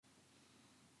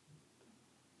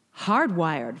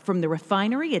Hardwired from the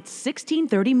refinery at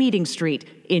 1630 Meeting Street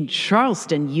in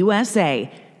Charleston,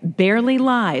 USA. Barely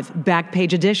Live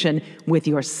Backpage Edition with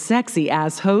your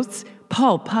sexy-ass hosts,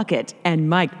 Paul Puckett and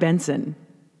Mike Benson.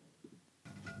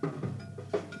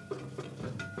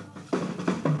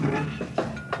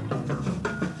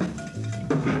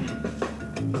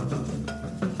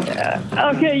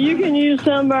 Okay, you can use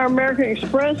some of our American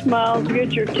Express miles to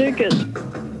get your tickets.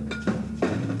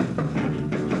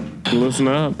 Listen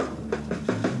up.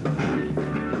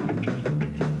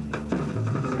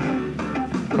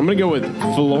 I'm going to go with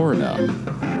Florida.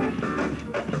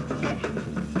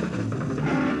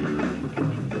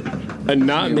 And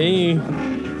not me.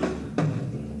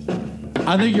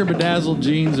 I think your bedazzled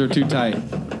jeans are too tight.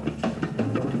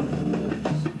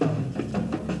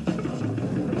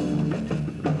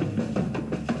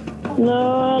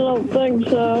 No, I don't think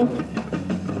so.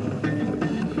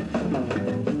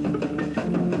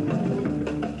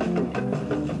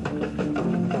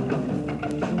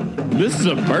 This is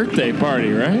a birthday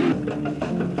party, right?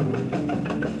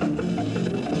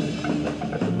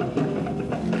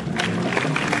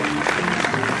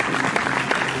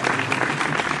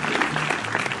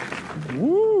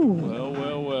 Woo!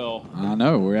 Well. I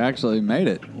know, we actually made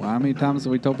it. Well, how many times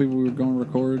have we told people we were going to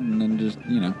record and then just,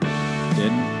 didn't?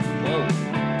 Whoa.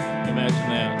 Imagine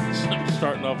that.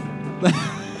 Starting off.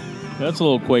 That's a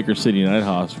little Quaker City Night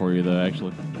House for you, though,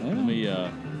 actually. Yeah. Let me,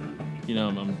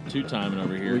 I'm two-timing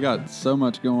over here. We got so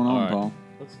much going on, All right. Paul.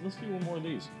 Let's do one more of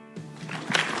these.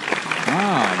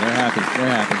 Ah, they're happy. They're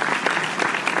happy.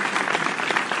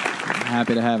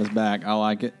 Happy to have us back. I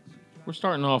like it. We're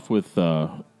starting off with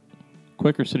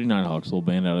Quaker City Nighthawks, a little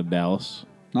band out of Dallas.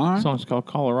 All right. The song's called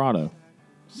Colorado.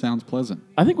 Sounds pleasant.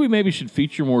 I think we maybe should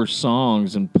feature more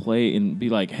songs and play and be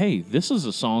like, hey, this is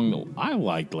a song that I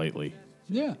liked lately.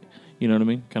 Yeah. You know what I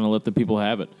mean? Kind of let the people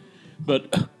have it.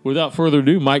 But without further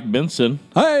ado, Mike Benson.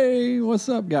 Hey, what's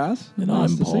up, guys? And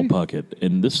Nice I'm to Paul see. Puckett.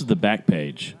 And this is the back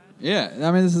page. Yeah,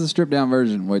 I mean, this is a stripped-down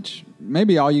version, which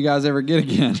maybe all you guys ever get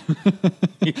again.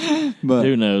 But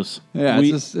who knows? yeah,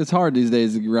 it's hard these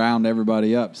days to round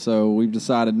everybody up, so we've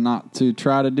decided not to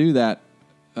try to do that.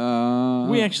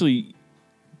 We actually,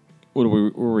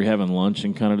 were we having lunch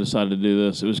and kind of decided to do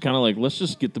this? It was kind of like, let's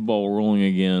just get the ball rolling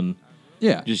again.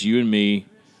 Yeah. Just you and me,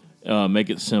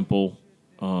 make it simple.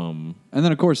 And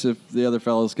then, of course, if the other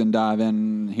fellows can dive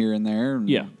in here and there and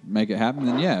Yeah. make it happen,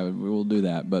 then yeah, we will do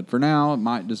that. But for now, it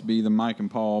might just be the Mike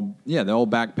and Paul, the old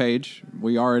back page.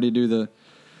 We already do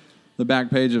the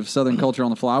back page of Southern Culture on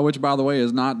the Fly, which, by the way,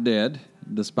 is not dead,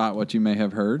 despite what you may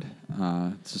have heard.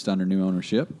 It's just under new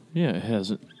ownership. Yeah, it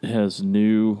has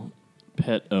new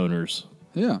pet owners.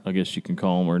 Yeah. I guess you can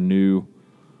call them, or new,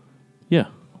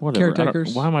 whatever.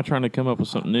 Caretakers. Why am I trying to come up with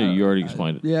something new? You already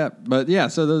explained it. Yeah, but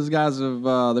so those guys have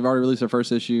they've already released their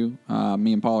first issue.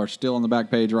 Me and Paul are still on the back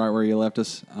page right where you left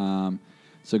us.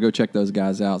 So go check those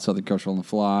guys out, Southern Culture on the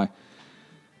Fly.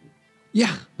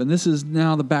 Yeah, but this is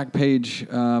now the back page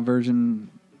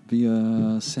version via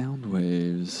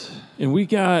Soundwaves. And we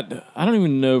got, I don't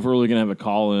even know if we're really going to have a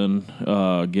call-in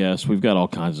guest. We've got all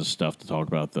kinds of stuff to talk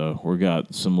about, though. We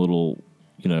got some little,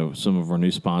 some of our new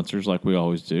sponsors like we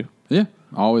always do. Yeah,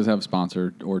 always have a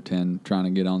sponsor or 10 trying to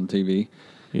get on TV.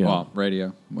 Yeah. Well,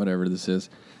 radio, whatever this is.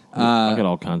 I got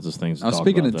all kinds of things to talk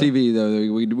Speaking about. of TV,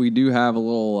 though, we do have a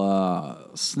little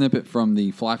snippet from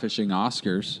the fly fishing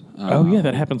Oscars.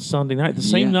 That happened Sunday night. The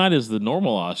same night as the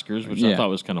normal Oscars, which I thought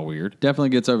was kind of weird. Definitely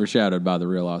gets overshadowed by the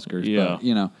real Oscars.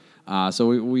 Yeah. But, so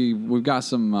we've got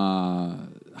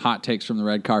some hot takes from the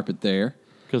red carpet there.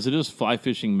 Because it is fly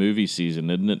fishing movie season,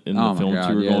 isn't it? In Oh, the film my God,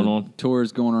 tour yeah, going the on.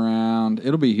 Tour's going around.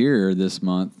 It'll be here this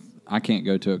month. I can't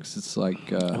go to it because it's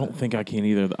like... I don't think I can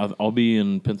either. I'll be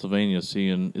in Pennsylvania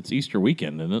seeing... It's Easter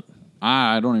weekend, isn't it?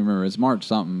 I don't even remember. It's March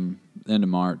something, end of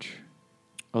March.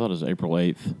 I thought it was April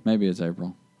 8th. Maybe it's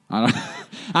April. I don't.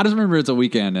 I just remember it's a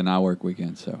weekend and I work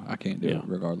weekends, so I can't do it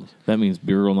regardless. That means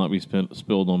beer will not be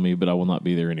spilled on me, but I will not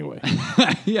be there anyway.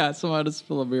 Yeah, somebody just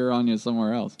spill a beer on you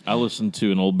somewhere else. I listened to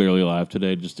an old Barely Live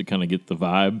today just to kind of get the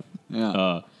vibe.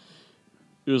 Yeah.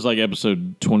 It was like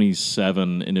episode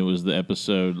 27, and it was the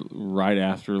episode right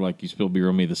after like you spilled beer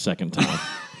on me the second time.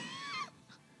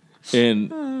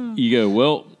 And you go,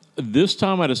 well, this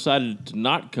time I decided to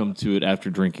not come to it after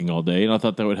drinking all day, and I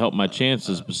thought that would help my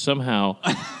chances, but somehow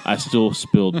I still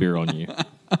spilled beer on you.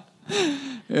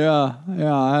 Yeah,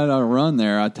 I had a run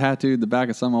there. I tattooed the back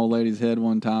of some old lady's head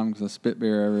one time because I spit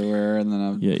beer everywhere, and then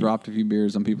I dropped a few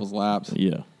beers on people's laps.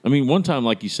 Yeah. I mean, one time,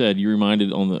 like you said, you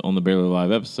reminded on the Barely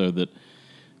Live episode that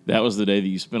That was the day that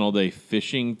you spent all day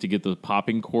fishing to get the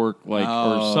popping cork, or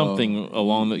something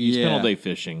along that. You spent all day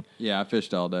fishing. Yeah, I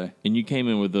fished all day. And you came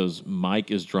in with those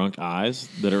Mike is drunk eyes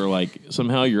that are like,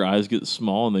 somehow your eyes get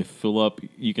small and they fill up.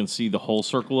 You can see the whole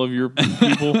circle of your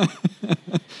people.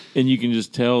 And you can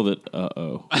just tell that,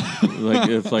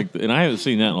 it's like, and I haven't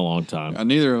seen that in a long time.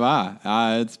 Neither have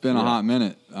I. It's been a hot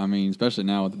minute. I mean, especially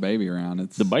now with the baby around.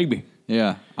 It's the baby.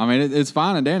 Yeah. I mean, it's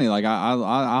fine and dandy. Like,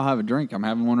 I'll have a drink. I'm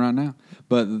having one right now.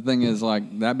 But the thing is,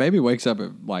 like, that baby wakes up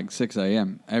at like 6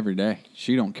 a.m. every day.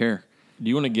 She don't care. Do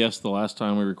you want to guess the last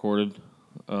time we recorded?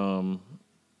 Let's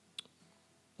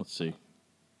see.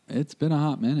 It's been a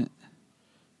hot minute.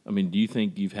 I mean, do you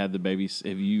think you've had the baby?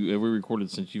 Have you ever recorded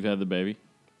since you've had the baby?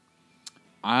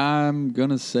 I'm going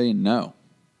to say no.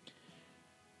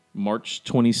 March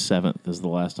 27th is the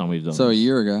last time we've done So this. a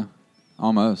year ago.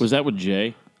 Almost. Was that with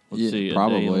Jay? Let's see.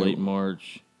 Probably. A day in late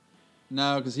March.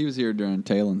 No, because he was here during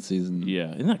tailing season.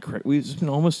 Yeah. Isn't that crazy? It's been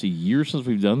almost a year since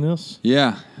we've done this.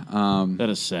 Yeah. That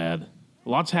is sad. A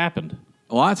lot's happened.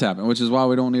 A lot's happened, which is why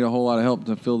we don't need a whole lot of help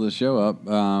to fill this show up.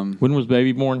 When was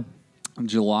baby born?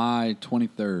 July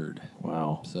 23rd.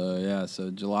 Wow.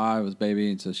 So July was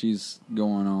baby, and so she's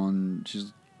going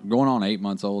on 8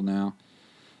 months old now.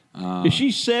 Is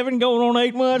she 7 going on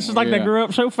 8 months? It's like they Yeah. grew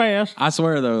up so fast. I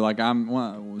swear though, like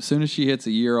as soon as she hits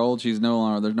a year old, she's no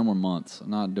longer. There's no more months. I'm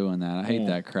not doing that. I hate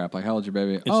that crap. Like, how old's your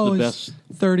baby? It's the he's best.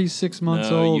 36 months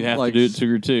No, old. you have like, to do it to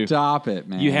her too. Stop it,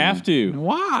 man. You have to.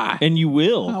 Why? And you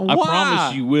will. I Why?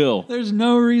 promise you will. There's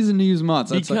no reason to use months.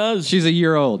 That's Because she's a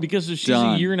year old. Because if she's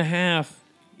Done. a year and a half,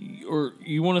 or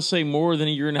you want to say more than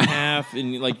a year and a half,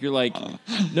 and you're like,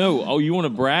 no, you want to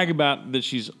brag about that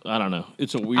she's, I don't know.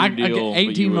 It's a weird deal.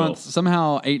 18 months.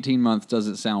 Somehow 18 months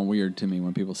doesn't sound weird to me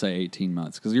when people say 18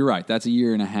 months. Because you're right. That's a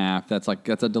year and a half. That's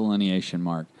a delineation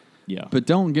mark. Yeah. But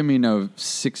don't give me no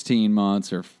 16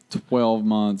 months or 12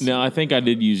 months. No, I think I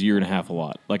did use year and a half a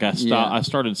lot. Like I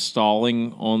started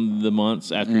stalling on the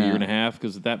months after a year and a half,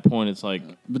 because at that point it's like.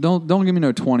 But don't give me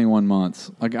no 21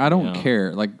 months. Like, I don't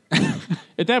care. Like,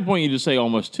 at that point you just say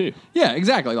almost 2. yeah,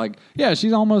 exactly. Like, yeah,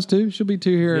 she's almost 2. She'll be 2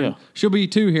 here. Yeah. She'll be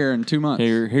 2 here in 2 months.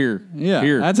 Here. Yeah,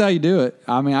 here. that's how you do it.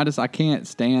 I mean, I can't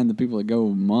stand the people that go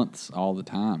months all the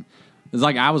time. It's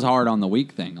like I was hard on the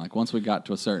week thing. Like, once we got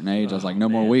to a certain age, I was like, no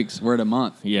more weeks. We're at a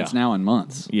month. Yeah. It's now in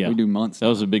months. Yeah. We do months. That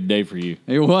was a big day for you.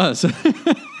 It was.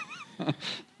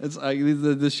 It's like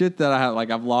the shit that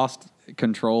I've lost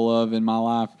control of in my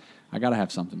life. I got to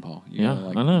have something, Paul. I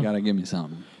know. You got to give me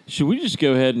something. Should we just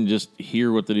go ahead and just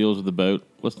hear what the deal is with the boat?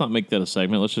 Let's not make that a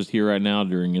segment. Let's just hear right now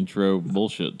during intro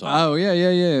bullshit talk. Oh,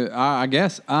 yeah. I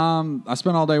guess. I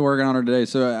spent all day working on her today.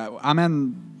 So I'm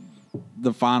in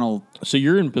the final. So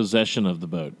you're in possession of the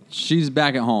boat. She's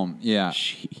back at home. Yeah.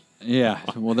 Yeah.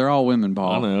 Well, they're all women,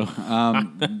 Paul. I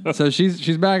know. So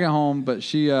she's back at home, but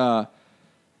she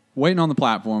waiting on the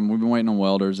platform. We've been waiting on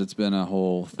welders. It's been a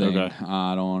whole thing. Okay.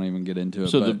 I don't want to even get into it.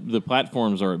 So but the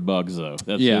platforms are at Bugs, though.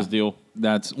 That's his deal?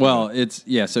 That's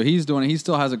it's so he's doing it. He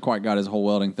still hasn't quite got his whole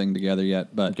welding thing together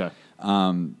yet, but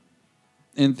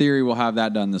in theory we'll have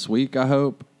that done this week, I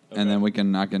hope. And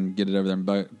then I can get it over there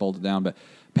and bolt it down. But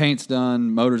paint's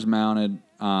done, motor's mounted.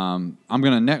 I'm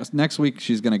gonna next week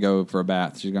she's gonna go for a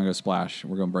bath. She's gonna go splash.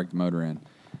 We're gonna break the motor in.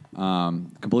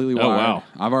 Completely wired. Oh, wow.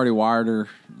 I've already wired her.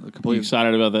 You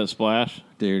excited about that splash?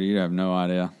 Dude, you have no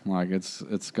idea. Like,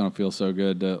 it's gonna feel so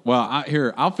good.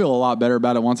 I'll feel a lot better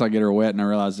about it once I get her wet and I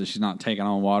realize that she's not taking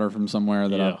on water from somewhere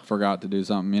that I forgot to do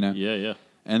something. You know. Yeah.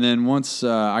 And then once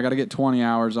I got to get 20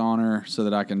 hours on her so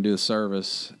that I can do the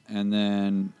service, and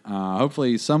then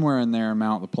hopefully somewhere in there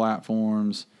mount the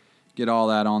platforms, get all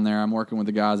that on there. I'm working with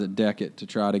the guys at Deck It to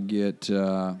try to get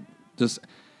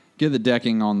the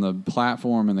decking on the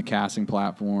platform and the casting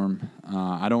platform.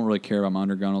 I don't really care about my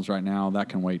undergunnels right now. That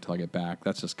can wait till I get back.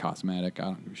 That's just cosmetic. I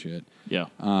don't give a shit. Yeah.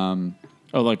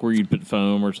 Like where you'd put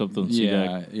foam or something?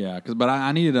 Yeah. But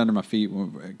I need it under my feet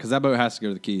because that boat has to go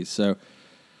to the Keys. So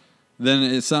then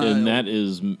it's and that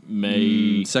is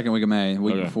May. Second week of May.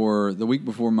 The week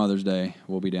before Mother's Day,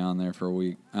 we'll be down there for a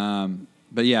week.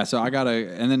 But yeah, so I gotta,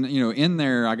 and then in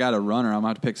there I got a runner. I'm gonna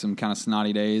have to pick some kind of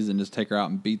snotty days and just take her out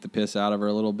and beat the piss out of her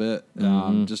a little bit.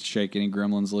 Just shake any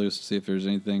gremlins loose to see if there's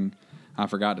anything I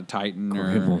forgot to tighten.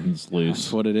 Gremlins loose.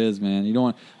 That's what it is, man. You don't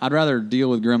want. I'd rather deal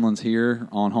with gremlins here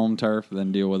on home turf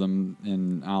than deal with them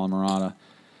in Islamorada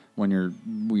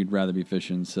when we'd rather be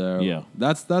fishing. So yeah,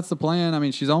 that's the plan. I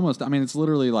mean, she's almost. I mean, it's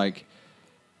literally like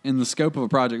in the scope of a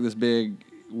project this big.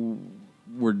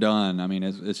 We're done. I mean,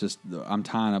 it's just I'm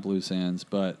tying up loose ends,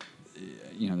 but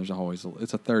there's always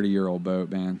it's a 30-year-old boat,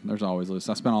 man. There's always loose.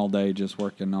 I spent all day just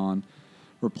working on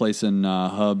replacing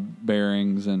hub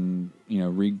bearings and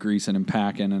re-greasing and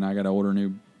packing, and I got to order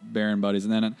new bearing buddies.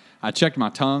 And then I checked my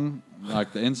tongue,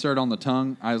 like the insert on the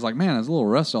tongue. I was like, man, there's a little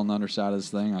rust on the underside of this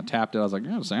thing. I tapped it. I was like,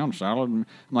 yeah, it sounds solid. I'm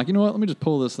like, you know what? Let me just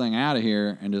pull this thing out of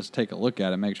here and just take a look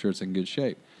at it, make sure it's in good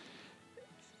shape.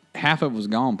 Half of it was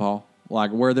gone, Paul.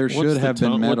 Like where there should have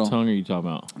been metal. What tongue are you talking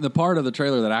about? The part of the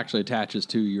trailer that actually attaches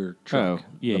to your truck. Oh,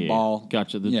 yeah, the ball.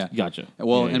 Gotcha. Gotcha.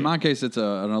 Well, Yeah, in my case, it's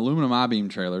an aluminum I-beam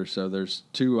trailer. So there's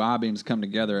two I-beams come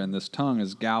together, and this tongue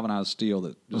is galvanized steel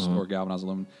that just or galvanized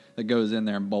aluminum that goes in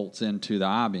there and bolts into the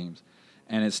I-beams,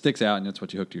 and it sticks out, and that's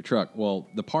what you hook to your truck. Well,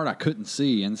 the part I couldn't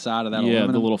see inside of that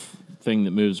aluminum, the little thing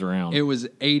that moves around. it was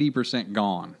 80%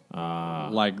 gone.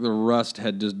 Like the rust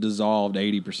had just dissolved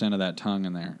 80% of that tongue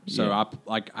in there. So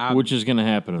Yeah. Which is going to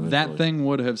happen eventually. that thing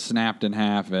would have snapped in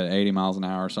half at 80 miles an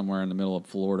hour somewhere in the middle of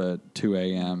Florida at 2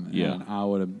 a.m. Yeah.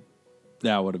 And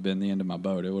that would have been the end of my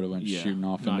boat. It would have went shooting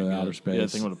off Not into good. outer space. Yeah,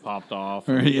 that thing would have popped off.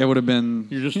 It would have been.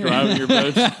 You're just driving your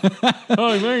boat.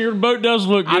 Oh, man, your boat does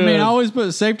look good. I mean, I always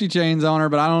put safety chains on her,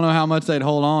 but I don't know how much they'd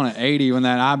hold on at 80 when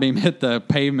that I-beam hit the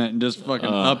pavement and just fucking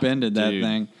upended that dude.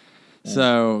 thing.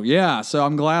 So, so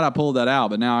I'm glad I pulled that out,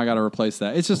 but now I got to replace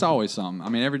that. It's just always something. I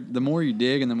mean, the more you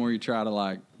dig and the more you try to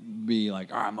like be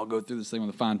like, all right, I'm going to go through this thing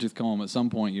with a fine tooth comb. At some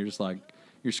point, you're just like,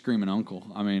 you're screaming uncle.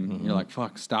 I mean, you're like,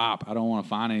 fuck, stop. I don't want to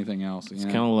find anything else. It's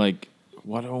kind of like,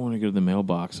 why do I want to go to the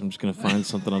mailbox? I'm just going to find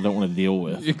something I don't want to deal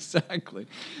with. Exactly.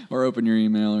 Or open your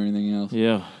email or anything else.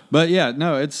 Yeah. But yeah,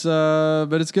 no, it's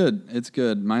good. It's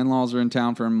good. My in-laws are in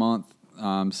town for a month.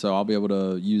 So I'll be able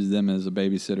to use them as a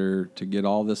babysitter to get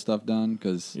all this stuff done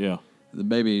because the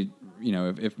baby,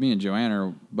 if me and Joanne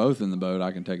are both in the boat,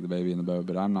 I can take the baby in the boat,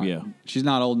 but I'm not. Yeah. She's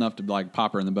not old enough to like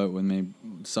pop her in the boat with me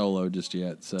solo just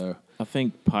yet. So I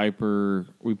think Piper,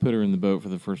 we put her in the boat for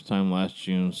the first time last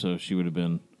June, so she would have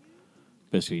been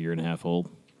basically a year and a half old.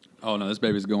 Oh no, this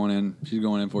baby's going in. She's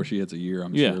going in before she hits a year,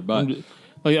 I'm sure. But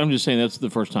I'm just saying that's the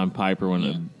first time Piper went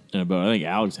in a boat. I think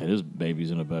Alex had his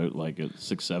babies in a boat like at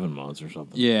 6-7 months or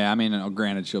something. Yeah, I mean,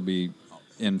 granted, she'll be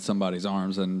in somebody's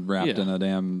arms and wrapped in a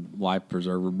damn life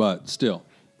preserver, but still,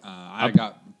 I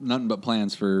got nothing but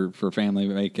plans for family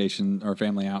vacation or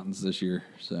family outings this year.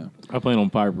 So I plan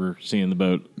on Piper seeing the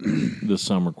boat this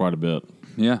summer quite a bit.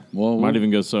 Yeah, well, might even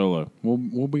go solo.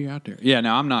 We'll be out there. Yeah,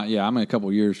 no, I'm not. Yeah, I'm a couple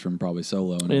of years from probably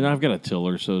solo. And I've got a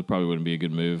tiller, so it probably wouldn't be a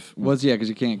good move. Well, yeah, because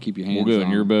you can't keep your hands. We'll go on.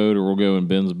 in your boat, or we'll go in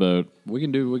Ben's boat. We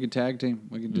can tag team.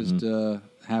 We can just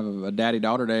have a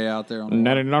daddy-daughter day out there. On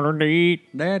Daddy-daughter day.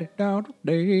 Daddy-daughter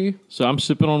day. So I'm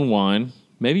sipping on wine,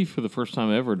 maybe for the first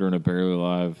time ever during a Barely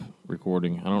Live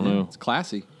recording. I don't know. It's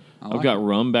classy. I've got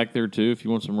rum back there, too, if you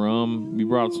want some rum. We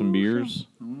brought some beers.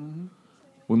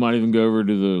 We might even go over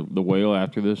to the Whale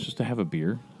after this just to have a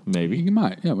beer, maybe. You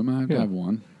might. Yeah, we might have to have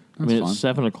one. That's fun. It's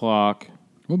 7 o'clock.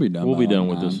 We'll be done. We'll be done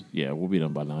with this. Yeah, we'll be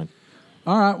done by 9.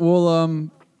 All right. Well,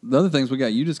 the other things we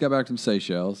got, you just got back from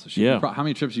Seychelles. How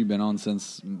many trips have you been on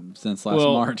since last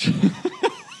March?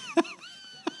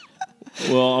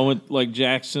 Well, I went like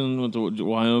Jackson, went to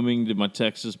Wyoming, did my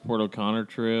Texas Port O'Connor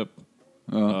trip.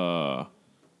 And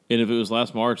if it was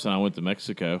last March, then I went to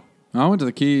Mexico. I went to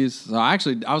the Keys. So I was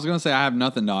going to say I have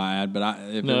nothing to add, but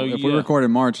if we recorded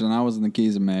in March, then I was in the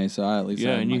Keys in May, so I at least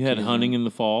and you had hunting in the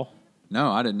fall.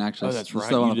 No, I didn't actually. Oh, that's right.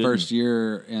 Still on the first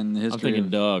year in the history. I'm thinking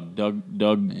Doug.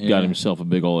 Doug got himself a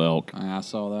big old elk. I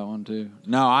saw that one too.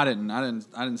 No, I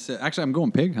didn't sit. Actually, I'm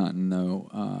going pig hunting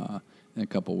though in a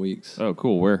couple weeks. Oh,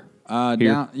 cool. Where?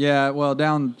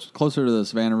 Down closer to the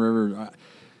Savannah River.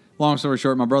 Long story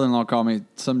short, my brother-in-law called me.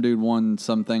 Some dude won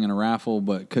something in a raffle,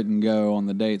 but couldn't go on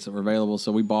the dates that were available,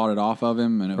 so we bought it off of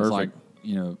him, and it was like,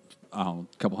 a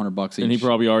couple $100 each. And he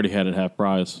probably already had it half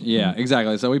price. Yeah,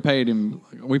 exactly. So we paid him.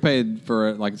 We paid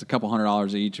for like it's a couple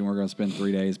 $100 each, and we're going to spend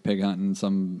 3 days pig hunting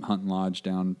some hunting lodge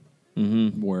down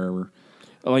wherever.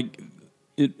 Like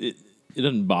it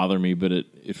doesn't bother me, but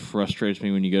it frustrates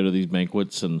me when you go to these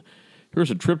banquets and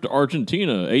here's a trip to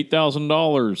Argentina,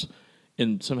 $8,000,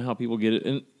 and somehow people get it.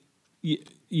 And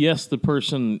yes, the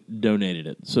person donated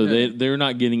it, so they're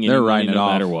not getting any money no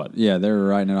matter what. Yeah, they're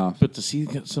writing it off. But to see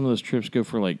some of those trips go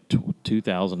for like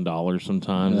 $2,000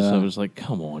 sometimes, so it's like,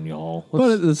 come on, y'all. But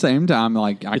at the same time,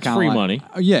 like it's free money.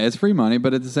 Yeah, it's free money.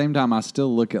 But at the same time, I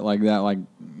still look at like that, like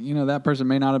that person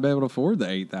may not have been able to afford the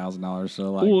 $8,000.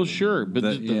 So like, well, sure, but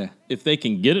if they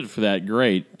can get it for that,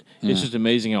 great. Yeah. It's just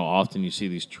amazing how often you see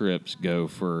these trips go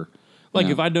for, like,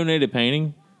 if I donate a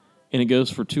painting and it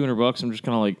goes for $200, I'm just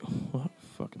kind of like, well, that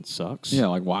fucking sucks. Yeah,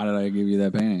 like, why did I give you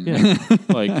that painting? Yeah.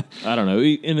 Like, I don't know.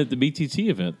 And at the BTT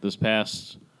event this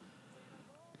past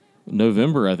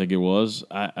November, I think it was,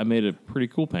 I made a pretty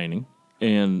cool painting.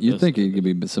 And You'd think it could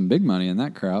be some big money in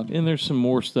that crowd. And there's some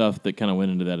more stuff that kind of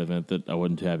went into that event that I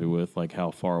wasn't too happy with, like how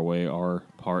far away our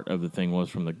part of the thing was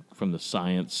from the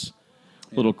science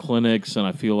little clinics. And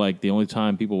I feel like the only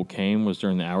time people came was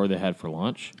during the hour they had for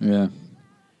lunch. Yeah.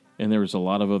 And there was a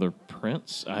lot of other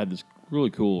prints. I had this really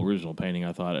cool original painting,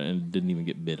 I thought, and it didn't even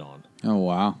get bid on. Oh,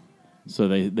 wow. So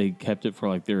they kept it for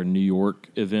like their New York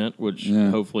event, which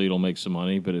hopefully it'll make some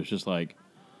money. But it's just like,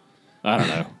 I don't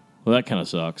know. Well, that kind of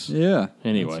sucks. Yeah.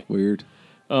 Anyway. That's weird.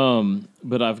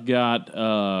 But I've got,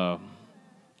 I'm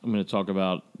going to talk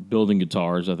about building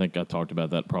guitars. I think I talked about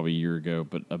that probably a year ago,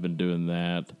 but I've been doing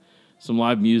that. Some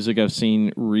live music I've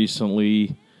seen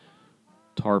recently.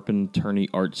 Tarpon Tourney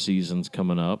art season's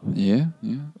coming up. Yeah.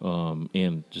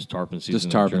 And just tarpon season.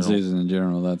 Just tarpon season in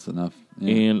general, that's enough.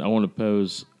 Yeah. And I want to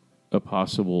pose a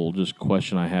possible just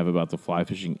question I have about the fly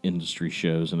fishing industry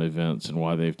shows and events and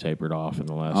why they've tapered off in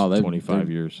the last 25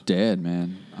 years. Dead,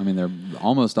 man. I mean, they're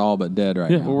almost all but dead right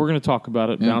now. now. Well, we're going to talk about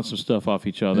it, bounce some stuff off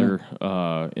each other,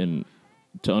 and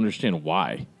to understand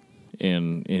why.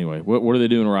 And anyway, what are they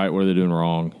doing right? What are they doing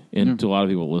wrong? And to a lot of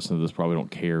people that listen to this probably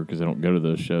don't care because they don't go to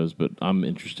those shows, but I'm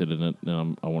interested in it,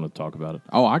 and I want to talk about it.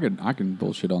 Oh, I can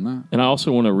bullshit on that. And I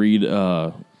also want to read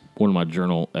one of my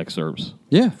journal excerpts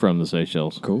from the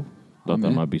Seychelles. Cool. Thought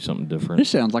that might be something different. This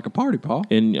sounds like a party, Paul.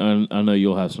 And I know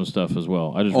you'll have some stuff as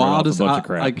well. I just read off a bunch of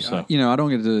crap. I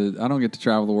don't get to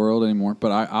travel the world anymore,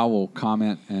 but I will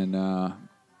comment and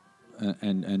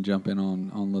jump in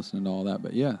on listening to all that.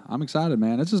 But yeah, I'm excited,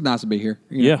 man. It's just nice to be here.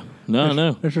 I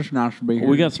know. It's just nice to be here.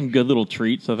 We got some good little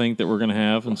treats I think that we're going to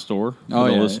have in store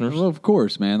for the listeners. Well, of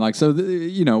course, man. Like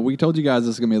we told you guys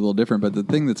this is going to be a little different, but the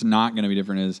thing that's not going to be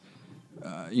different is,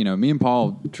 me and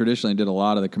Paul traditionally did a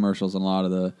lot of the commercials and a lot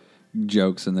of the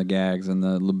jokes and the gags and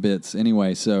the bits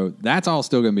anyway. So that's all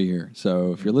still going to be here.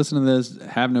 So if you're listening to this,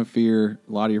 have no fear.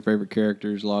 A lot of your favorite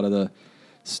characters, a lot of the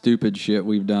stupid shit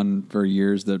we've done for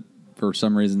years that for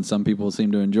some reason some people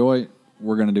seem to enjoy,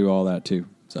 we're going to do all that too.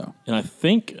 So, and I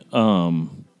think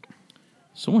someone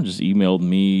just emailed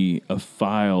me a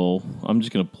file. I'm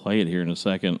just going to play it here in a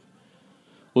second.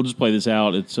 We'll just play this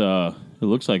out. It's it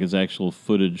looks like it's actual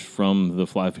footage from the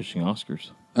fly fishing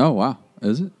Oscars. Oh wow,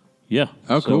 is it? Yeah.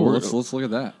 Oh, so cool. Let's look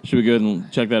at that. Should we go ahead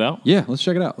and check that out? Yeah, let's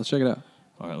check it out.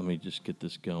 All right, let me just get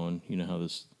this going. You know how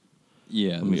this...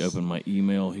 Yeah. Let me open my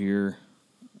email here.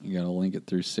 You got to link it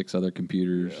through 6 other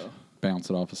computers, bounce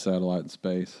it off a satellite in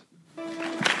space. Okay.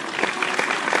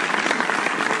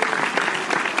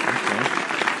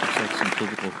 Looks like some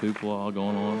typical hoopla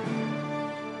going on.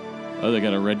 Oh, they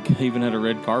got even had a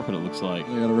red carpet, it looks like.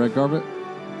 They got a red carpet?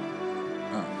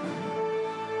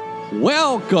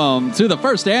 Welcome to the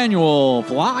first annual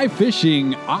Fly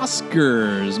Fishing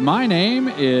Oscars. My name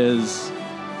is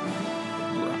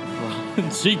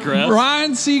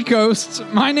Brian Seacoast.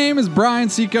 My name is Brian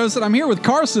Seacoast, and I'm here with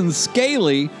Carson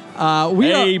Scaly.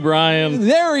 Brian.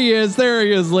 There he is,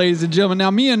 ladies and gentlemen.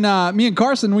 Now, me and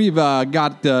Carson, we've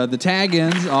got the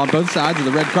tag-ins on both sides of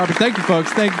the red carpet. Thank you,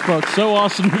 folks. So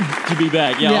awesome to be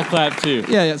back. Yeah, I'll clap too.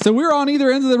 Yeah. So we're on either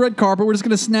end of the red carpet. We're just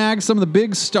going to snag some of the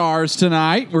big stars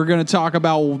tonight. We're going to talk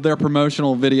about their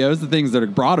promotional videos, the things that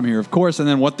have brought them here, of course, and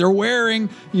then what they're wearing.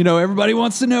 You know, everybody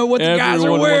wants to know what the guys are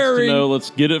wearing. Everyone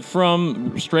wants to know. Let's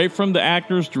get it straight from the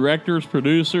actors, directors,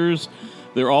 producers.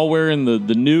 They're all wearing the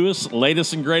newest,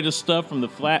 latest, and greatest stuff from the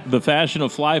fashion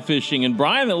of fly fishing. And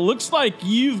Brian, it looks like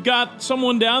you've got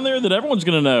someone down there that everyone's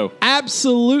going to know.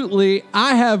 Absolutely.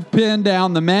 I have pinned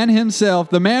down the man himself,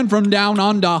 the man from down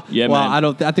under. Yeah, well,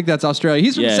 man. I think that's Australia.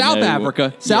 He's from South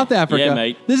Africa. South Africa. Yeah,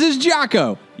 mate. This is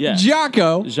Jocko. Yeah.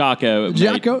 Jocko.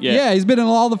 Yeah. He's been in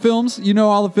all the films. You know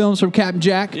all the films from Captain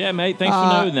Jack. Yeah, mate. Thanks for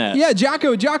knowing that. Yeah,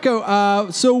 Jocko.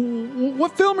 So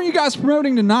what film are you guys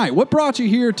promoting tonight? What brought you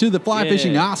here to the Fly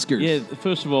Fishing Oscars? Yeah,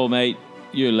 first of all, mate,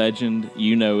 you're a legend.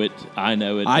 You know it. I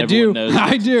know it. Everyone knows it.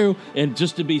 I do. And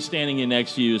just to be standing here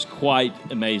next to you is quite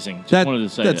amazing. Just wanted to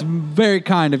say that's very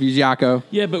kind of you, Jocko.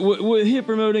 Yeah, but we're here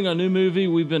promoting our new movie.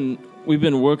 We've been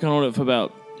working on it for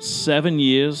about 7, 8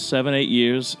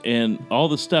 years, and all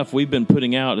the stuff we've been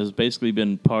putting out has basically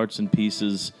been parts and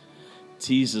pieces,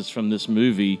 teases from this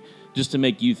movie, just to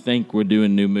make you think we're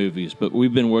doing new movies. But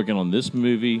we've been working on this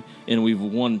movie, and we've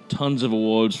won tons of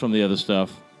awards from the other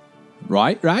stuff.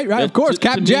 Right. Of course,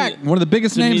 Captain Jack, one of the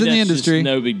biggest names in the industry. Just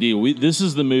no big deal. This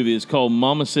is the movie. It's called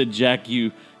Mama Said Jack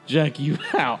You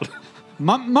Out.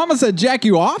 Mama said Jack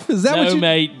you off? Is that what you... No,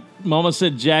 mate. Mama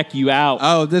said Jack you out.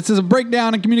 Oh, this is a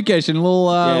breakdown in communication. A little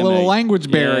language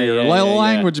barrier.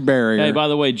 Language barrier. Hey, by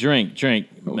the way, drink,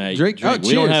 mate. Drink. Oh,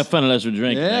 we don't have fun unless we're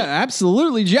drinking. Yeah,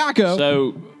 absolutely, Jocko.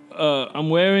 So, I'm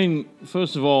wearing,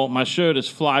 first of all, my shirt is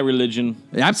Fly Religion.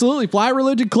 Absolutely. Fly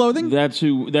Religion clothing. That's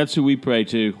who we pray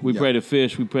to. We pray to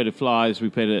fish, we pray to flies, we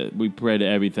pray to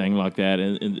everything like that.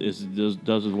 And it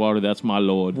does with water. That's my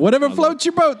Lord. Whatever my floats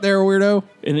your boat there, weirdo.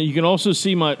 And then you can also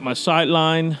see my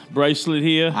Sightline bracelet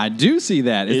here. I do see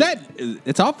that.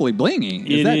 It's awfully blingy.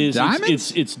 Is that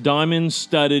diamonds? It's diamond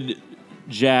studded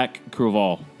Jack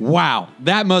Crevalle. Wow,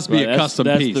 that must be a custom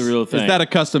piece. That's the real thing. Is that a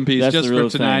custom piece That's just the real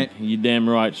for tonight? Thing. You damn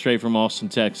right, straight from Austin,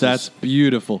 Texas. That's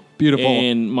beautiful, beautiful.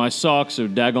 And my socks are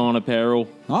Dagon Apparel.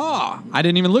 Oh, I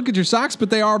didn't even look at your socks, but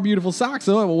they are beautiful socks.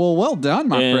 Oh, well done,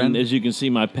 my friend. And as you can see,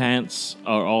 my pants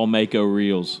are all Mako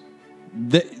reels.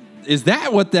 Is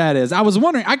that what that is? I was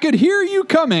wondering. I could hear you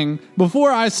coming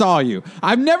before I saw you.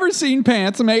 I've never seen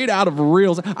pants made out of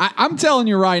reels. I'm telling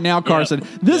you right now, Carson,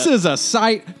 this is a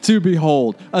sight to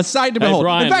behold. A sight to behold.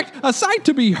 Brian. In fact, a sight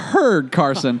to be heard,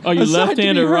 Carson. Oh, you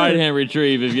left-hand or right-hand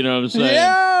retrieve, if you know what I'm saying.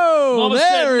 Yo, Mama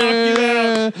there said knock you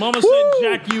out. Mama said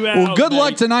jack you out. Well, good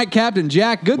luck mate. tonight, Captain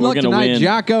Jack. Good luck gonna tonight, win.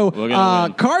 Jacko. We're gonna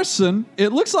win. Carson,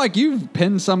 it looks like you've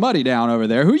pinned somebody down over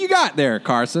there. Who you got there,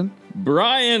 Carson?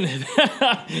 Brian,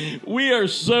 we are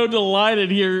so delighted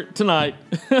here tonight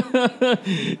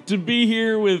to be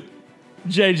here with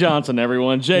Jay Johnson,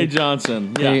 everyone. Jay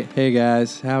Johnson. Yeah. Hey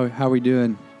guys, how we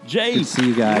doing? Jay, Good to see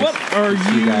you guys. what are Good to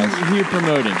see you guys. you here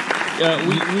promoting?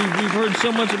 We've heard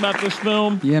so much about this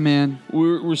film. Yeah, man.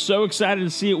 We're so excited to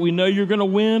see it. We know you're going to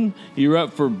win. You're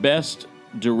up for Best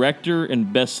Director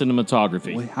and Best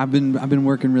Cinematography. I've been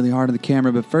working really hard on the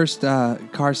camera, but first,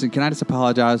 Carson, can I just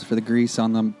apologize for the grease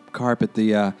on the carpet?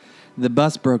 The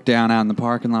bus broke down out in the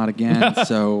parking lot again,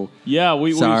 so Yeah,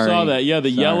 we saw that. Yeah, the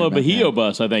Sorry yellow about Bahio that.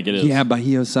 bus, I think it is. Yeah,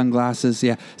 Bahio sunglasses.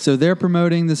 Yeah, so they're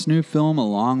promoting this new film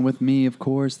along with me, of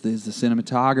course. There's the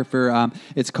cinematographer.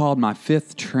 It's called My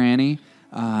Fifth Tranny.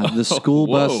 The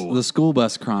school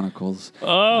bus chronicles.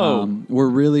 We're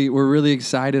really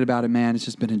excited about it, man. It's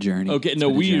just been a journey. Okay,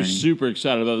 we are super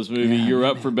excited about this movie. Yeah, You're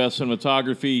man. up for Best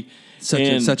Cinematography.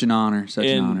 Such an honor. Such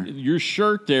an honor. Your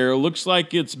shirt there looks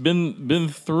like it's been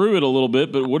through it a little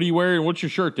bit, but what are you wearing? What's your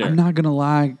shirt there? I'm not gonna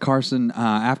lie, Carson.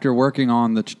 After working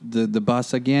on the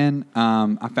bus again,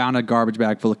 I found a garbage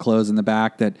bag full of clothes in the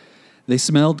back that they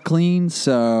smelled clean,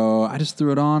 so I just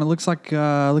threw it on. It looks like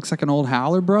an old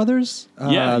Howler Brothers.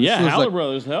 Howler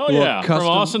Brothers. Hell yeah. custom- From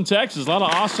Austin, Texas. A lot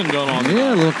of Austin going on.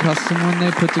 Yeah, a little custom one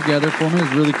they put together for me. It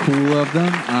was really cool of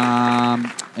them.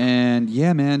 And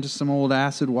yeah, man, just some old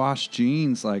acid wash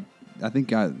jeans. Like I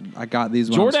think I got these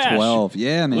when I was Jordache. 12.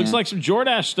 Yeah, man. Looks like some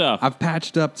Jordache stuff. I've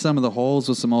patched up some of the holes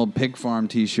with some old Pig Farm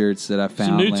T-shirts that I found.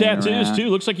 Some new laying tattoos around. too.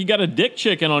 Looks like you got a dick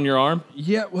chicken on your arm.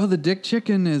 Yeah, well, the dick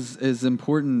chicken is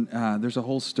important. There's a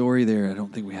whole story there. I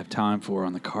don't think we have time for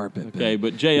on the carpet. Okay,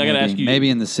 but Jay, I got to ask you. Maybe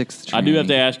in the sixth. I do have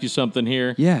to tranny. ask you something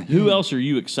here. Yeah, Who yeah. else are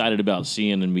you excited about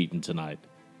seeing and meeting tonight?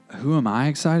 Who am I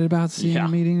excited about seeing Yeah.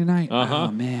 and meeting tonight? Uh-huh.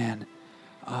 Oh man,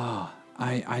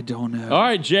 I don't know. All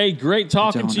right, Jay, great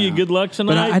talking Don't to you. know. Good luck But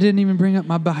tonight. I didn't even bring up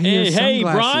my Bahia Hey,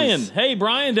 Brian. sunglasses. Hey,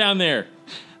 Brian down there.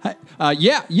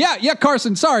 Yeah,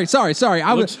 Carson. Sorry.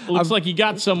 Looks like you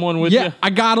got someone with you. I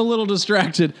got a little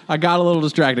distracted.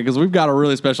 because we've got a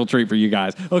really special treat for you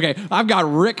guys. Okay, I've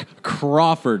got Rick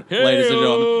Crawford, ladies and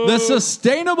gentlemen. The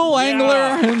sustainable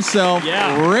angler himself,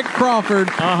 Yeah. Rick Crawford,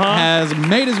 has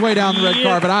made his way down the red Yep,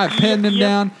 carpet. I have pinned him yep.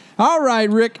 down. All right,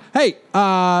 Rick. Hey,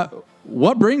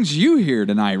 what brings you here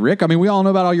tonight, Rick? I mean, we all know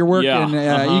about all your work Yeah,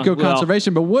 in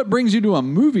eco-conservation, but what brings you to a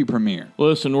movie premiere?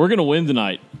 Listen, we're going to win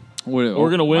tonight. We're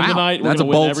going to win tonight. We're That's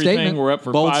going a to win bold everything. statement. We're up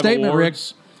for bold 5 statement,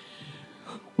 awards.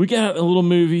 We got a little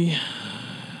movie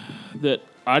that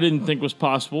I didn't think was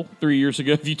possible 3 years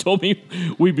ago. If you told me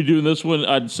we'd be doing this one,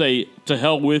 I'd say, to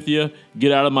hell with you.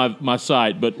 Get out of my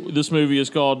sight. But this movie is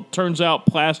called Turns Out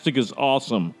Plastic is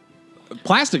Awesome.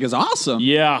 Plastic is awesome.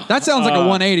 Yeah. That sounds like a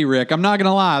 180, Rick. I'm not going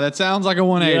to lie. That sounds like a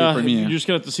 180 from you. You're just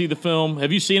going to have to see the film.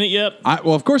 Have you seen it yet?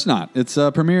 Well, of course not. It's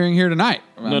premiering here tonight.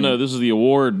 No, this is the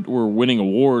award. We're winning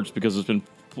awards because it's been...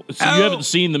 So you haven't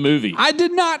seen the movie. I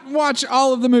did not watch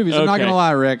all of the movies. I'm not Okay. going to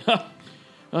lie, Rick.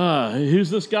 Who's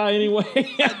this guy anyway?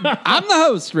 I'm the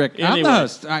host, Rick. I'm Anyway. the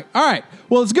host. All right.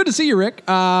 Well, it's good to see you, Rick.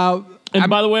 And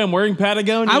by the way, I'm wearing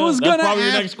Patagonia. I was That's going to probably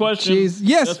ask. your next question. Jeez.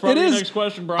 Yes, That's probably it your is. next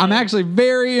question, Brian. I'm actually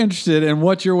very interested in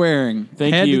what you're wearing.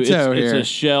 Thank head you. to toe It's here. a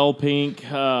shell pink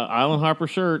Island Hopper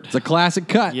shirt. It's a classic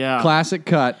cut. Yeah. Classic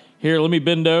cut. Here, let me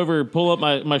bend over and pull up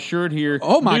my shirt here.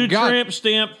 Oh, my New God. tramp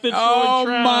stamp, Fitzroy Oh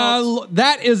Trouts.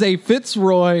 that is a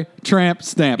Fitzroy tramp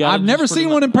stamp. Gotta I've never just pretty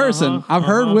seen one in much- person. I've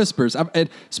heard whispers. And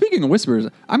speaking of whispers,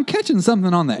 I'm catching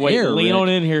something on the Wait, air. lean Rick. on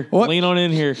in here. What? Lean on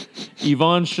in here.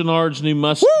 Yvonne Chouinard's new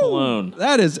musk Woo! cologne.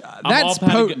 That's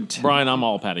potent. Brian, I'm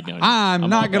all Patagonia. I'm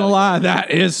not all gonna lie,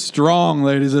 that is strong,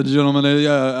 ladies and gentlemen.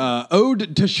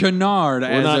 Ode to Chouinard,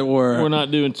 as it were. We're not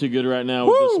doing too good right now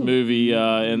with Woo! this movie,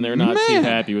 and they're not too Man,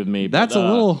 happy with me. That's but, a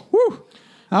little. Woo.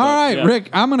 All right, yeah. Rick,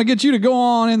 I'm going to get you to go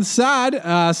on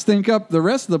inside, stink up the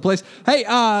rest of the place. Hey,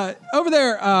 over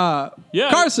there,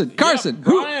 Carson, Yeah,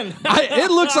 who- Brian.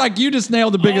 it looks like you just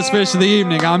nailed the biggest fish of the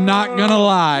evening. I'm not going to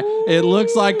lie. It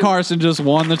looks like Carson just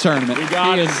won the tournament. We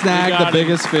got he him. has We snagged got the him.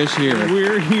 biggest fish here.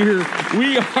 We're here.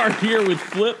 We are here with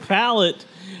Flip Pallet.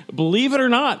 Believe it or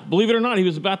not, he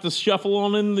was about to shuffle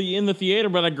on in the theater,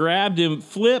 but I grabbed him.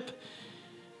 Flip,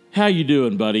 how you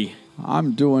doing, buddy?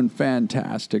 I'm doing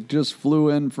fantastic. Just flew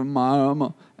in from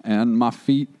Miami, and my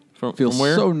feet feel from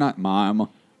where? so nice. Miami.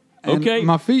 And Okay.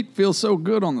 my feet feel so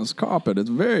good on this carpet. It's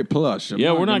very plush.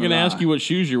 Yeah, we're not going to ask you what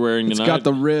shoes you're wearing It's tonight. got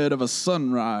the red of a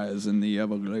sunrise in the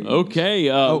Everglades. Okay.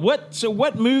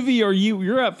 What movie are you?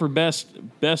 You're up for best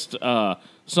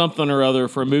something or other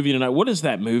for a movie tonight. What is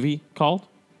that movie called?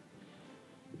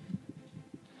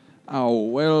 Oh,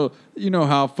 well, you know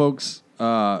how folks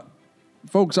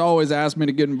always ask me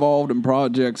to get involved in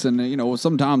projects, and,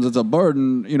 sometimes it's a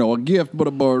burden, a gift, but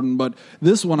a burden. But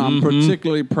this one I'm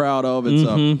particularly proud of. It's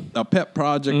a pet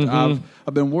project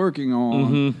I've been working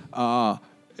on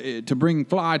to bring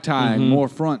fly tying more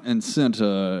front and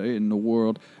center in the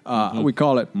world. We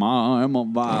call it Miami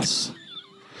Vice.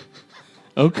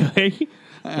 Okay.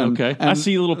 Okay. I and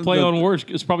see a little play on words.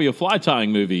 It's probably a fly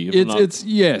tying movie. if I'm not- It's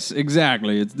yes,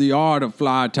 exactly. It's the art of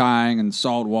fly tying and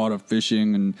saltwater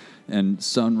fishing and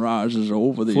sunrises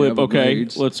over the Flip. Okay.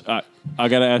 Everglades. I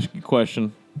got to ask you a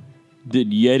question.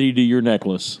 Did Yeti do your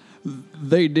necklace?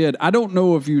 They did. I don't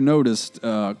know if you noticed,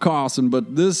 Carson,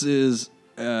 but this is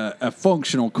a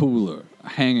functional cooler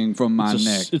hanging from my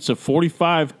neck. It's a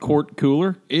 45 quart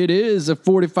cooler, It is a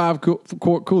 45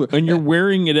 quart cooler. and you're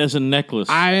wearing it as a necklace.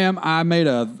 I made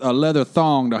a leather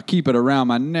thong to keep it around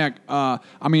my neck.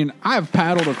 I've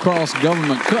paddled across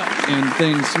government cut in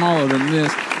things smaller than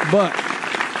this, but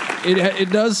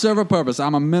it does serve a purpose.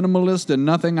 I'm a minimalist, and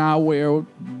nothing I wear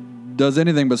does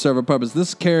anything but serve a purpose.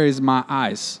 This carries my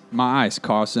ice,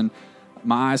 Carson.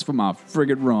 My ice for my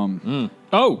frigate rum.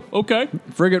 Oh, okay.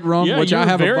 Frigate rum, Yeah, which you're I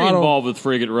have very a bottle. involved with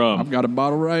Frigate Rum. I've got a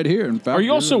bottle right here. In fact, Are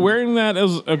you also wearing that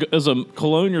as a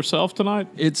cologne yourself tonight?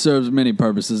 It serves many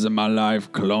purposes in my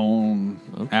life. Cologne,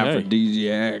 Okay.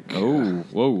 aphrodisiac. Oh,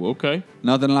 whoa, okay.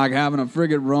 Nothing like having a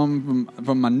frigate rum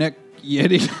from my neck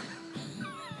Yeti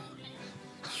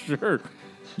Sure.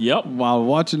 Yep. while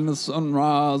watching the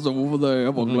sunrise over the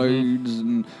Everglades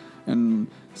and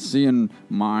seeing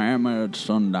Miami at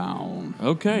sundown.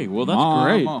 Okay, well that's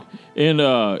Mama. great. And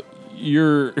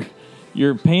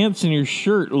your pants and your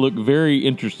shirt look very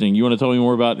interesting. You want to tell me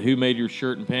more about who made your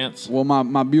shirt and pants? Well,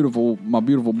 my beautiful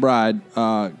bride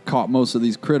caught most of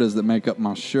these critters that make up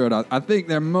my shirt. I think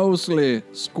they're mostly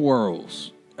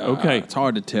squirrels. Okay. It's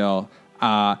hard to tell.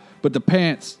 But the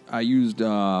pants, I used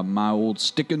my old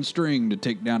stick and string to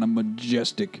take down a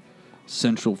majestic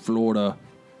Central Florida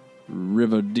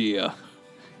river deer.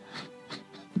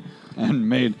 And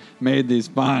made these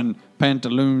fine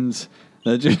pantaloons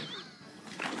that you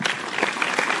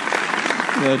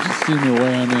see me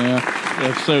wearing there.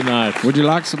 That's so nice. Would you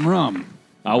like some rum?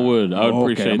 I would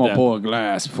appreciate I'm gonna that. pour a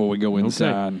glass before we go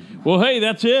inside. Okay. Well, hey,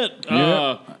 that's it.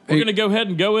 Yeah. We're Hey. going to go ahead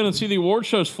and go in and see the award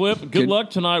shows. Flip. Good luck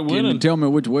tonight Can you winning. tell me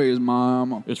which way is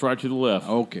my? It's right to the left.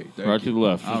 Okay, thank Right you. to the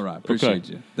left. All right, Okay. appreciate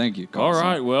you. Thank you. All Carson.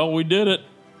 right. Well, we did it.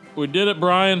 We did it,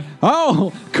 Brian.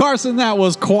 Oh, Carson, that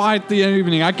was quite the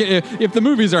evening. If the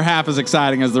movies are half as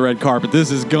exciting as the red carpet,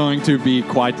 this is going to be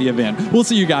quite the event. We'll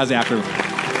see you guys after.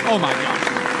 Oh my God.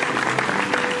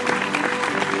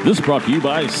 This is brought to you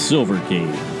by Silver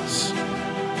Kings.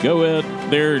 Go out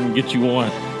there and get you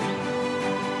one.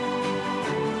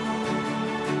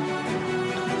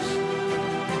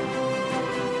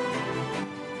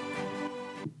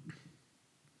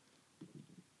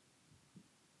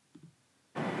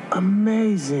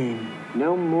 Amazing.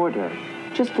 No mortar.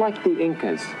 Just like the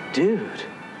Incas. Dude,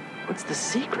 what's the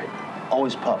secret?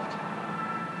 Always puffed.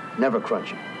 Never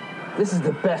crunchy. This is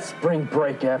the best spring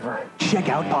break ever. Check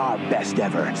out our best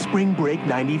ever Spring Break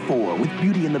 94 with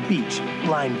Beauty and the Beach,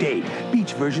 Blind Date,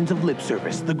 beach versions of Lip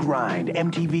Service, The Grind,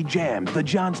 MTV Jams, The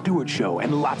Jon Stewart Show,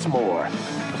 and lots more.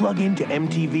 Plug into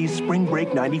MTV's Spring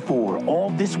Break 94 all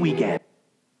this weekend.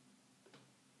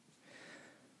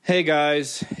 Hey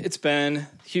guys, it's Ben,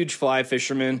 huge fly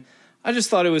fisherman. I just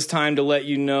thought it was time to let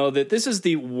you know that this is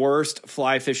the worst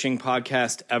fly fishing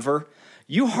podcast ever.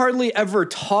 You hardly ever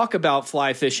talk about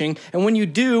fly fishing, and when you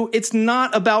do, it's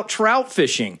not about trout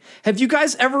fishing. Have you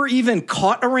guys ever even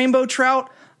caught a rainbow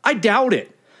trout? I doubt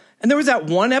it. And there was that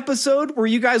one episode where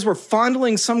you guys were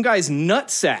fondling some guy's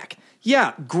nutsack.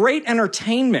 Yeah, great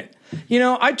entertainment. You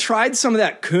know, I tried some of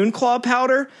that coon claw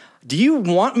powder. Do you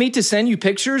want me to send you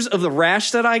pictures of the rash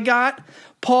that I got?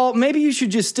 Paul, maybe you should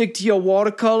just stick to your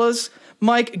watercolors.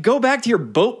 Mike, go back to your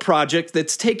boat project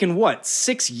that's taken,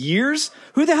 6 years?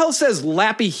 Who the hell says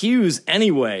Lappy Hughes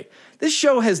anyway? This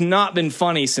show has not been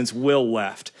funny since Will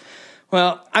left.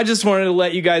 Well, I just wanted to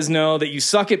let you guys know that you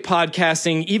suck at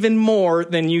podcasting even more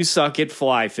than you suck at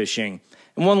fly fishing.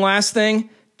 And one last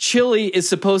thing, chili is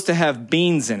supposed to have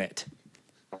beans in it.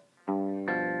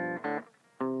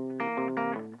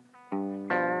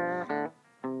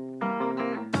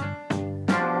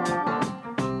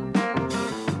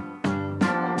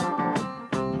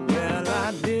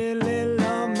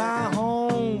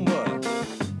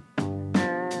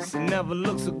 Never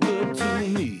looks so good to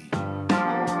me.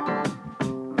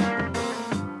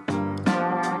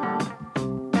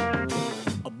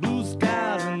 A blue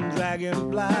sky and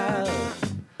dragonflies,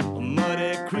 a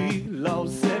muddy creek, Lord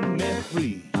set me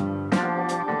free.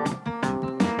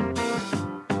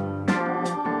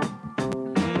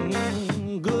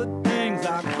 Good things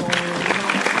are going on.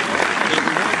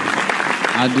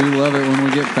 I do love it when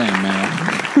we get fame, man.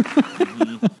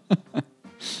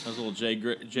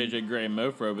 JJ Gray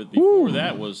Mofro, but before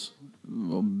that was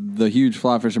the huge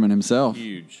fly fisherman himself.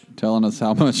 Huge. Telling us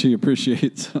how much he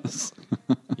appreciates us.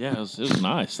 Yeah, it was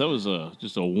nice. That was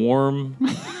just a warm,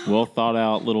 well thought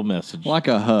out little message. Like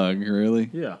a hug,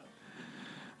 really. Yeah.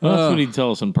 Well, that's what he'd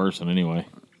tell us in person anyway.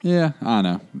 Yeah, I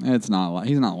know. It's not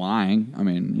he's not lying. I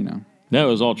mean, you know. No,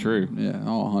 it was all true. Yeah,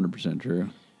 all 100% true.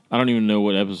 I don't even know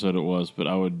what episode it was, but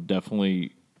I would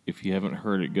definitely, if you haven't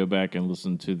heard it, go back and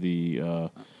listen to the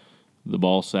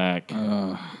ball sack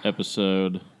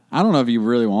episode. I don't know if you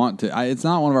really want to. It's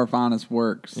not one of our finest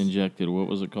works. Injected. What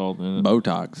was it called?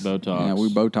 Botox. Botox. Yeah, we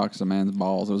Botoxed a man's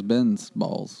balls. It was Ben's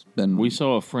balls. Ben. We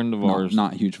saw a friend of ours,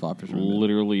 not huge fly fisherman,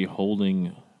 literally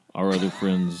holding our other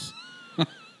friend's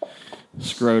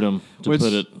scrotum to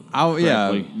put it.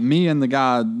 Yeah, me and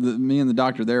the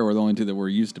doctor there were the only two that were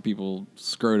used to people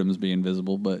scrotums being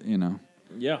visible. But you know.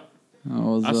 Yeah.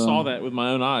 I saw that with my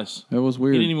own eyes. It was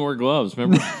weird. He didn't even wear gloves.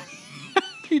 Remember?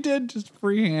 He did just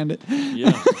freehand it.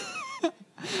 Yeah.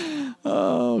 That's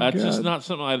God. Just not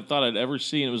something I thought I'd ever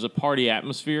seen. It was a party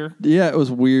atmosphere. Yeah, it was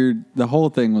weird. The whole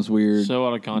thing was weird. So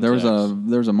out of context.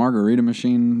 There was a margarita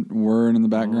machine whirring in the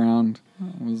background.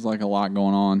 It was like a lot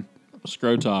going on.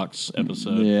 Scrotox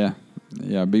episode.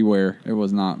 Yeah. Beware. It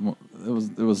was not. It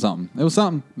was something. It was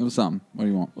something. What do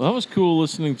you want? Well, that was cool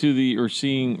listening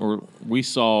to we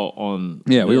saw on.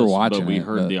 Yeah, we were watching. But we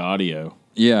heard the audio.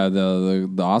 Yeah, the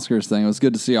Oscars thing. It was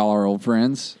good to see all our old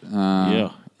friends.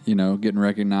 You know, getting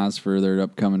recognized for their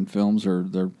upcoming films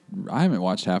I haven't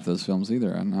watched half those films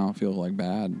either. And now I feel like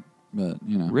bad, but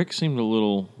you know, Rick seemed a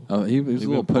little. He was a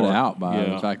little put out by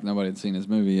the fact that nobody had seen his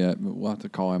movie yet. But we'll have to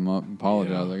call him up and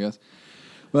apologize, I guess.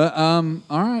 But all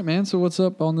right, man. So what's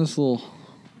up on this little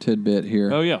tidbit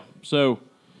here? Oh yeah. So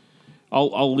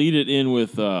I'll lead it in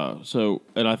with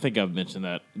and I think I've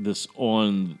mentioned this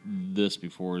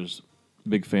before is.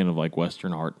 Big fan of like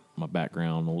Western art. My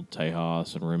background, old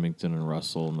Tejas and Remington and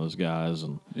Russell and those guys,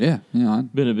 and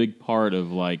I've been a big part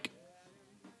of like.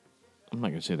 I'm not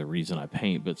gonna say the reason I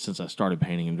paint, but since I started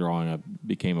painting and drawing, I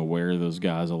became aware of those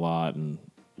guys a lot and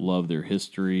love their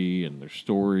history and their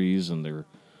stories and their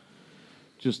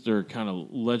kind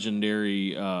of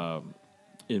legendary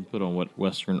input on what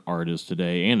Western art is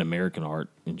today and American art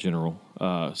in general.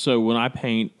 So when I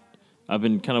paint. I've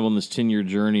been kind of on this 10-year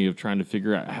journey of trying to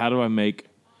figure out how do I make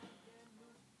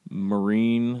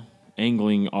marine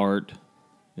angling art.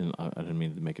 And I didn't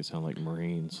mean to make it sound like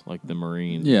Marines, like the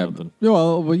Marines. Yeah. Or something.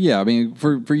 Well, yeah. I mean,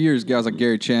 for years, guys like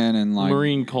Gary Chen and like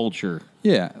marine culture.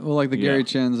 Yeah. Well, like the Gary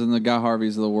Chens and the Guy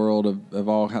Harveys of the world have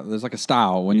all. There's like a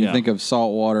style when you think of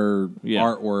saltwater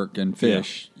artwork and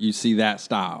fish. You see that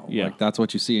style. Yeah. Like that's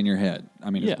what you see in your head. I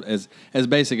mean, as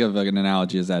basic of an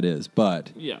analogy as that is,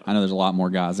 but I know there's a lot more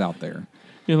guys out there.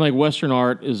 And like Western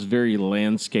art is very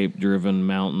landscape driven,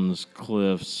 mountains,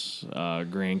 cliffs,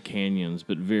 Grand Canyons,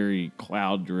 but very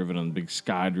cloud driven and big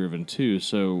sky driven too.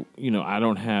 So I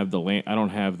don't have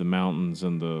the mountains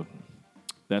and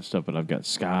that stuff, but I've got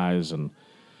skies, and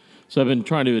So I've been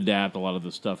trying to adapt a lot of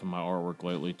the stuff in my artwork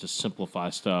lately to simplify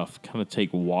stuff, kind of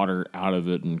take water out of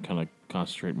it and kind of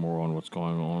concentrate more on what's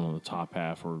going on the top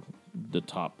half or the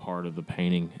top part of the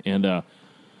painting. And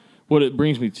what it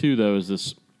brings me to, though, is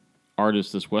this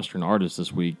Western artist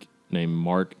this week named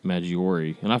Mark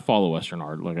Maggiore. And I follow Western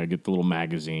art. Like, I get the little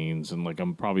magazines, and, like,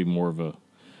 I'm probably more of a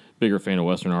bigger fan of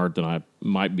Western art than I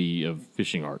might be of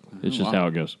fishing art. It's just how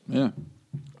it goes. Yeah.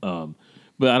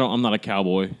 But I'm not a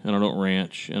cowboy, and I don't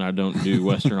ranch, and I don't do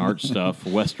Western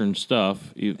Western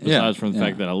stuff, besides from the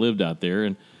fact that I lived out there.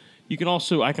 And I can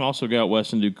also go out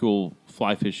west and do cool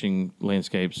fly fishing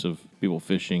landscapes of people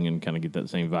fishing and kind of get that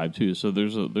same vibe too. So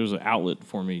there's an outlet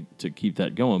for me to keep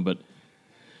that going. But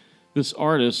this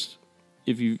artist,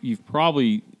 if you've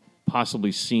probably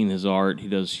possibly seen his art, he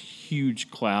does huge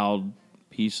cloud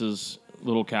pieces,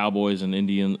 little cowboys and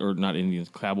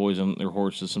cowboys and their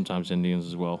horses, sometimes Indians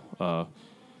as well.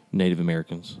 Native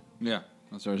Americans. Yeah.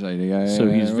 That's what I was saying. So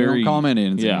he's very... Don't call him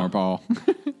Indians anymore, Paul.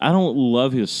 I don't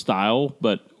love his style,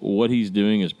 but what he's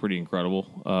doing is pretty incredible.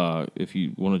 If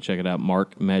you want to check it out,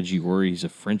 Mark Maggiore, he's a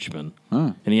Frenchman.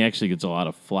 And he actually gets a lot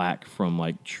of flack from,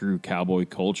 like, true cowboy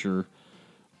culture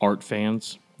art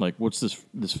fans. Like, what's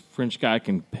this French guy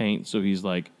can paint, so he's,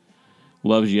 like,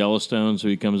 loves Yellowstone, so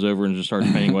he comes over and just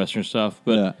starts painting Western stuff.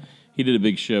 But he did a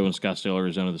big show in Scottsdale,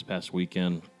 Arizona this past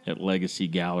weekend at Legacy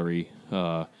Gallery.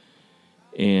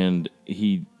 And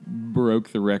he broke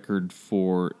the record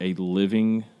for a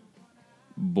living,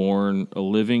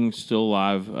 still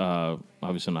alive,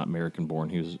 obviously not American born,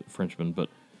 he was a Frenchman, but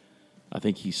I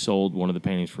think he sold one of the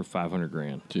paintings for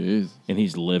 $500,000. Jeez. And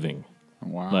he's living.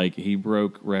 Wow. Like, he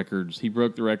broke records. He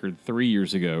broke the record 3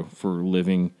 years ago for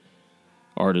living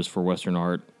artist for Western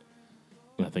art.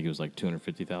 I think it was like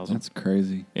 $250,000. That's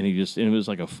crazy. And it was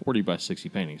like a 40 by 60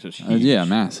 painting, so it's huge. Yeah,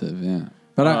 massive, yeah.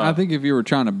 But I think if you were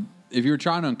trying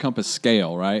to encompass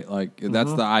scale, right? Like,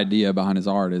 that's the idea behind his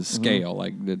art is scale,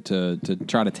 like to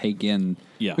try to take in.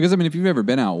 Yeah. Because I mean, if you've ever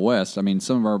been out west, I mean,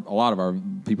 a lot of our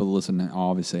people that listen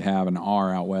obviously have and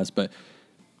are out west, but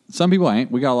some people ain't.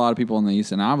 We got a lot of people in the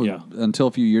east, and I was until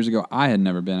a few years ago, I had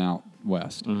never been out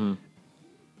west.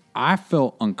 I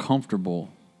felt uncomfortable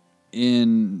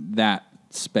in that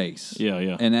space.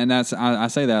 Yeah. And that's I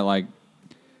say that like.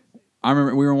 I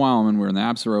remember we were in Wyoming. We were in the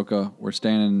Absaroka. We're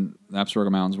standing in the Absaroka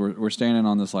Mountains. We're standing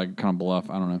on this like kind of bluff.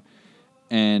 I don't know,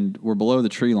 and we're below the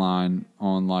tree line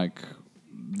on like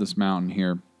this mountain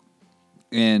here,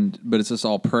 but it's just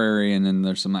all prairie, and then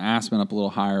there's some aspen up a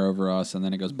little higher over us, and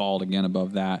then it goes bald again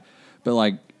above that. But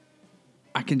like,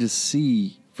 I can just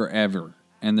see forever,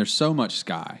 and there's so much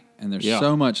sky, and there's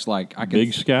so much like I can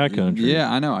big sky country.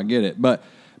 Yeah, I know, I get it, but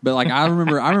like I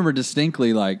remember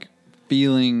distinctly like.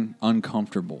 Feeling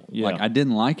uncomfortable. Yeah. Like, I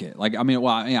didn't like it. Like, I mean,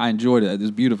 I enjoyed it. It was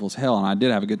beautiful as hell, and I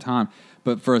did have a good time.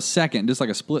 But for a second, just like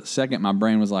a split second, my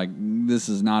brain was like, this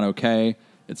is not okay.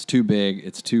 It's too big.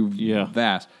 It's too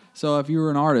vast. So if you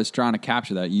were an artist trying to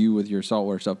capture that, you with your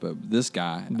saltwater stuff, but this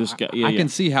guy, I can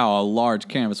see how a large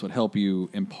canvas would help you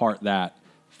impart that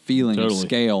feeling of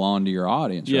scale onto your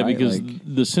audience, right? Yeah, because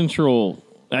the central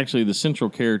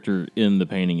character in the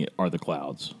painting are the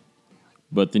clouds.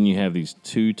 But then you have these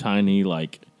two tiny,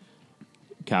 like,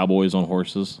 cowboys on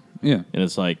horses. Yeah. And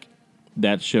it's like,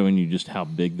 that's showing you just how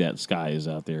big that sky is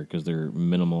out there because they're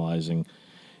minimalizing.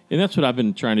 And that's what I've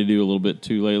been trying to do a little bit,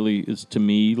 too, lately, is to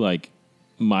me, like,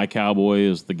 my cowboy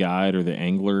is the guide or the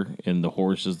angler, and the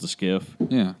horse is the skiff.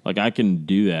 Yeah. Like, I can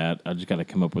do that. I just got to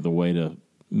come up with a way to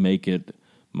make it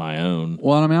my own.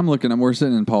 Well, I mean, we're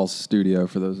sitting in Paul's studio,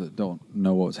 for those that don't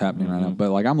know what's happening right now.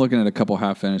 But, like, I'm looking at a couple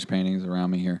half-finished paintings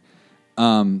around me here.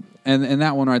 And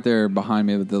that one right there behind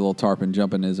me with the little tarpon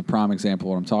jumping is a prime example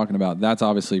of what I'm talking about. That's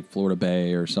obviously Florida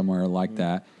Bay or somewhere like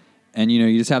that. And,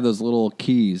 you just have those little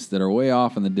keys that are way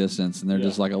off in the distance, and they're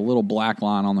just like a little black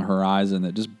line on the horizon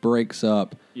that just breaks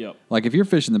up. Yep. Like if you're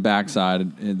fishing the backside,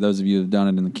 and those of you who have done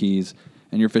it in the Keys,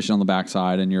 and you're fishing on the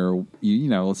backside, and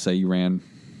let's say you ran,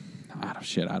 I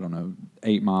don't know,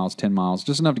 8 miles, 10 miles,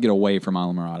 just enough to get away from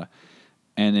Islamorada.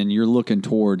 And then you're looking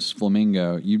towards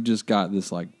Flamingo. You've just got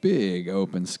this like big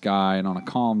open sky, and on a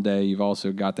calm day, you've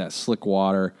also got that slick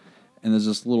water, and there's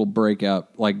this little breakout.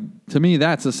 Like to me,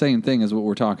 that's the same thing as what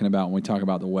we're talking about when we talk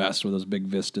about the West with those big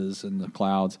vistas and the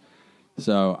clouds.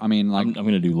 So I mean, like I'm going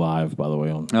to do live, by the way,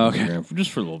 on Instagram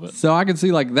just for a little bit. So I can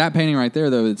see like that painting right there,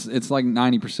 though. It's like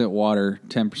 90% water,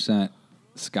 10%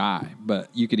 sky, but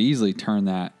you could easily turn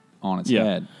that on its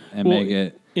head and make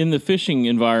it in the fishing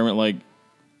environment, like.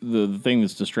 The thing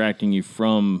that's distracting you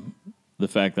from the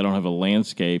fact that I don't have a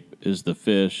landscape is the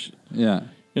fish. Yeah.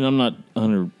 And I'm not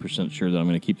 100% sure that I'm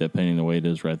going to keep that painting the way it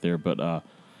is right there. But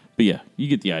yeah, you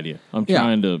get the idea. I'm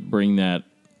trying to bring that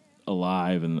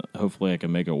alive, and hopefully I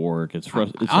can make it work. It's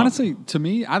honestly, to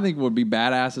me, I think it would be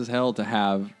badass as hell to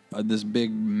have this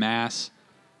big mass,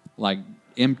 like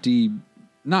empty,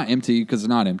 not empty because it's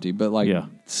not empty, but like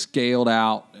scaled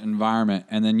out environment,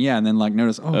 and then like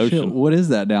notice, shit, what is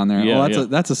that down there? Yeah,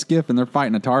 that's a skiff, and they're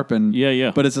fighting a tarpon.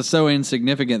 Yeah. But it's so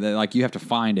insignificant that like you have to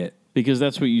find it because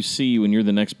that's what you see when you're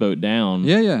the next boat down.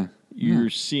 Yeah. You're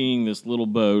seeing this little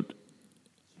boat.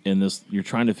 And you're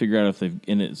trying to figure out if they've,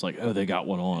 and it's like, oh, they got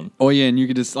one on. Oh yeah, and you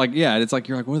could just like, it's like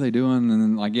you're like, what are they doing? And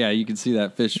then like, you can see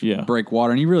that fish break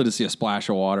water, and you really just see a splash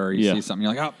of water. Or you see something,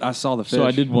 you're like, oh, I saw the fish. So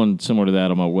I did one similar to that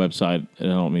on my website,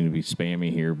 and I don't mean to be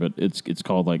spammy here, but it's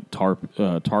called like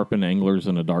Tarpon Anglers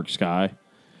in a Dark Sky.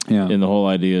 Yeah. And the whole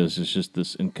idea is it's just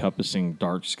this encompassing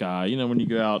dark sky. You know, when you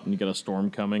go out and you got a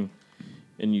storm coming,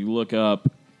 and you look up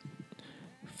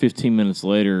 15 minutes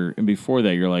later, and before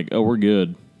that, you're like, oh, we're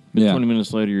good. But 20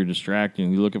 minutes later, you're distracted,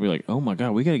 and you look up and you're like, oh, my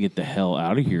God, we got to get the hell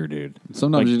out of here, dude.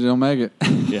 Sometimes you don't make it.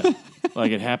 Yeah.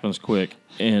 Like, it happens quick.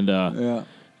 And, But,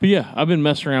 I've been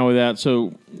messing around with that.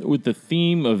 So, with the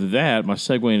theme of that, my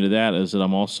segue into that is that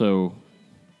I'm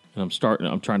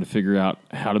trying to figure out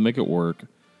how to make it work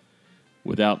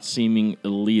without seeming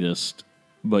elitist.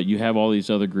 But you have all these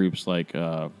other groups like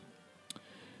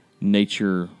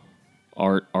Nature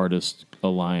Artist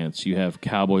Alliance. You have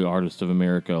Cowboy Artists of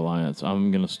America Alliance.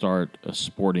 I'm going to start a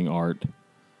sporting art,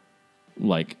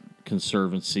 like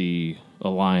Conservancy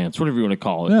Alliance, whatever you want to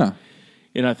call it. Yeah.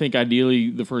 And I think ideally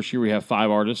the first year we have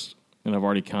 5 artists, and I've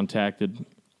already contacted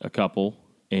a couple.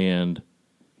 And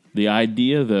the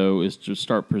idea, though, is to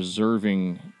start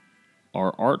preserving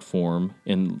our art form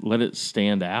and let it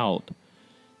stand out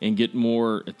and get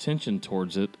more attention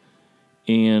towards it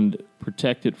and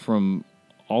protect it from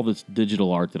all this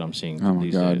digital art that I'm seeing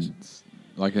these days. It's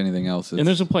like anything else. And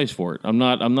there's a place for it. I'm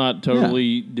not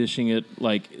totally dishing it.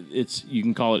 Like you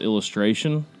can call it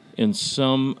illustration. And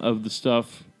some of the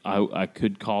stuff I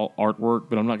could call artwork,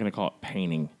 but I'm not going to call it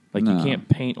painting. Like you can't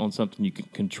paint on something you can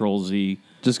Control Z.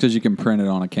 Just because you can print it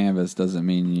on a canvas doesn't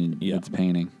mean it's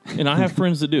painting. And I have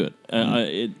friends that do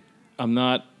it.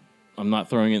 I'm not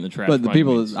throwing it in the trash. But the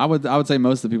people, I would say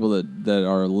most of the people that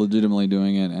are legitimately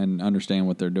doing it and understand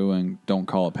what they're doing don't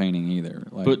call it painting either.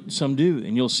 Like, but some do,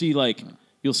 and you'll see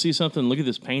something. Look at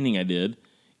this painting I did,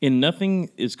 and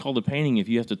nothing is called a painting if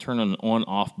you have to turn on an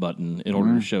on-off button in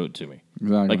order to show it to me.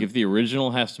 Exactly. Like if the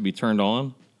original has to be turned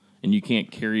on, and you can't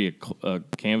carry a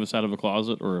canvas out of a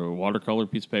closet or a watercolor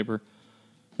piece of paper.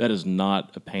 That is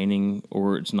not a painting,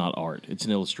 or it's not art. It's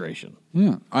an illustration.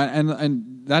 Yeah,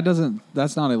 and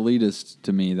that's not elitist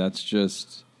to me.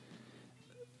 That's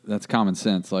common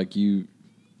sense. Like you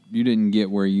didn't get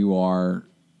where you are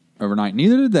overnight.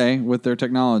 Neither did they with their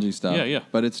technology stuff. Yeah.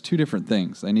 But it's 2 different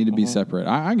things. They need to be separate.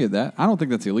 I get that. I don't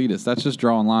think that's elitist. That's just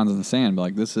drawing lines in the sand. But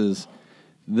like this is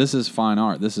fine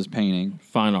art. This is painting.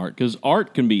 Fine art, because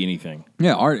art can be anything.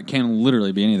 Yeah, art can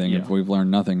literally be anything if we've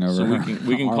learned nothing over. So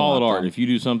we can call it art. If you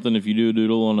do a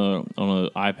doodle on an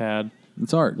iPad,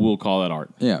 it's art. We'll call that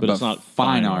art. Yeah, but it's not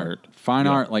fine art. Fine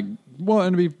art, like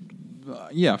and to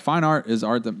be, fine art is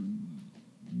art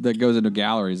that goes into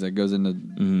galleries, that goes into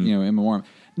in memoriam.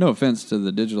 No offense to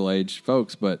the digital age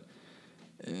folks, but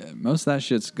most of that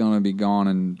shit's going to be gone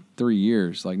in 3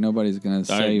 years. Like, nobody's going to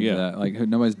save that. Like,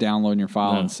 nobody's downloading your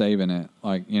file and saving it.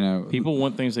 Like, people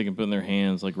want things they can put in their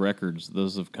hands, like records.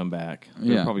 Those have come back.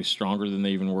 They're probably stronger than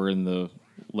they even were in the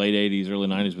late 80s, early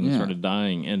 90s when they started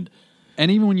dying. And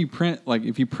even when you print, like,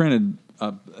 if you printed,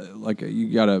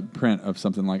 you got a print of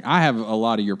something, like, I have a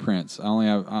lot of your prints. I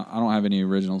don't have any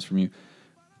originals from you.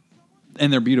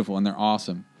 And they're beautiful and they're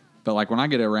awesome. But like when I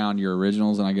get around your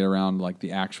originals and I get around like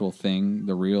the actual thing,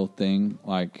 the real thing,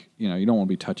 like, you don't want to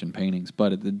be touching paintings,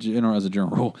 but as a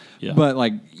general rule, but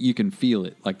like you can feel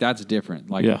it. Like that's different.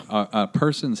 Like a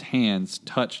person's hands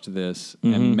touched this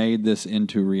and made this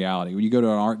into reality. When you go to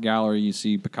an art gallery, you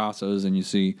see Picasso's and you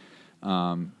see,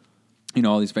 all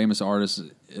these famous artists,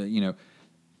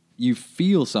 you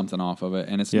feel something off of it.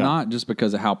 And it's not just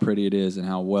because of how pretty it is and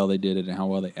how well they did it and how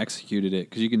well they executed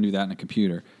it, because you can do that in a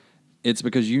computer. It's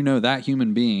because that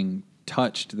human being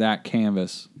touched that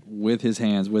canvas with his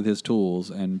hands, with his tools,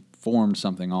 and formed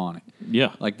something on it.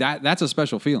 Yeah. Like that's a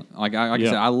special feeling. Like I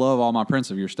said, I love all my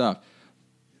prints of your stuff,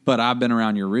 but I've been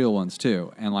around your real ones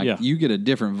too. And like you get a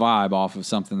different vibe off of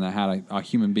something that had a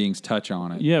human being's touch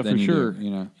on it. Yeah, for sure.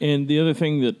 And the other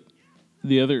thing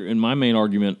and my main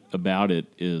argument about it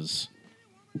is,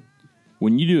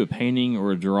 when you do a painting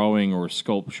or a drawing or a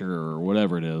sculpture or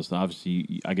whatever it is,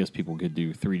 obviously, I guess people could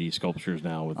do 3D sculptures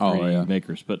now with 3D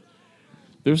makers. But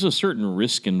there's a certain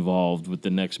risk involved with the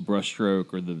next brush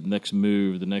stroke or the next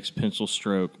move, the next pencil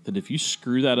stroke, that if you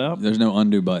screw that up, There's no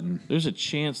undo button. there's a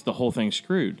chance the whole thing's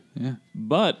screwed. Yeah.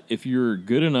 But if you're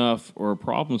good enough or a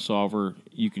problem solver,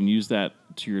 you can use that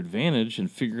to your advantage and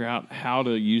figure out how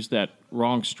to use that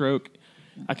wrong stroke.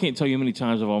 I can't tell you how many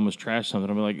times I've almost trashed something.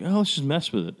 I'm like, oh, let's just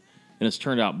mess with it. And it's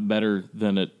turned out better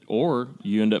than it, or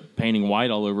you end up painting white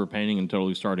all over painting and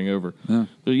totally starting over. Yeah.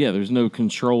 But yeah, there's no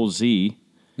Control Z.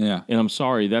 Yeah. And I'm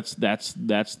sorry, that's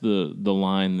the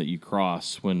line that you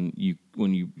cross when you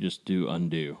just do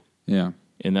undo. Yeah.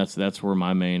 And that's where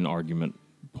my main argument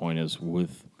point is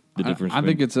with the difference. I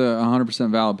think it's a 100%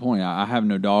 valid point. I have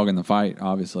no dog in the fight.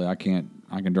 Obviously, I can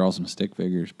draw some stick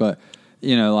figures, but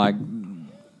like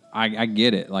I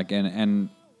get it. Like and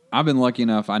I've been lucky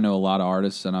enough. I know a lot of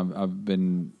artists, and I've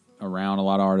been around a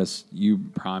lot of artists. You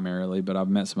primarily, but I've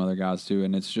met some other guys too.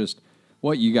 And it's just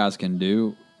what you guys can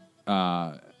do.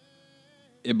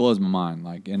 It blows my mind.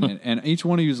 Like and each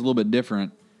one of you is a little bit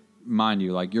different, mind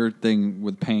you. Like your thing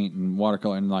with paint and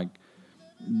watercolor and like.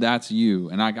 That's you,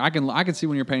 and I can see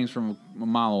when your painting's from a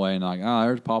mile away, and like, oh,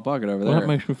 there's Paul Puckett over there. That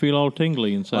makes me feel all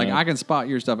tingly inside. Like I can spot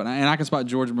your stuff, and I can spot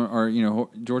George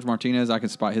Martinez. I can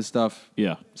spot his stuff.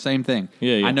 Yeah, same thing.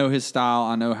 Yeah. I know his style.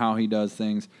 I know how he does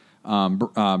things.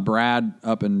 Brad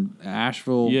up in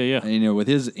Asheville. Yeah. With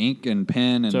his ink and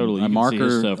pen and totally. a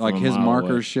marker, like his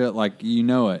marker away. Shit, like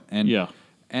it, and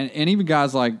and even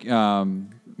guys like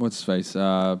what's his face,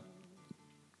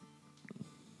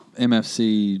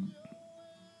 MFC.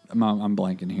 I'm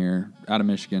blanking here. Out of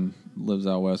Michigan, lives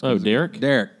out west. Oh, Derek?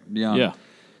 Derek, Young. Yeah.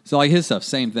 So like his stuff,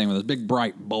 same thing with those big,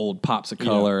 bright, bold pops of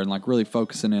color and like really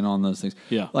focusing in on those things.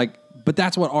 Yeah. Like, but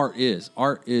that's what art is.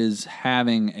 Art is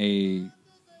having a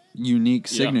unique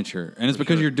signature, and it's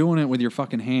because you're doing it with your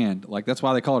fucking hand. Like that's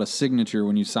why they call it a signature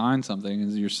when you sign something.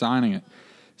 Is you're signing it.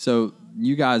 So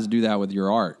you guys do that with your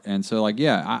art, and so like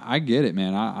I get it,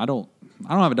 man. I don't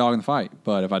have a dog in the fight,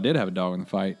 but if I did have a dog in the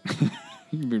fight.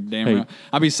 You'd be damn right.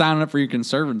 I'll be signing up for your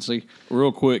conservancy.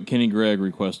 Real quick, Kenny Gregg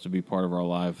requests to be part of our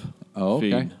live feed.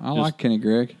 Okay. I like Kenny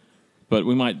Gregg. But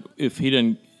we might, if he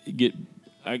doesn't get,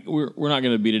 we're not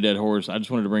going to beat a dead horse. I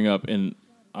just wanted to bring up, and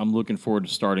I'm looking forward to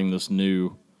starting this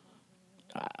new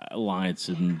alliance,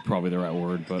 isn't probably the right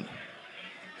word, but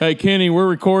hey, Kenny, we're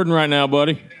recording right now,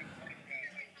 buddy.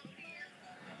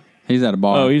 He's at a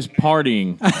bar. Oh, he's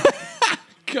partying.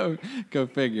 Go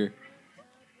figure.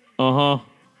 Uh-huh.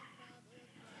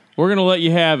 We're going to let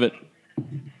you have it.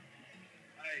 Hey,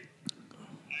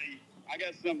 I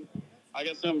got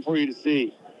something for you to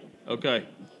see. Okay.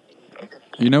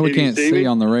 We can't see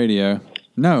on the radio.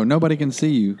 No, nobody can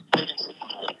see you.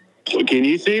 Well, can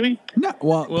you see me? No.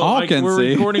 Well Paul can we're see.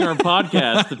 We're recording our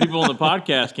podcast. The people on the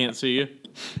podcast can't see you.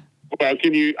 Well,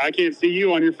 I can't see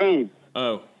you on your phone.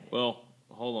 Oh, well,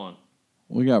 hold on.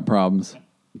 We got problems.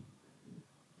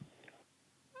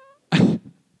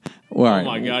 Well, oh,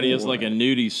 my God, he has like a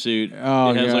nudie suit. Oh,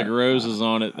 it has like roses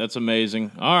on it. That's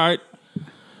amazing. All right.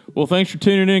 Well, thanks for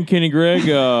tuning in, Kenny Gregg.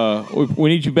 We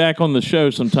need you back on the show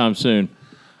sometime soon.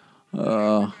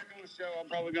 I'm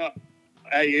probably going to...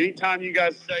 Hey, anytime you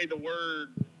guys say the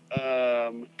word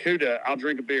CUDA, I'll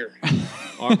drink a beer.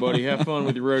 All right, buddy. Have fun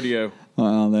with your rodeo.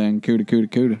 Well, then,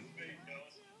 CUDA.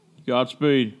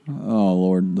 Godspeed. Oh,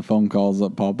 Lord. The phone calls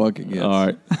up Paul Puckett gets. All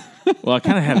right. Well, I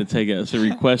kind of had to take it. So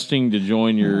requesting to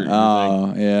join your thing.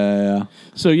 Yeah.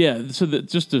 So,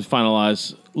 just to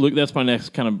finalize, look, that's my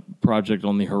next kind of project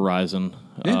on the horizon.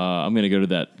 Yeah. I'm going to go to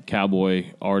that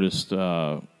Cowboy Artist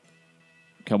of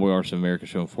America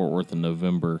show in Fort Worth in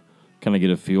November, kind of get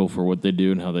a feel for what they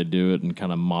do and how they do it and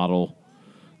kind of model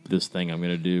this thing I'm going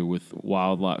to do with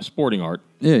wildlife, sporting art.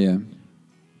 Yeah.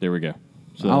 There we go.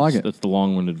 So I like it. That's the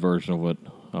long-winded version of what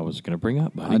I was going to bring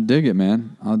up, buddy. I dig it,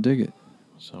 man. I'll dig it.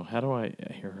 So how do I...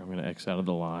 Here, I'm going to X out of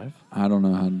the live. I don't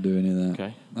know how to do any of that.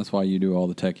 Okay. That's why you do all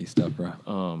the techie stuff,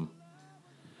 bro.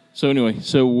 So anyway,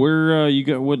 where you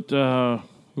got... What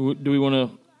do we want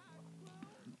to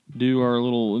do our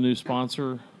little new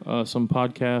sponsor, some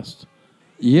podcast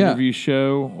interview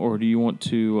show, or do you want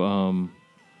to...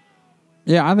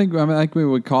 Yeah, I think we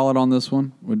would call it on this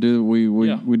one. We do a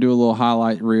little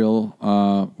highlight reel.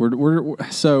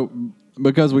 So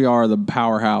because we are the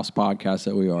powerhouse podcast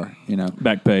that we are,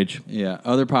 Backpage. Yeah,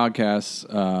 other podcasts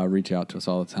reach out to us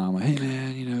all the time. Like, hey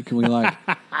man, can we like,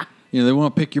 they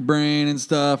want to pick your brain and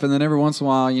stuff, and then every once in a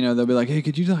while, they'll be like, hey,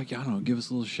 could you give us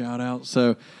a little shout out?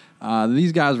 So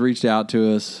these guys reached out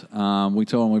to us. We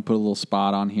told them we put a little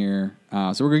spot on here.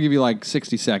 So we're going to give you like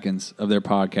 60 seconds of their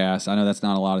podcast. I know that's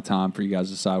not a lot of time for you guys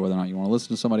to decide whether or not you want to listen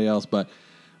to somebody else, but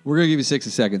we're going to give you 60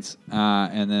 seconds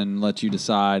and then let you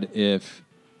decide if,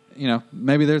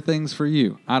 maybe they're things for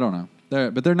you. I don't know.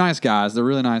 they're nice guys. They're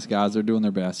really nice guys. They're doing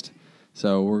their best.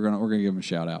 So we're gonna give them a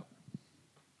shout out.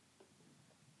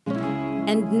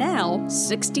 And now,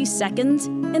 60 seconds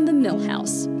in the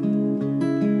Millhouse.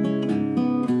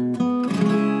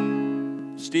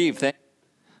 Steve,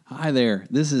 Hi there.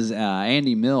 This is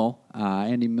Andy Mill.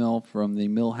 Andy Mill from the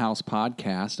Millhouse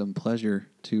podcast. A pleasure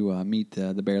to meet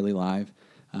the Barely Live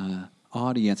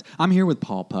audience. I'm here with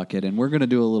Paul Puckett, and we're going to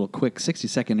do a little quick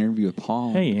 60-second interview with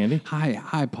Paul. Hey, Andy.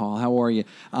 Hi, Paul. How are you?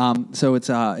 So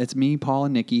it's me, Paul,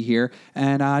 and Nikki here,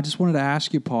 and I just wanted to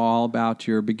ask you, Paul, about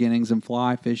your beginnings in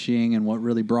fly fishing and what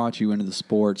really brought you into the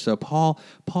sport. So, Paul,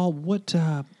 what?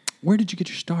 Where did you get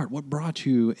your start? What brought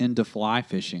you into fly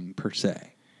fishing per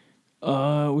se?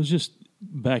 It was just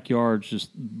backyards,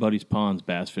 just buddies' ponds,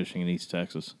 bass fishing in East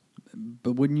Texas.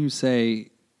 But wouldn't you say,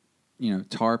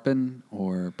 tarpon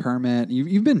or permit?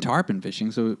 You've been tarpon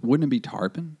fishing, so wouldn't it be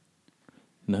tarpon?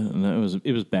 No,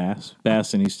 it was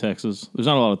bass in East Texas. There's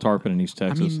not a lot of tarpon in East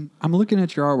Texas. I mean, I'm looking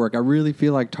at your artwork. I really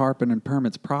feel like tarpon and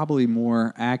permit's probably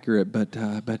more accurate. But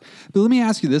let me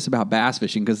ask you this about bass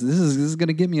fishing, because this is going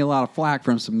to give me a lot of flack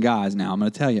from some guys. Now I'm going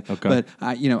to tell you. Okay. But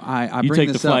I you bring take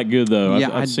this the flack up. good though. Yeah,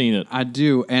 I've seen it. I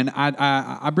do, and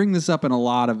I bring this up in a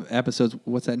lot of episodes.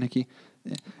 What's that, Nikki?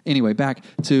 Anyway, back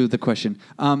to the question.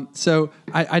 So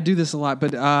I do this a lot,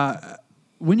 but.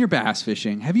 When you're bass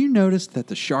fishing, have you noticed that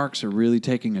the sharks are really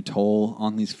taking a toll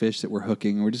on these fish that we're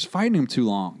hooking? We're just fighting them too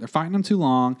long. They're fighting them too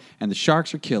long, and the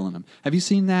sharks are killing them. Have you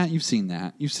seen that? You've seen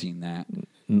that. You've seen that.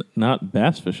 Not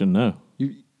bass fishing, no.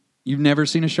 You've never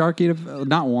seen a shark eat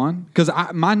not one? Because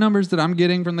my numbers that I'm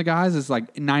getting from the guys is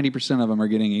like 90% of them are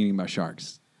getting eaten by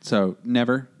sharks. So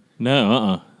never?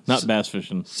 No, not bass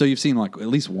fishing. So you've seen like at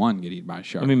least one get eaten by a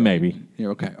shark. I mean, maybe. Yeah,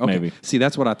 okay. Maybe. See,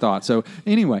 that's what I thought. So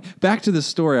anyway, back to the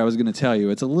story I was going to tell you.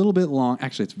 It's a little bit long.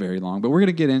 Actually, it's very long, but we're going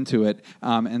to get into it,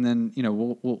 and then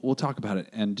we'll talk about it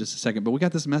in just a second. But we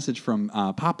got this message from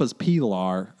Papa's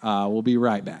Pilar. We'll be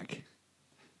right back.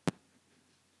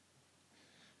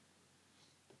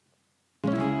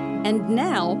 And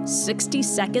now, 60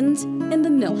 seconds in the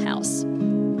Millhouse.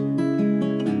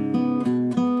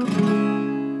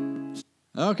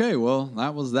 Okay, well,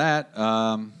 that was that.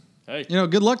 Hey.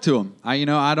 Good luck to them. I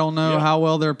don't know how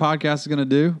well their podcast is going to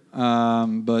do,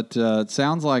 but it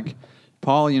sounds like,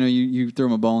 Paul, you threw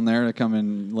them a bone there to come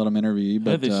and let them interview you.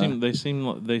 But they seem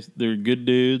like they're good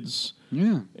dudes.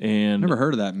 Yeah, and never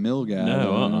heard of that Mill guy.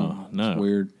 No. It's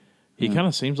weird. He kind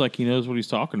of seems like he knows what he's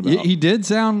talking about. He did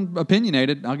sound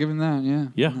opinionated. I'll give him that. Yeah.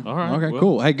 Yeah. All right. Okay.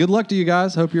 Cool. Hey, good luck to you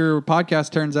guys. Hope your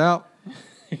podcast turns out.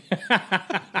 All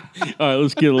right,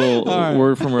 let's get a little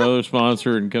word from our other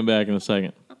sponsor and come back in a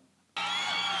second.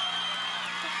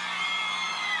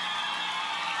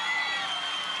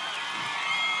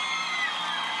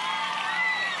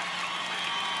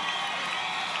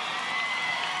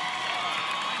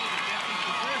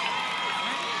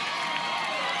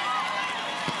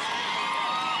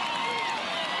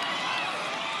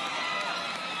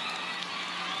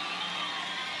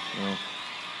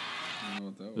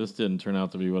 This didn't turn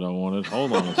out to be what I wanted.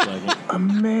 Hold on a second.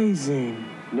 Amazing.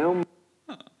 No.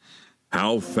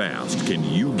 How fast can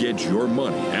you get your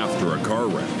money after a car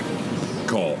wreck?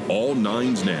 Call all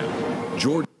nines now.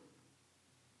 George.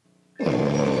 Hey,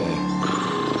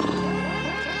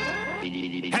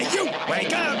 you!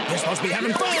 Wake up! You're supposed to be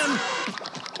having fun!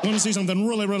 Want to see something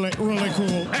really, really, really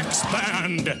cool?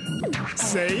 Expand!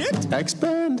 Say it!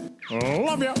 Expand.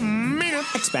 Love ya! Mean it!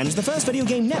 Expand is the first video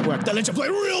game network that lets you play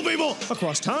real people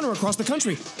across town or across the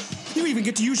country. You even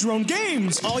get to use your own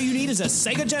games. All you need is a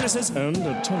Sega Genesis and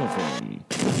a telephone.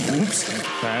 Oops.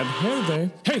 Bad hair day.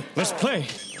 Hey, let's play.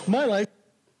 My life.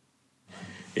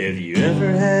 Have you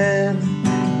ever had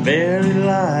Barely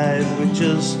Live with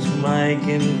just Mike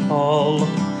and Paul?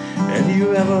 Have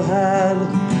you ever had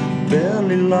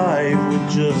Barely Live with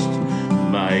just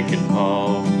Mike and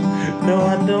Paul? No,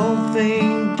 I don't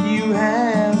think you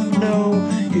have. No,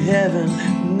 you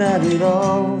haven't, not at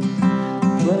all.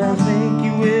 But I think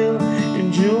you will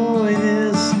enjoy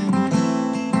this,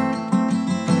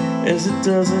 as it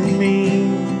doesn't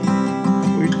mean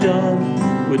we're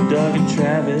done with Doug and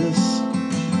Travis.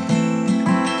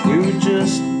 We were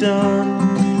just done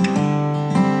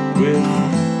with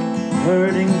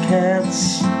herding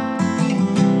cats.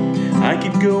 I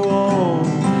could go on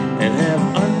and have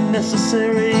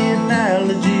unnecessary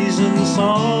analogies in the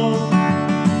song.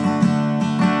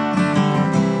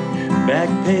 Back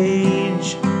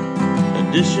page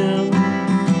edition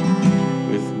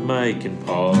with Mike and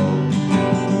Paul.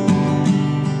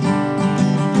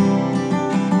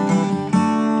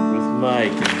 With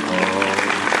Mike and Paul.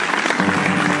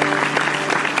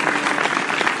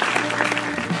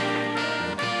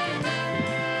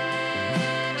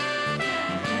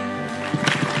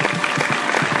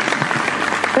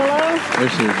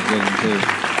 Ashley was getting too.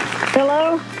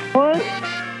 Hello? What?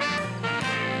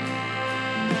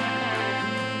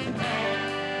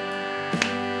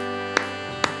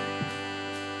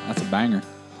 That's a banger.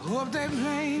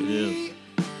 It is.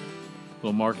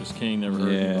 Well, Marcus King never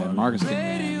heard Yeah, of Marcus King.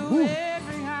 Man. Woo.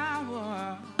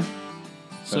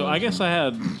 So I guess I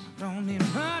had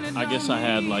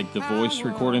like the voice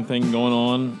recording thing going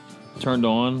on, turned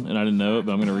on, and I didn't know it,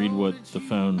 but I'm going to read what the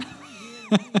phone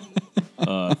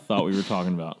thought we were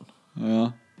talking about.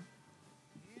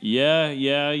 Yeah.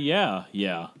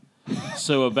 Yeah.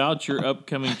 So about your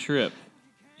upcoming trip.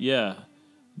 Yeah.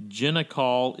 Jenna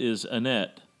call is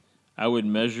Annette. I would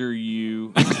measure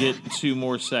you get 2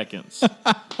 more seconds.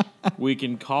 We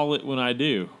can call it when I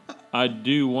do. I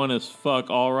do want as fuck.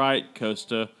 All right,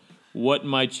 Costa. What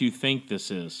might you think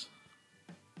this is?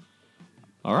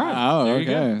 All right. Oh,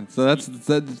 okay. So that's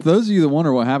those of you that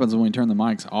wonder what happens when we turn the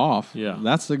mics off. Yeah.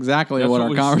 That's exactly what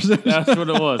our conversation. That's what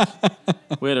it was.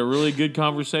 We had a really good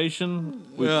conversation.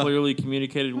 We clearly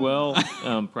communicated well.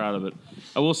 I'm proud of it.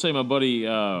 I will say my buddy,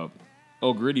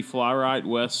 Gritty Fly Ride,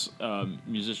 Wes,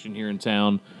 musician here in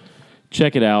town.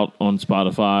 Check it out on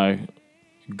Spotify.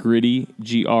 Gritty,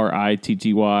 Gritty,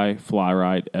 Fly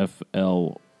Ride,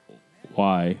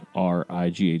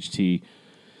 FLYRIGHT.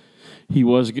 He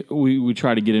was. We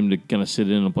tried to get him to kind of sit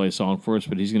in and play a song for us,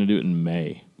 but he's going to do it in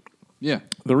May. Yeah.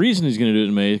 The reason he's going to do it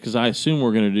in May is because I assume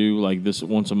we're going to do like this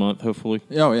once a month, hopefully.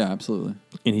 Oh yeah, absolutely.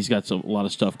 And he's got a lot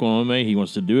of stuff going on in May. He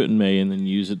wants to do it in May and then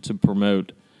use it to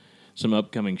promote some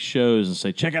upcoming shows and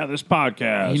say, check out this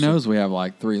podcast. He knows we have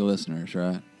like 3 listeners,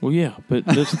 right? Well, yeah, but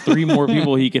there's 3 more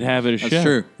people he could have at a show. That's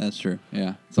true. That's true.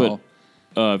 Yeah. But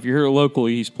if you're here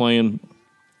locally, he's playing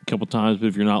a couple times. But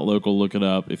if you're not local, look it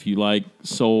up. If you like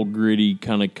soul, gritty,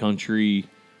 kind of country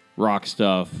rock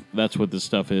stuff, that's what this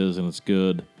stuff is, and it's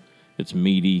good. It's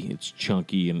meaty, it's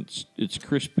chunky, and it's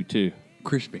crispy too.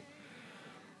 Crispy.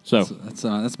 So that's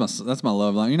my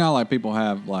love line. You know, how, like people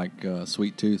have like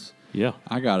sweet tooth. Yeah,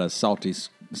 I got a salty,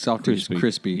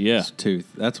 crispy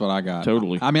tooth. That's what I got.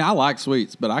 Totally. I mean, I like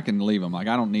sweets, but I can leave them. Like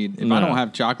I don't need if I don't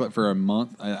have chocolate for a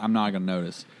month, I'm not gonna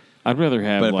notice. I'd rather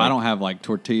have. But if I don't have like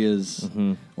tortillas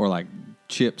or like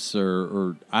chips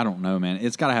or I don't know, man,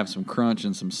 it's got to have some crunch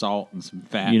and some salt and some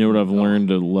fat. You know what I've learned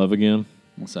to love again?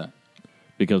 What's that?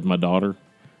 Because my daughter,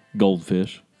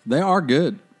 goldfish. They are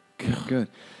good. Good.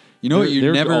 You know what you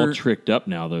they're never all tricked up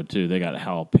now though too. They got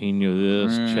jalapeno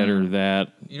this, cheddar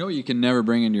that. You know what you can never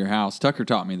bring into your house? Tucker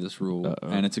taught me this rule,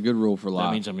 and it's a good rule for life.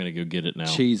 That means I'm going to go get it now.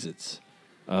 Cheez-Its.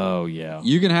 Oh yeah.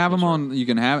 You can have them on. You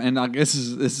can have, and like this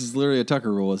is literally a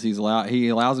Tucker rule. Is he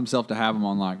allows himself to have them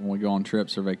on like when we go on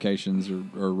trips or vacations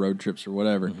or road trips or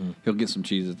whatever. He'll get some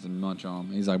Cheez-Its and munch on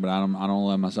them. He's like, but I don't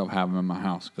let myself have them in my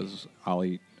house because I'll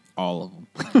eat all of them.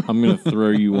 I'm going to throw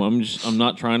you one. I'm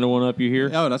not trying to one up you here.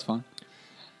 Oh, that's fine.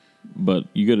 But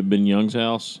you go to Ben Young's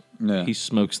house. Yeah. He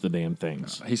smokes the damn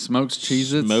things. He smokes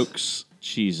Cheez-Its? Smokes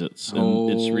Cheez-Its.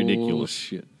 And it's ridiculous.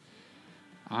 Shit.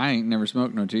 I ain't never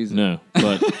smoked no Cheez-Its. No,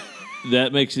 but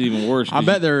that makes it even worse. I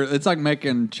bet it's like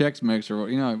making Chex Mix or,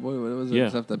 you know, what was it?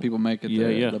 Stuff that people make at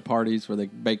the parties where they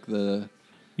bake the...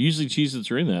 Usually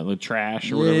Cheez-Its are in that, the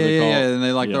trash or whatever they call it. Yeah, and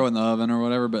they throw it in the oven or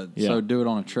whatever, but so do it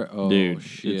on a tray. Oh, dude,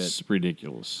 shit. It's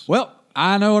ridiculous. Well,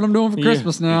 I know what I'm doing for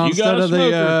Christmas now instead of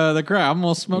the crap. I'm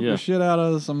going to smoke the shit out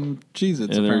of some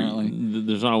Cheez-Its, apparently.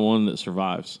 There's not one that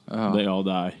survives. Oh. They all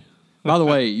die. By the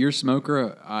way, your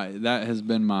smoker, that has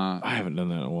been my... I haven't done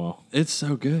that in a while. It's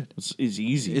so good. It's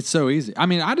easy. It's so easy. I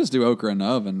mean, I just do okra in the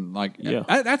oven. Like,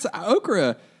 that's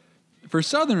okra... For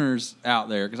Southerners out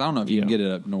there, because I don't know if you can get it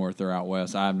up north or out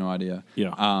west. I have no idea.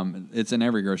 Yeah. It's in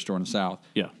every grocery store in the South.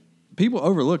 Yeah. People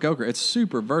overlook okra. It's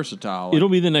super versatile. It'll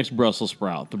be the next Brussels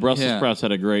sprout. The Brussels sprouts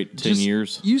had a great 10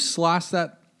 years. You slice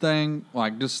that thing,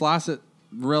 like just slice it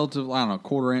relatively, I don't know,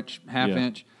 quarter inch, half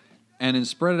inch, and then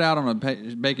spread it out on a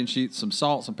baking sheet, some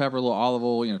salt, some pepper, a little olive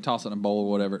oil, toss it in a bowl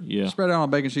or whatever. Yeah. Spread it out on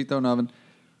a baking sheet, throw it in the oven.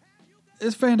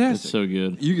 It's fantastic. It's so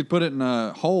good. You could put it in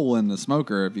a hole in the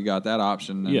smoker if you got that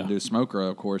option and do smoker,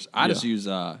 of course. I just use,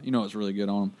 what's really good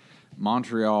on them?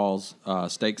 Montreal's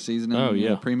steak seasoning. Oh,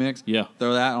 yeah. Premix. Yeah.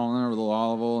 Throw that on there with a little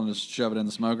olive oil and just shove it in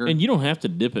the smoker. And you don't have to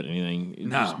dip it in anything.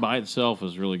 No. Just by itself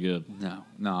is really good.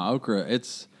 No, okra,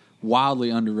 it's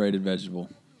wildly underrated vegetable.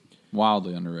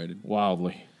 Wildly underrated.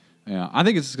 Wildly. Yeah, I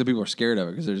think it's just because people are scared of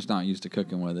it because they're just not used to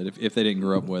cooking with it if they didn't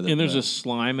grow up with it. And there's a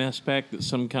slime aspect that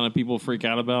some kind of people freak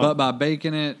out about. But by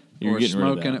baking it or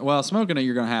smoking it, well, smoking it,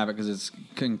 you're going to have it because it's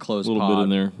enclosed a little bit in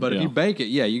there. But if you bake it,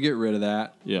 you get rid of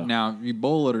that. Yeah. Now, if you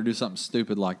boil it or do something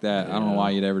stupid like that, I don't know why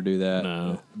you'd ever do that.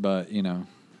 No. But, and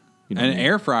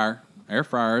air fryer. Air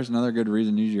fryer is another good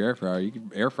reason to use your air fryer. You can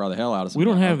air fry the hell out of something.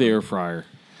 We don't have the air fryer.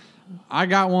 I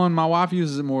got one. My wife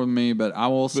uses it more than me, but I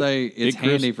will say it's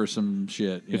handy for some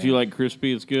shit. If you like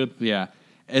crispy, it's good. Yeah.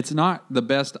 It's not the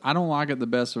best. I don't like it the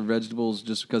best for vegetables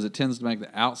just because it tends to make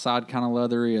the outside kind of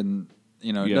leathery and,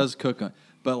 it does cook.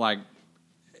 But like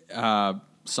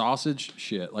sausage,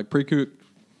 shit. Like pre-cooked.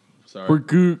 Sorry.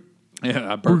 Pre-cooked.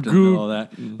 Yeah, I burped in the middle of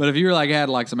that. But if you were had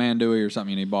like some andouille or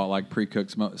something and you bought like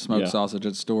pre-cooked smoked sausage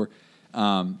at the store,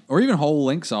 or even whole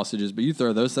link sausages, but you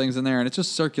throw those things in there and it's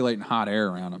just circulating hot air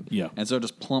around them. Yeah. And so it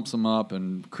just plumps them up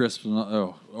and crisps them up.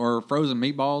 Oh, or frozen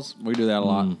meatballs. We do that a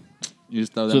lot. You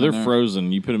just throw them in there. So they're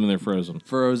frozen. You put them in there frozen.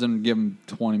 Frozen, give them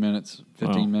 20 minutes,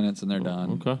 15 minutes, and they're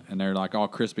done. Okay. And they're like all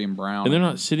crispy and brown. And they're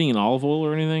not sitting in olive oil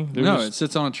or anything? It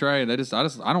sits on a tray. I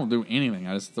don't do anything.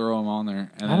 I just throw them on there.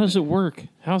 And how does it work?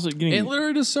 How's it getting? It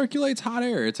literally just circulates hot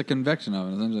air. It's a convection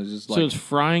oven. Essentially, just so it's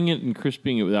frying it and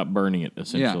crisping it without burning it,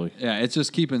 essentially. Yeah, it's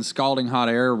just keeping scalding hot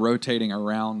air rotating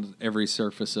around every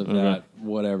surface of that,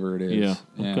 whatever it is.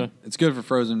 Yeah. Okay. It's good for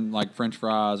frozen, like French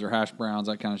fries or hash browns,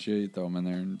 that kind of shit. You throw them in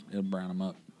there and it'll brown them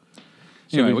up.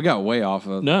 Anyway, we got way off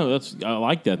of. No, I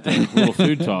like that thing. A little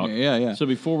food talk. Yeah. So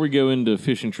before we go into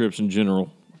fishing trips in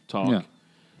general talk,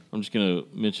 I'm just going to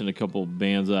mention a couple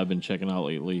bands that I've been checking out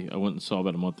lately. I went and saw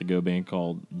about a month ago a band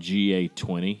called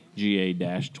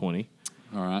GA-20.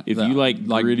 All right. If you like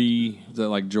gritty... Is that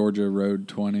like Georgia Road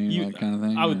 20, that kind of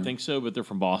thing? I would think so, but they're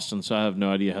from Boston, so I have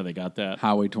no idea how they got that.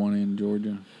 Highway 20 in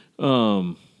Georgia.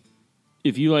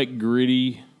 If you like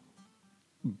gritty,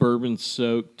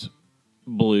 bourbon-soaked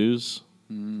blues...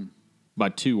 by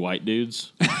two white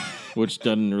dudes, which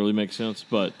doesn't really make sense,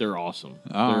 but they're awesome.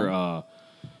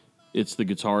 It's the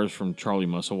guitarist from Charlie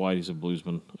Musselwhite. He's a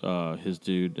bluesman, his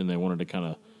dude, and they wanted to kind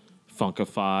of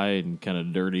funkify and kind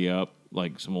of dirty up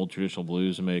like some old traditional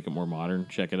blues and make it more modern.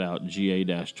 Check it out,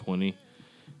 GA-20.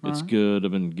 It's good.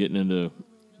 I've been getting into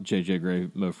J.J. Gray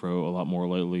Mofro a lot more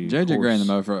lately. J.J. Gray and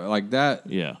the Mofro, like that.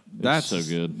 Yeah, that's so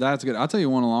good. That's good. I'll tell you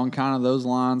one along kind of those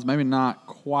lines. Maybe not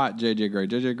quite J.J. Gray.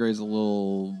 J.J. Gray's a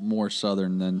little more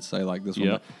southern than, say, like this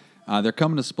one. But, they're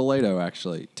coming to Spoleto,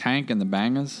 actually. Tank and the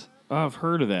Bangas. I've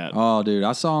heard of that. Oh, dude.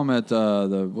 I saw them at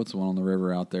what's the one on the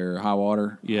river out there? High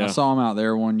Water. Yeah. I saw them out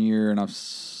there one year, and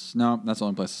no, that's the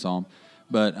only place I saw them.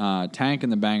 But Tank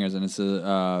and the Bangers, and it's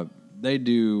they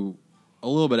do a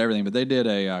little bit of everything, but they did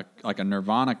a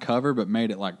Nirvana cover, but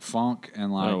made it like funk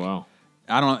and like. Oh wow!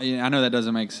 I know that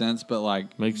doesn't make sense, but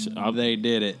like they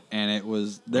did it, and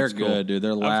they're good, cool. Dude.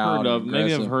 They're loud.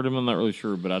 Maybe I've heard them. I'm not really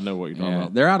sure, but I know what you're talking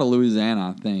about. They're out of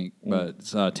Louisiana, I think. But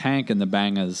it's Tank and the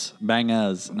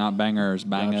Bangas, not bangers,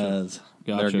 Bangas.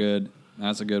 Gotcha. They're good.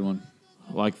 That's a good one.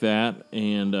 Like that,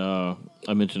 and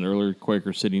I mentioned earlier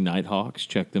Quaker City Nighthawks.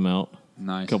 Check them out.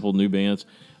 Nice. A couple new bands.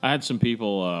 I had some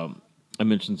people. I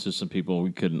mentioned to some people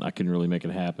I couldn't really make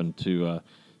it happen to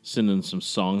send in some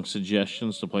song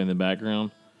suggestions to play in the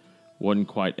background. Wasn't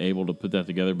quite able to put that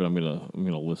together, but I'm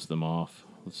gonna list them off.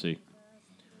 Let's see.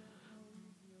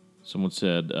 Someone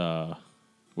said,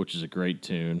 which is a great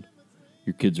tune,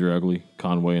 "Your Kids Are Ugly,"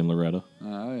 Conway and Loretta.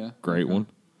 Oh yeah, great one.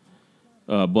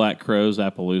 Black Crowes,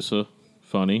 Appaloosa,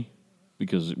 funny.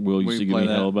 Because Will used to give me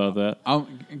hell about that.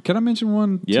 Can I mention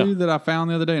one, too, that I found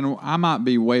the other day? And I might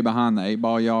be way behind the 8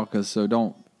 ball, y'all, so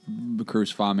don't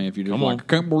crucify me if you just I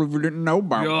can't believe you didn't know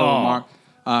about Mark.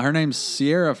 Her name's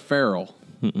Sierra Farrell.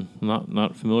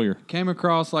 Not familiar. Came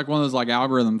across like one of those like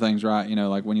algorithm things, right? You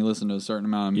know, like when you listen to a certain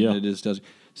amount, it just does.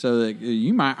 So that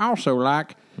you might also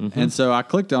like. Mm-hmm. And so I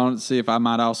clicked on it to see if I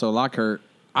might also like her.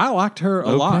 I liked her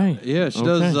a lot. Yeah, she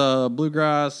does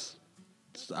bluegrass,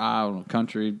 I don't know,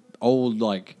 country. Old,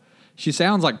 like, she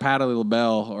sounds like Patti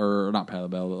LaBelle, or not Patti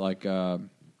LaBelle, but like, a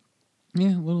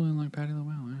little bit like Patti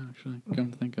LaBelle, actually,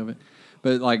 come to think of it.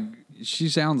 But, like, she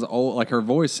sounds old, like, her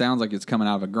voice sounds like it's coming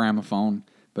out of a gramophone,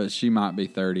 but she might be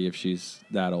 30 if she's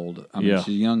that old. I mean, she's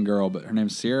a young girl, but her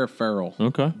name's Sierra Farrell.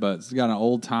 Okay. But it's got an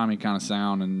old-timey kind of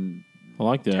sound, and I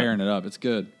like that. Tearing it up. It's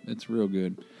good. It's real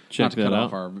good. Check that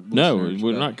out. No,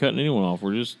 we're not cutting anyone off.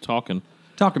 We're just talking.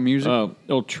 Talking music.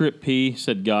 Old Trip P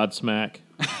said Godsmack.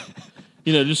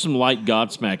 Just some light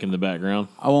Godsmack in the background.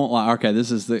 I won't lie. Okay,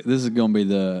 this is going to be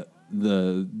the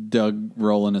Doug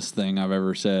Rollingest thing I've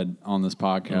ever said on this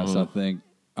podcast. I think.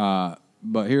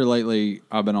 But here lately,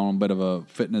 I've been on a bit of a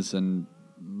fitness and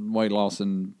weight loss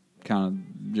and kind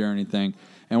of journey thing.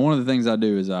 And one of the things I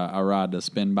do is I ride the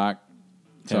spin bike.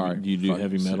 Sorry, do you do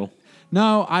heavy metal?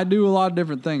 No, I do a lot of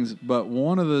different things, but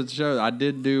one of the shows I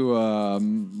did do,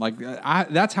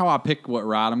 that's how I pick what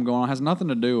ride I'm going on. It has nothing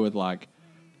to do with like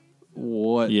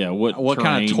what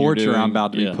kind of torture I'm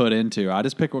about to be put into. I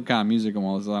just pick what kind of music I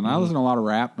want to listen to. And I listen to a lot of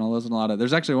rap, and I listen to a lot of.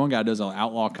 There's actually one guy who does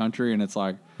outlaw country, and it's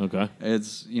like, okay,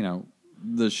 it's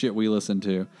the shit we listened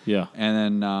to. Yeah.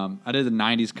 And then I did the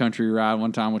 90s country ride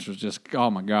one time, which was just, oh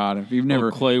my God. If you've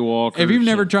never Clay Walker. If you've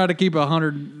never tried to keep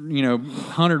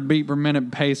 100 beat per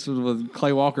minute pace with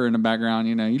Clay Walker in the background,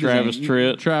 you Travis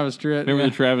Tritt. Travis Tritt. Remember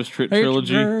the Travis Tritt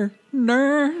trilogy?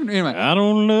 Anyway. I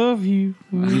don't love you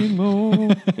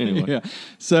anymore. Anyway. Yeah.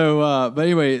 So, but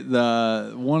anyway,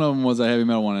 the one of them was a heavy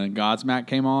metal one, and Godsmack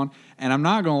came on. And I'm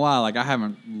not going to lie, like, I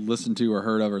haven't listened to or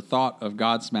heard of or thought of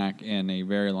Godsmack in a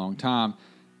very long time.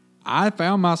 I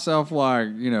found myself, like,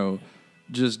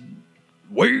 just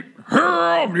wait,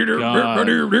 like,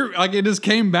 it just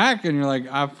came back, and you're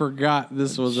like, I forgot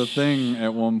this was a thing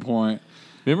at one point.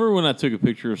 Remember when I took a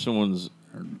picture of someone's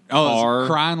car?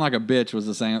 Crying Like a Bitch was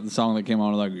the song that came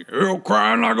on, like, you're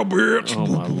crying like a bitch. Oh,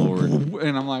 my Lord.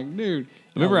 And I'm like, dude.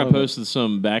 Remember I posted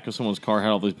some back of someone's car, had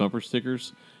all these bumper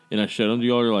stickers? And I showed them to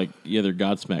y'all. You're like, yeah, they're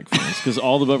Godsmack fans because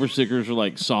all the bumper stickers are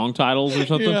like song titles or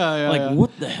something.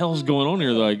 What the hell's going on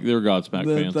here? They're Godsmack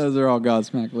fans. Those are all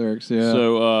Godsmack lyrics. Yeah.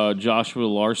 So Joshua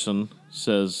Larson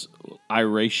says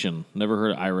Iration. Never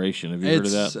heard of Iration. Have you heard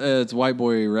of that? It's white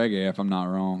boy reggae, if I'm not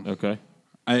wrong. Okay.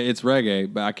 It's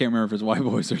reggae, but I can't remember if it's white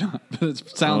boys or not. But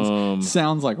it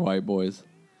sounds like white boys.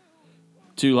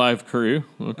 2 Live Crew.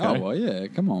 Okay. Oh well, yeah.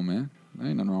 Come on, man. There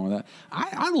ain't nothing wrong with that.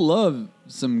 I love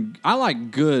I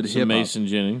like good hip hop. Mason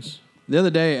Jennings. The other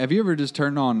day, have you ever just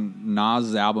turned on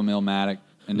Nas' album Illmatic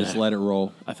and just let it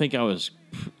roll? I think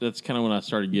that's kind of when I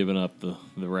started giving up the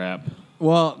rap.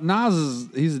 Well, Nas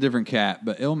he's a different cat,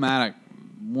 but Illmatic,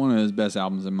 one of his best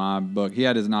albums in my book. He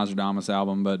had his Nostradamus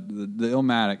album, but the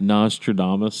Illmatic.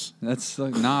 Nostradamus. That's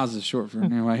like Nas is short for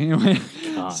anyway.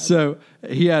 So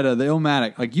he had the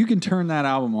Illmatic. Like, you can turn that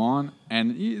album on,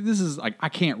 and this is like, I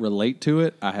can't relate to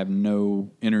it. I have no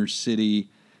inner city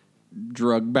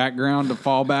drug background to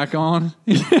fall back on.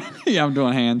 Yeah, I'm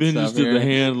doing hand Ben stuff just did here. the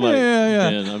hand, like, yeah.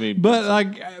 Ben, I mean,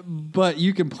 but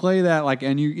you can play that, like,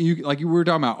 and you like we were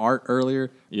talking about art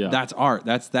earlier. Yeah, that's art.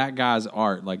 That's that guy's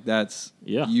art. Like, that's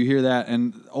you hear that,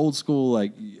 and old school,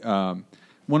 like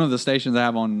one of the stations I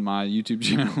have on my YouTube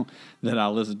channel that I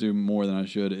listen to more than I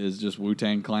should is just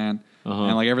Wu-Tang Clan,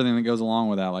 and like everything that goes along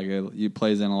with that. Like, it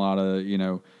plays in a lot of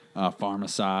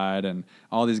Pharmacide and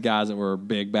all these guys that were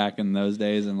big back in those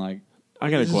days, and like, I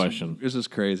got a question. This is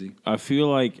crazy. I feel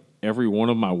like every one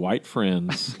of my white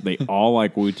friends, they all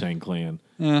like Wu-Tang Clan.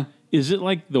 Yeah. Is it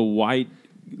like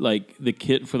the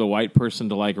kit for the white person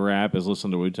to like rap is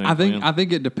listen to Wu-Tang Clan? I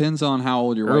think it depends on how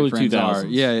old your early white friends 2000s. are.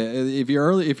 Yeah, if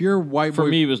you're white. For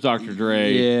me, it was Dr.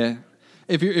 Dre. Yeah.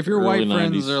 If your white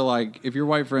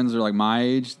 90s. friends are like my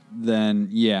age, then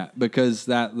yeah, because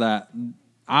that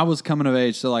I was coming of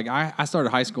age. So like I started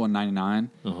high school in 99.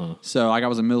 So like I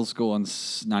was in middle school in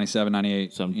 97,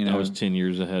 98. So I was 10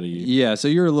 years ahead of you. Yeah, so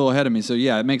you're a little ahead of me. So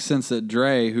yeah, it makes sense that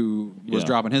Dre, who was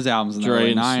dropping his albums in the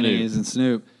early 90s, and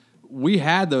Snoop, we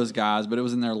had those guys, but it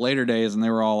was in their later days, and they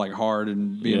were all like hard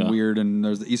and being weird, and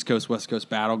there's the East Coast West Coast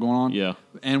battle going on. Yeah,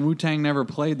 and Wu-Tang never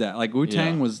played that. Like,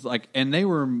 Wu-Tang was like, and they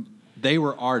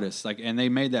were artists, like, and they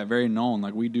made that very known.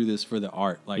 Like, we do this for the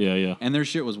art. Like, and their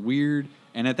shit was weird.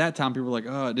 And at that time, people were like,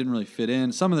 "Oh, it didn't really fit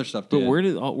in." Some of their stuff did. But where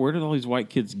did all these white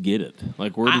kids get it?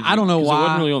 Like, I don't know why. It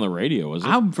wasn't really on the radio, was it?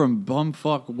 I'm from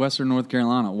bumfuck Western North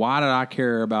Carolina. Why did I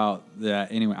care about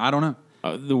that anyway? I don't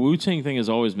know. The Wu-Tang thing has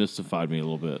always mystified me a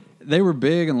little bit. They were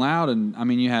big and loud, and I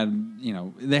mean,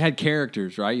 they had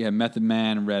characters, right? You had Method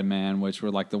Man and Redman, which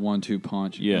were like the 1-2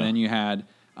 punch. Yeah. And then you had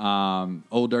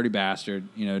Old Dirty Bastard,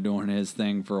 doing his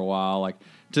thing for a while. Like,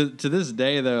 to this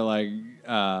day, though, like,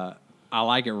 I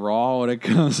like it raw when it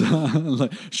comes on.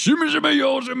 Like, shimmy, shimmy,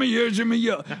 yo, shimmy, yeah, shimmy,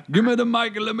 yeah. Give me the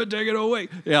mic and let me take it away.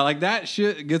 Yeah, like, that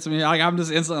shit gets me. Like, I'm just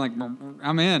instantly like,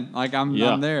 I'm in. Like,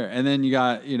 I'm there. And then you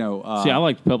got, See, I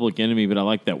liked Public Enemy, but I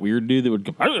liked that weird dude that would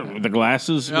come with the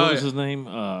glasses. What was his name?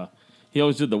 He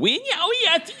always did the you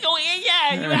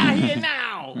out here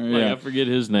now. Like, I forget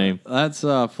his name. That's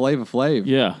Flava Flav.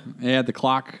 Yeah. He had the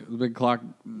clock, the big clock.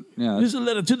 Yeah. Here's a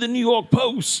letter to the New York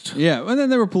Post. Yeah, and then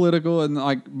they were political and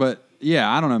like, but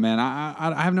yeah, I don't know, man.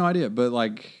 I have no idea, but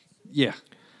like, yeah,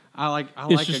 I like.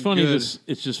 It's just funny. It's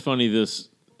just funny this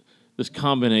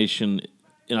combination,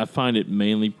 and I find it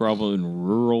mainly probably in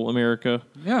rural America.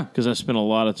 Yeah, because I spent a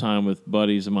lot of time with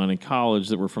buddies of mine in college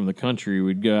that were from the country.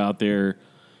 We'd go out there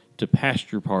to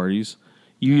pasture parties.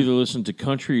 You either listen to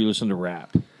country or you listen to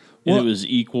rap, and it was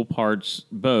equal parts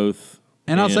both.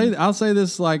 And I'll say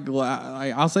this like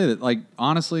I'll say that, like,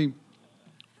 honestly,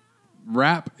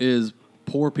 rap is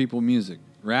poor people music.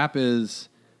 Rap is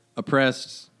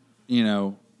oppressed,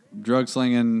 drug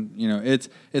slinging,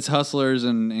 it's hustlers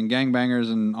and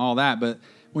gangbangers and all that. But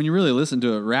when you really listen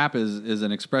to it, rap is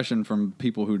an expression from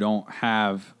people who don't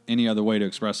have any other way to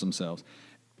express themselves.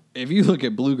 if you look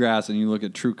at bluegrass and you look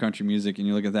at true country music and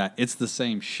you look at that, it's the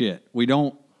same shit. We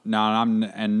don't. No, I'm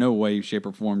in no way, shape,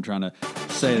 or form trying to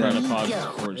say that.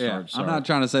 I'm not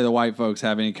trying to say the white folks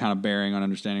have any kind of bearing on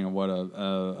understanding of what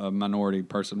a minority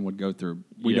person would go through.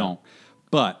 We don't.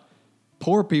 But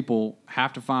poor people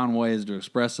have to find ways to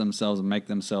express themselves and make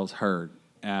themselves heard.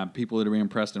 People that are being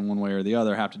oppressed in one way or the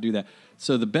other have to do that.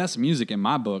 So the best music in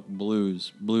my book,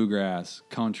 blues, bluegrass,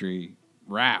 country,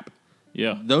 rap,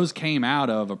 those came out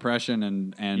of oppression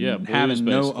and having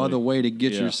no other way to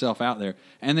get yourself out there.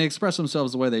 And they express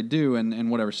themselves the way they do in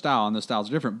whatever style, and the styles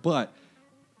are different. But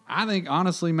I think,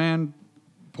 honestly, man,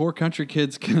 poor country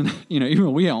kids can,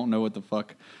 even we don't know what the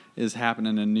fuck is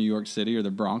happening in New York City or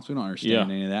the Bronx. We don't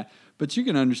understand any of that. But you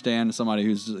can understand somebody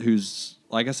who's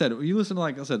like I said, you listen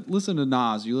to, listen to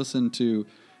Nas, you listen to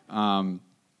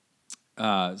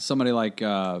somebody like,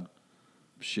 now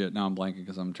I'm blanking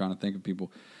because I'm trying to think of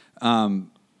people.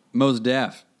 Mos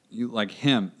Def, you like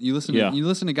him. You listen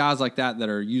to guys like that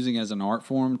are using it as an art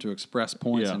form to express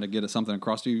points and to get something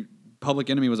across to you.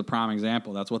 Public Enemy was a prime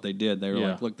example. That's what they did. They were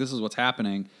like, look, this is what's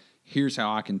happening. Here's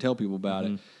how I can tell people about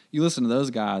it. You listen to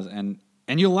those guys and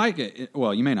you'll like it.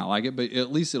 Well, you may not like it, but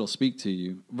at least it'll speak to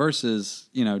you. Versus,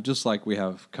 just like we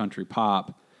have country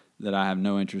pop that I have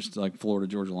no interest, like Florida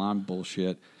Georgia Line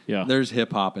bullshit. Yeah. There's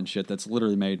hip hop and shit that's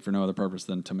literally made for no other purpose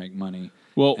than to make money.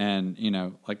 Well, and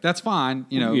that's fine.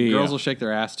 Girls will shake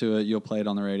their ass to it. You'll play it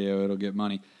on the radio. It'll get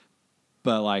money.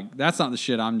 But like, that's not the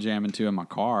shit I'm jamming to in my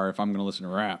car if I'm going to listen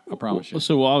to rap. I promise you.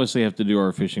 So we'll obviously have to do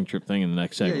our fishing trip thing in the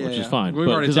next segment, which is fine.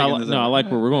 Because I like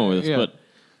where we're going with this. Yeah. But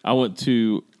I went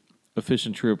to a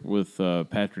fishing trip with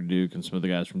Patrick Duke and some of the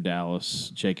guys from Dallas.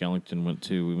 Jake Ellington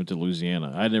we went to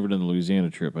Louisiana. I had never done the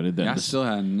Louisiana trip. I did that. I still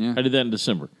hadn't. Yeah, I did that in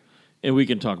December, and we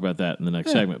can talk about that in the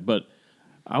next segment. But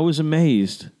I was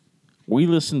amazed. We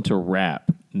listened to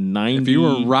rap. If you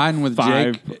were riding with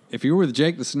Jake, if you were with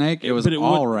Jake the Snake, it was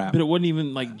all rap. But it wasn't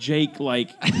even like Jake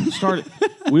started.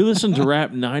 We listened to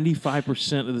rap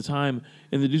 95% of the time,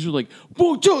 and the dudes were like,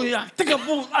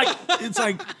 it's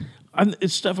like.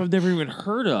 It's stuff I've never even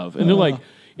heard of, and they're like,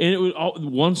 and it would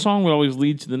one song would always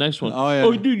lead to the next one.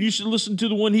 Oh, dude, you should listen to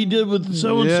the one he did with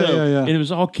so and so, and it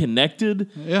was all connected.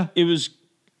 Yeah, it was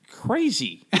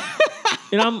crazy.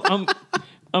 And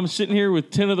I'm sitting here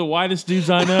with 10 of the whitest dudes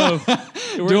I know,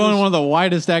 doing one of the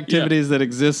whitest activities that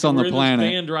exists on the planet. We're in this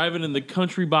van driving in the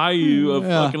country bayou of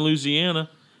fucking Louisiana,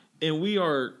 and we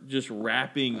are just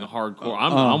rapping hardcore.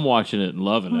 I'm watching it and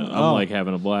loving it. I'm like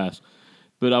having a blast.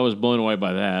 But I was blown away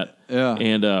by that. Yeah.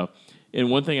 And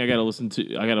one thing I got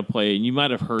to play, and you might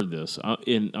have heard this,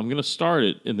 and I'm going to start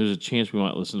it, and there's a chance we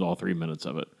might listen to all 3 minutes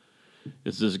of it.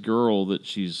 It's this girl that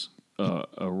she's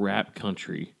a rap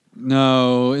country.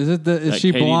 No, is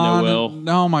she Katie blonde? Noel.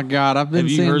 Oh my God, Have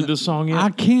you heard this song yet?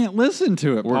 I can't listen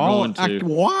to it. We're going to.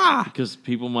 Why? Because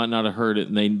people might not have heard it,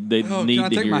 and they need to hear it. Can I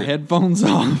take my headphones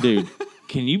off, dude?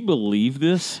 Can you believe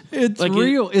this? It's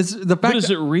real. It's the fact. But is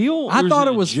it real? I thought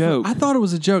it was a joke. I thought it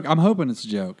was a joke. I'm hoping it's a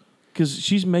joke because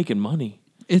she's making money.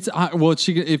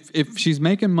 If she's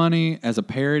making money as a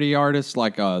parody artist,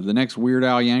 like the next Weird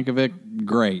Al Yankovic,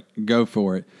 great, go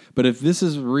for it. But if this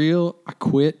is real, I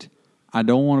quit. I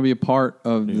don't want to be a part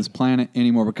of this planet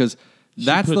anymore because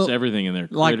she puts everything in there.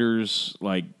 Critters,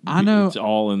 I know, it's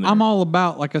all in there. I'm all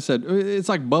about, like I said, it's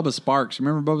like Bubba Sparks.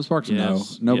 Remember Bubba Sparks?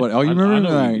 Yes. No, nobody. Yeah. Oh, you remember?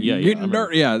 I know. Yeah, Getting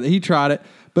dirt. Yeah, he tried it,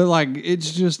 but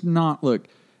it's just not. Look,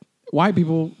 white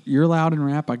people, you're allowed in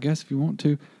rap, I guess, if you want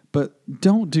to, but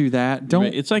don't do that. Don't.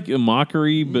 It's like a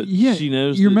mockery, but she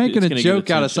knows you're making a joke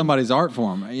out of somebody's art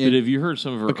form. But have you heard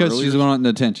some of her because she's wanting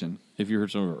attention? If you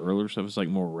heard some of her earlier stuff, it's like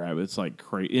more rap. It's like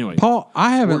crazy. Anyway, Paul,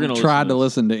 I haven't tried to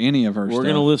listen to any of her stuff. We're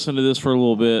going to listen to this for a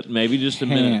little bit, maybe just a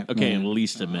minute. Okay, at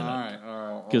least a minute. All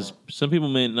right. Because some people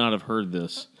may not have heard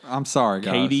this. I'm sorry,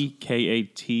 guys. Katie,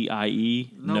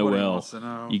 Katie Noel.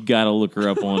 You got to look her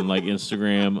up on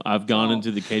Instagram. I've gone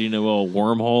into the Katie Noel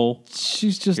wormhole.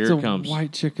 She's just a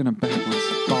white chick in a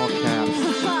backwards ball cap.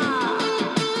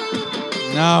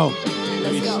 No.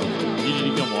 Let's go. Did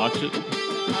you come watch it?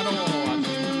 I don't want to watch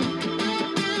it.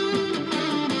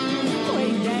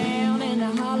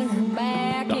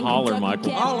 The holler,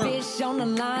 Michael.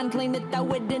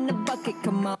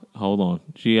 Hold on.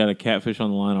 She had a catfish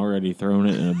on the line already, throwing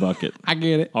it in a bucket. I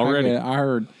get it. Already. I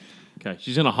heard. Okay.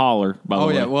 She's in a holler, by the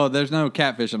way. Oh, yeah. Well, there's no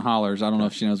catfish in hollers. I don't know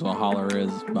if she knows what a holler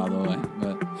is, by the way.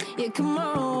 But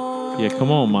yeah,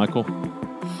 come on, Michael.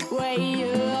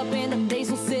 Way up in the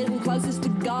diesel sitting closest to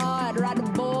God. Ride a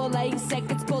bull, 8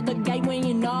 seconds, pull the gate when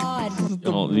you nod. Do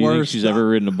you think she's ever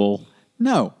ridden a bull?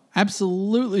 No.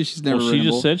 Absolutely, she's never. Well, she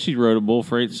just said she rode a bull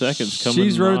for 8 seconds.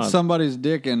 She's rode somebody's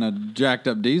dick in a jacked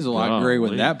up diesel. I agree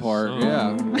with that part.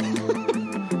 Yeah.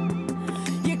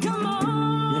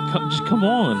 Come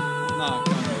on. Not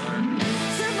coming with her.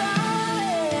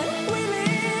 Surviving, we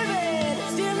living,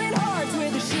 stealing hearts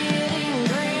with a shitty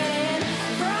grin.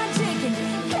 Fried chicken,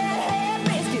 cat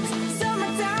biscuits,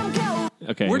 summertime cold.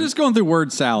 Okay. We're just going through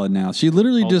word salad now. She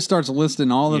literally just starts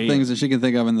listing all the things that she can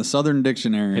think of in the Southern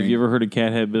Dictionary. Have you ever heard of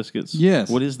cat head biscuits? Yes.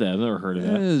 What is that? I've never heard of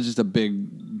that. It's just a big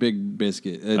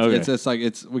biscuit. It's like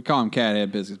we call them cat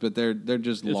head biscuits, but they're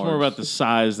just It's large. more about the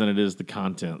size than it is the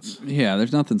contents. Yeah,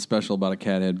 there's nothing special about a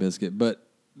cat head biscuit, but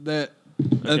they're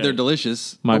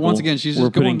delicious. Michael, but once again, she's just we're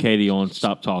putting going, Katie on.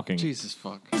 Stop talking. Jesus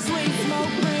fuck. Sweet smoke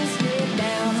brisket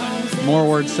down home. More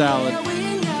word salad.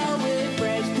 We know with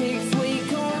fresh pig, sweet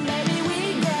corn, baby,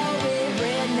 we grow with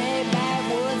redneck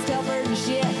backwoods covered in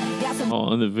shit. Got some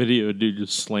Oh, in the video, dude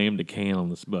just slammed a can on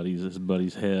this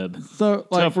buddy's head. So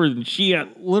like, Tougher than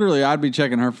shit. Literally, I'd be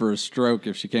checking her for a stroke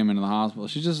if she came into the hospital.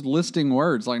 She's just listing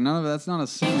words. Like none of that's not a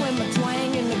thing with my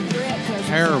twang and the grit, 'cause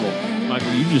terrible.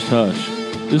 Michael, you just hush.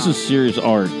 This is serious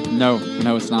art. No,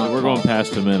 it's not. We're going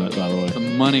past a minute, by the way. It's a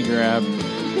money grab.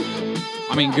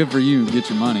 I mean, good for you. Get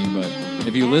your money, but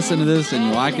if you listen to this and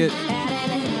you like it,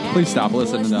 please stop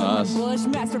listening to us.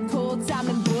 Bushmaster pulled time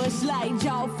and bush light,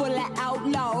 jaw full of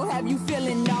outlaw. Have you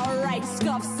feeling alright?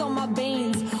 Scuffs on my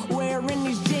beans, wearing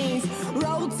these jeans.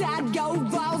 Roll Tide, go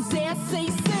balls, SCC.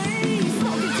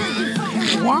 Smoking turkey,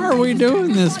 fire. Why are we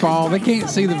doing this, Paul? They can't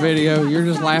see the video. You're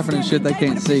just laughing at shit they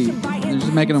can't see. They're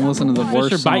just making them listen to the Fish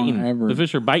worst are biting. song ever. The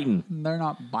fish are biting. They're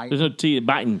not biting. There's no T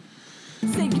biting.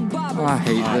 Oh, I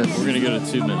hate this. We're going to go to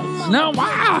 2 minutes. No,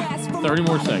 why? 30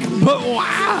 more seconds. But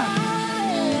why?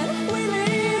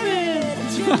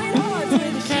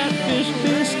 Catfish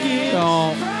biscuit.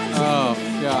 Don't. Oh,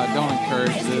 God, don't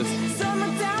encourage this.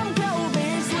 Summertime cold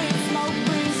beer, sweet smoke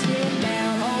brisket,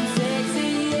 down home sexy.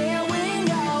 Yeah, we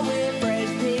go with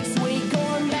fresh pig, sweet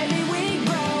corn, baby, we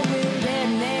grow with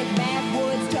redneck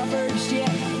backwoods covered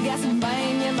shit. Got some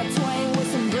bang in my twang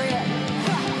with some grit.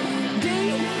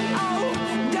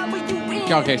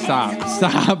 D-O-W-N. Okay,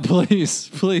 stop,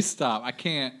 please stop. I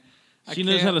can't. She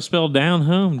knows how to spell down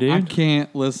home, dude. I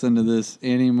can't listen to this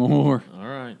anymore. All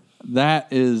right. That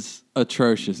is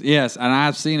atrocious. Yes, and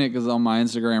I've seen it because on my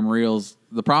Instagram reels.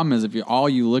 The problem is if all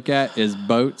you look at is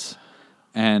boats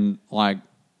and like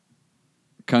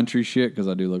country shit, because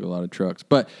I do look at a lot of trucks.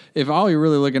 But if all you're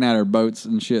really looking at are boats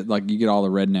and shit, like you get all the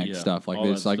redneck stuff like all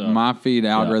this. that Like stuff. my feed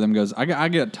algorithm goes. I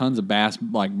get tons of Bass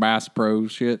Pro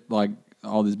shit, like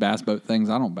all these bass boat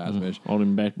things. I don't bass fish. All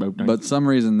them bass boat things. But some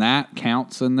reason that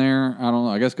counts in there. I don't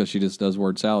know. I guess because she just does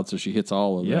word salad, so she hits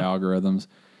all of the algorithms.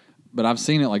 But I've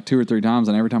seen it like 2 or 3 times,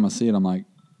 and every time I see it, I'm like,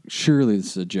 surely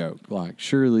this is a joke. Like,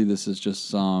 surely this is just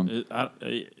some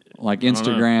like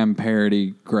Instagram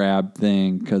parody grab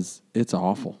thing because it's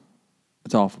awful.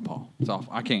 It's awful, Paul. It's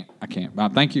awful. I can't.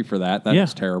 Thank you for that. That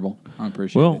was terrible. I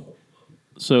appreciate it.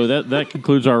 So that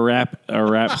concludes our rap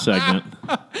segment.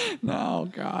 No,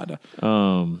 God.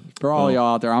 For all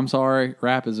y'all out there, I'm sorry.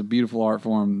 Rap is a beautiful art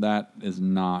form. That is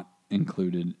not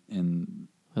included in.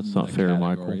 That's not the fair,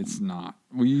 category. Michael. It's not.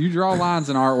 Well, you draw lines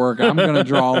in artwork. I'm going to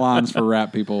draw lines for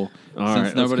rap people. All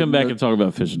right, let's come back and talk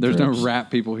about fishing There's trips. no rap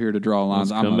people here to draw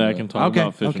lines. Let's come back and talk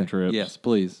about fishing trips. Yes,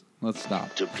 please. Let's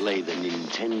stop. To play the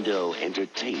Nintendo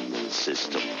Entertainment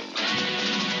System.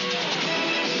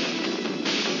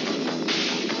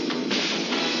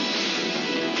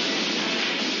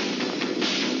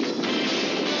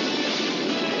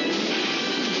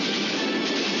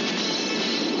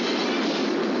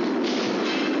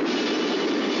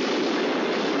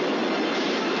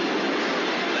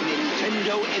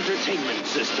 Entertainment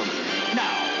System.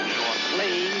 Now you're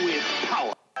playing with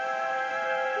power.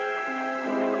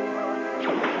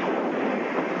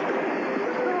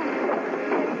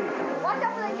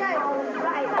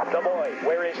 The boy,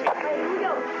 where is he? Here we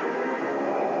go.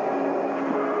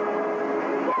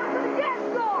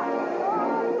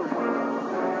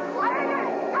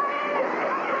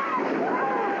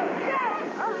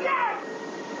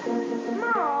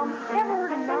 Mom, ever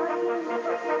heard of Nine?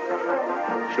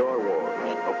 Star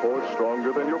Wars, a force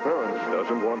stronger than your parents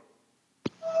doesn't want.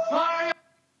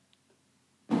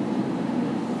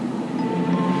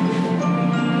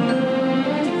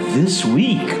 This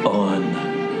week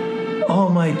on All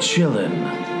My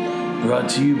Chillin', brought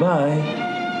to you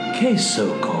by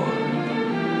Queso Corn.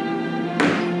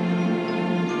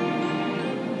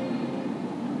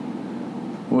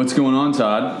 What's going on,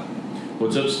 Todd?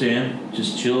 What's up, Stan?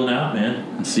 Just chilling out,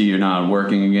 man. I see you're not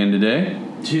working again today.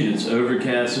 Dude, it's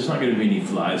overcast. There's not going to be any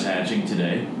flies hatching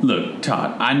today. Look,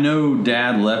 Todd, I know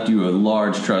Dad left you a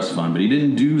large trust fund, but he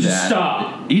didn't do that.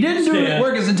 Stop! He didn't do it.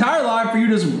 Work his entire life for you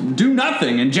to do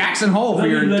nothing in Jackson Hole for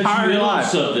your entire life.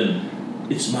 Something.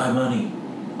 It's my money.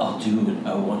 I'll do what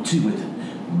I want to with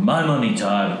my money,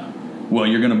 Todd. Well,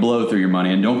 you're going to blow through your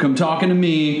money, and don't come talking to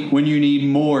me when you need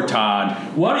more,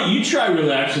 Todd. Why don't you try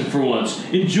relaxing for once?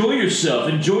 Enjoy yourself.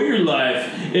 Enjoy your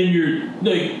life and your,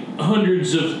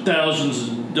 hundreds of thousands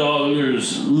of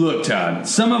dollars. Look, Todd,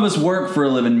 some of us work for a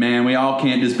living, man. We all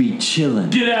can't just be chilling.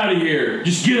 Get out of here.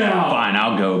 Just get out. Fine,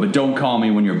 I'll go, but don't call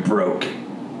me when you're broke.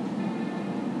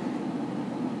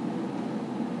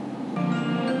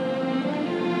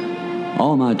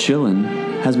 All My Chillin'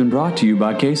 has been brought to you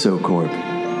by Queso Corp.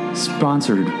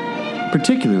 Sponsored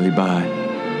particularly by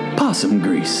Possum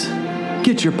Grease.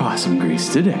 Get your possum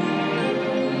grease today.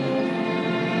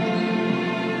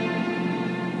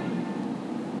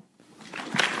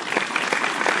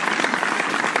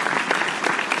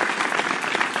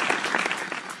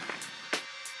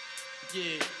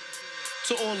 Yeah.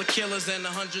 To all the killers and the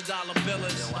 $100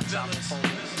 billers.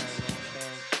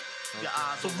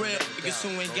 For real, niggas who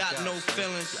ain't got no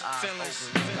feelings.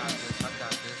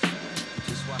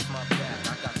 Just watch my back,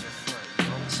 I got your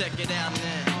front. Check it out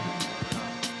now.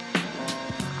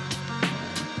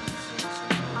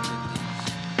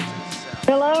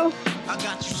 Hello? I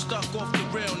got you stuck off the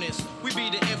realness. We be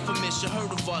the infamous, you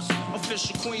heard of us.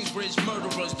 Official Queensbridge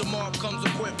murderers. The mob comes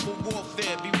equipped for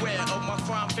warfare. Beware of my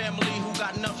crime family who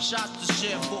got enough shots to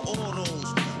share for all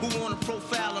those who wanna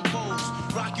profile and pose.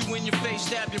 Rock you in your face,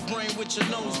 stab your brain with your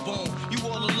nose bone. You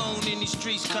all alone in these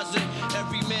streets, cousin.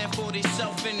 Every man for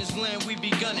theyself in his land, we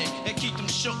be gunning. And keep them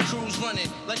shook crews running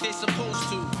like they supposed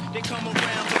to. They come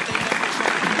around, but they never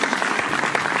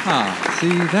come.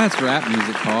 See, that's rap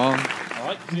music, Paul.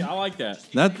 I like that.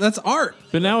 That's art.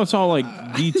 But now it's all like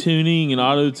detuning and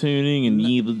auto tuning, and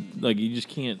you just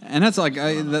can't. And that's like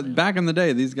back in the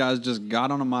day, these guys just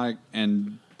got on a mic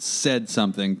and said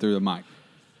something through the mic.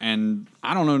 And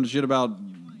I don't know shit about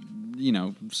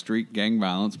street gang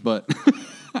violence, but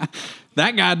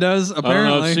that guy does apparently. I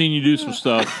don't know, I've seen you do some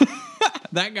stuff.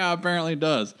 That guy apparently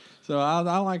does. So I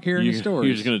like hearing his stories.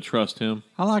 You're just going to trust him.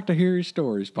 I like to hear his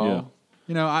stories, Paul. Yeah.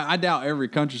 I doubt every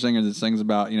country singer that sings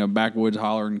about, backwoods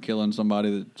hollering and killing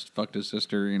somebody that fucked his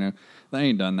sister, they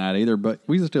ain't done that either. But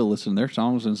we still listen to their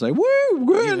songs and say, woo,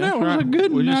 good, that was a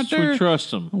good one out there. We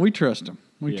trust them. We trust them.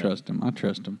 We trust them. I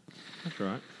trust them. That's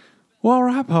right. Well, all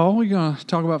right, Paul, we're going to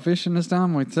talk about fishing this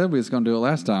time. We said we was going to do it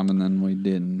last time, and then we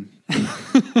didn't.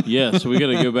 Yeah, so we got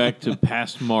to go back to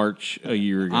past March a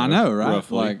year ago. I know, right?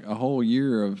 Roughly. Like a whole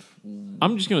year of...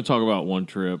 I'm just going to talk about one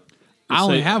trip. I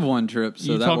only have one trip,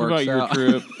 so that works out. You talk about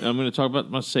your trip. I'm going to talk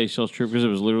about my Seychelles trip because it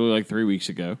was literally like 3 weeks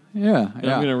ago. Yeah, and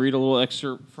I'm going to read a little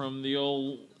excerpt from the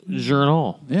old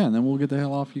journal. Yeah, and then we'll get the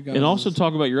hell off you guys. And also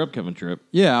talk about your upcoming trip.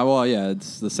 Yeah, well,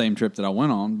 it's the same trip that I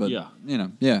went on, but,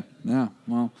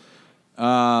 well,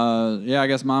 I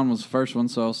guess mine was the first one,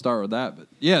 so I'll start with that. But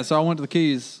yeah, so I went to the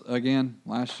Keys again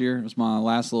last year. It was my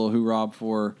last little hoorah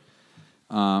before,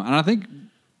 and I think...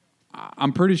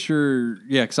 I'm pretty sure,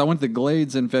 because I went to the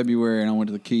Glades in February and I went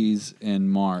to the Keys in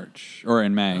March or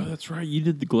in May. Oh, that's right. You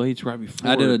did the Glades right before.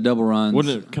 I did a double run.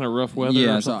 Wasn't it kind of rough weather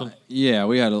or something?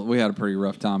 We had a pretty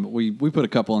rough time, but we put a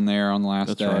couple in there on the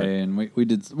last day, right. And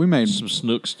we made some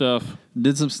snook stuff.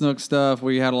 Did some snook stuff.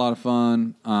 We had a lot of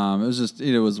fun. It was just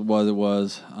it was what it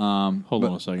was. Hold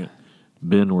on a second,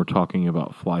 Ben. We're talking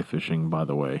about fly fishing, by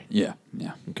the way. Yeah.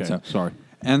 Okay. Sorry.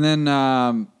 And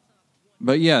then.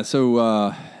 But yeah,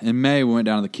 so in May we went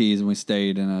down to the Keys and we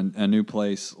stayed in a new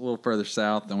place a little further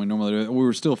south than we normally do. We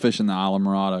were still fishing the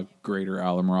Islamorada, greater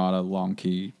Islamorada, Long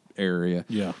Key area.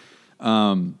 Yeah.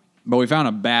 But we found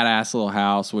a badass little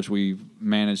house, which we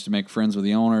managed to make friends with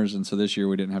the owners. And so this year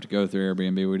we didn't have to go through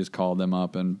Airbnb. We just called them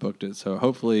up and booked it. So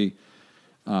hopefully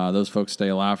those folks stay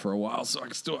alive for a while so I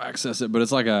can still access it. But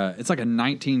it's like a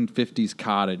 1950s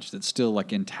cottage that's still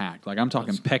like intact. Like I'm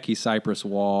talking Pecky cypress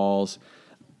walls.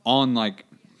 On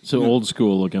old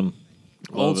school looking,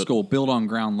 old school, built on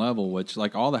ground level, which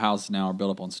like all the houses now are built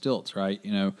up on stilts, right?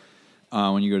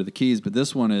 When you go to the Keys, but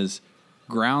this one is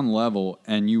ground level,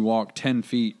 and you walk 10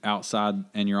 feet outside,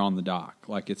 and you're on the dock.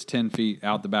 Like it's 10 feet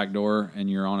out the back door, and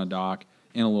you're on a dock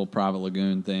in a little private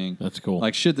lagoon thing. That's cool.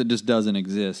 Like shit that just doesn't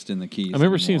exist in the Keys. I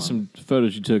remember seeing some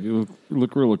photos you took. It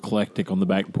looked real eclectic on the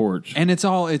back porch, and it's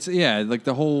like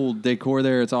the whole decor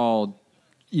there. It's all.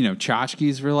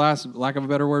 Tchotchkes for lack of a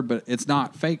better word, but it's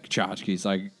not fake tchotchkes.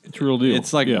 Like it's real deal.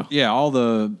 It's like all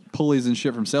the pulleys and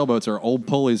shit from sailboats are old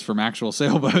pulleys from actual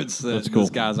sailboats that this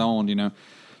guy's owned.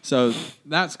 So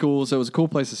that's cool. So it was a cool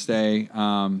place to stay.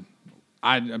 To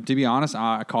be honest,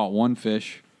 I caught one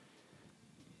fish.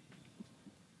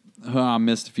 I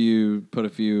missed a few, put a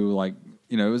few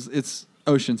it's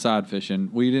oceanside fishing.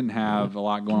 We didn't have a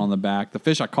lot going on in the back. The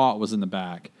fish I caught was in the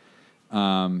back.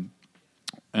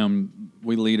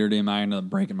 We leadered him. I ended up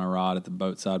breaking my rod at the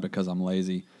boat side because I'm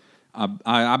lazy.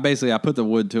 I basically put the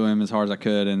wood to him as hard as I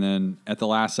could, and then at the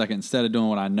last second, instead of doing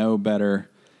what I know better,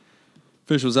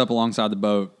 fish was up alongside the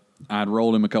boat. I had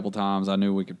rolled him a couple times. I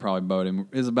knew we could probably boat him.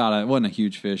 It wasn't a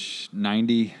huge fish,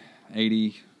 90,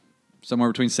 80, somewhere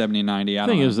between 70 and 90. The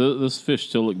thing is, those fish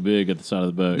still look big at the side of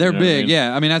the boat. They're big,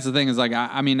 yeah. I mean, that's the thing is like,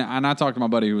 and I talked to my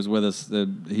buddy who was with us.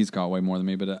 He's caught way more than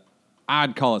me, but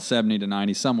I'd call it 70 to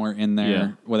 90, somewhere in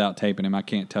there without taping him. I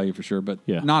can't tell you for sure, but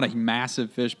not a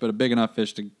massive fish, but a big enough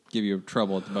fish to give you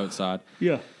trouble at the boat side.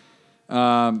 Yeah.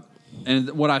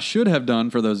 And what I should have done,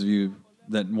 for those of you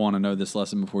that want to know this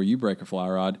lesson before you break a fly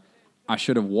rod, I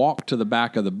should have walked to the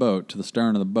back of the boat, to the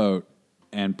stern of the boat,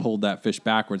 and pulled that fish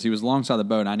backwards. He was alongside the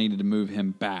boat, and I needed to move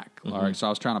him back. Mm-hmm. All right, so I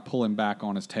was trying to pull him back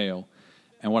on his tail.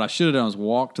 And what I should have done was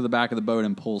walk to the back of the boat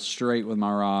and pull straight with my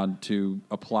rod to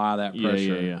apply that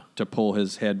pressure to pull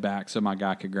his head back so my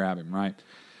guy could grab him, right?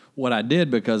 What I did,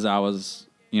 because I was,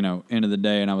 end of the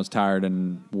day and I was tired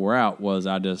and wore out, was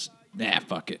I just,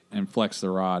 fuck it, and flexed the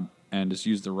rod and just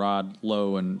used the rod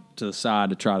low and to the side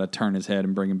to try to turn his head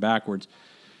and bring him backwards.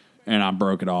 And I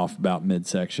broke it off about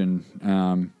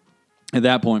midsection. At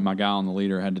that point, my guy on the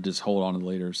leader had to just hold on to the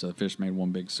leader, so the fish made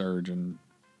one big surge, and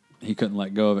he couldn't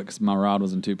let go of it because my rod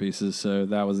was in two pieces, so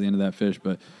that was the end of that fish.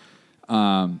 But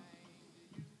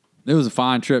it was a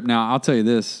fine trip. Now, I'll tell you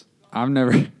this. So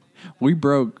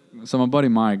my buddy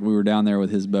Mike, we were down there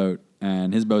with his boat,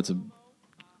 and his boat's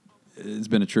it's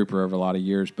been a trooper over a lot of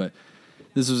years, but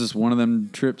this was just one of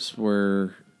them trips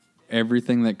where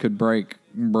everything that could break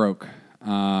broke.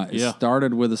 It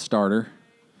started with a starter.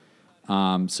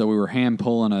 So we were hand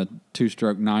pulling a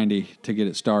 2-stroke 90 to get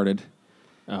it started.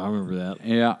 Oh, I remember that.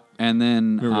 Yeah, and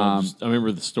then I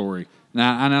remember the story.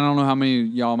 Now, and I don't know how many of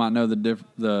y'all might know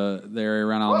the area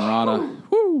around Almirada.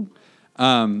 Woo!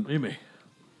 Maybe.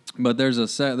 But there's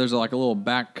like a little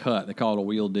back cut. They call it a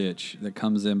wheel ditch that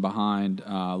comes in behind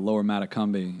Lower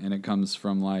Matacumby, and it comes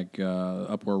from like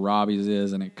up where Robbie's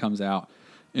is, and it comes out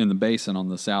in the basin on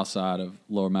the south side of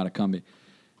Lower Matacumby.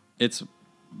 It's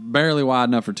barely wide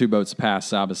enough for two boats to pass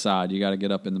side by side. You got to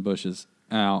get up in the bushes.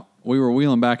 Now, we were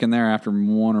wheeling back in there after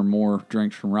one or more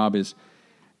drinks from Robbie's,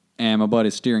 and my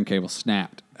buddy's steering cable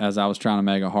snapped as I was trying to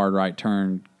make a hard right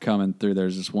turn coming through.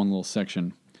 There's this one little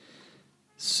section.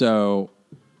 So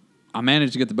I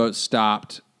managed to get the boat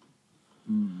stopped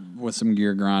with some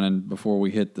gear grinding before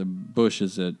we hit the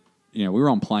bushes that, we were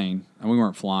on plane, and we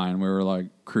weren't flying. We were like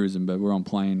cruising, but we were on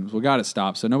plane. So we got it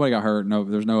stopped, so nobody got hurt. No,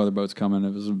 there's no other boats coming.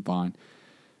 It was fine.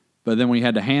 But then we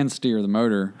had to hand steer the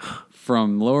motor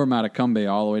from Lower Matacumby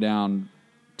all the way down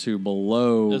to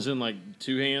below. As in like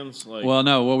two hands? Well,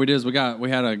 no. What we did is we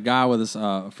had a guy with us,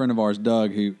 a friend of ours,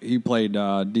 Doug, who he played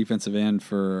defensive end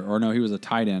he was a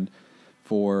tight end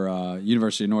for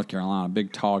University of North Carolina.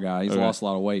 Big, tall guy. He's lost a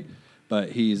lot of weight, but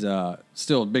he's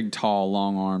still big, tall,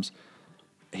 long arms.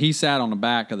 He sat on the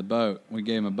back of the boat. We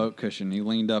gave him a boat cushion. He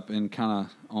leaned up and kind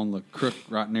of on the crook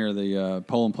right near the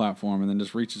poling platform, and then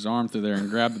just reached his arm through there and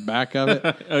grabbed the back of it.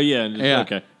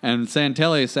 Okay. And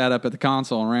Santelli sat up at the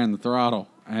console and ran the throttle.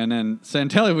 And then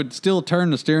Santelli would still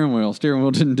turn the steering wheel. Steering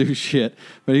wheel didn't do shit,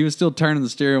 but he was still turning the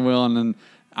steering wheel. And then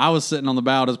I was sitting on the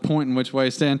bow just pointing which way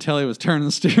Santelli was turning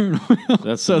the steering wheel.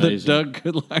 That's so amazing. that Doug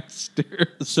could steer.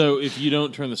 So if you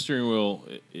don't turn the steering wheel,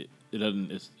 it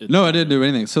doesn't. No, it didn't do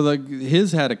anything. So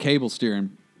his had a cable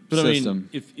steering system.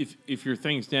 I mean, if your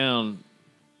thing's down,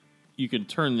 you can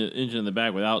turn the engine in the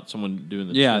back without someone doing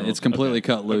the. Yeah, it's completely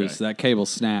cut loose. That cable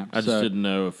snapped. I just didn't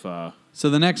know if. So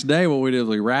the next day, what we did was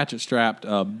we ratchet strapped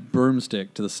a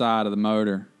broomstick to the side of the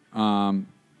motor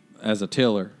as a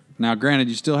tiller. Now, granted,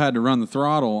 you still had to run the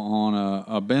throttle on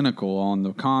a binnacle on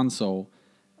the console,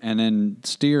 and then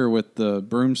steer with the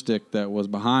broomstick that was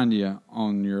behind you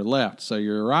on your left. So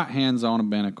your right hand's on a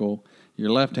binnacle,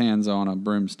 your left hand's on a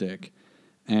broomstick,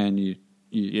 and you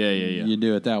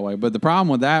do it that way. But the problem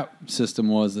with that system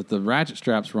was that the ratchet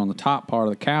straps were on the top part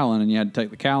of the cowling, and you had to take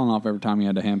the cowling off every time you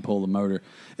had to hand pull the motor.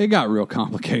 It got real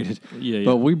complicated.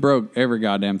 But we broke every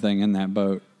goddamn thing in that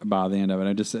boat by the end of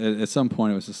it. At some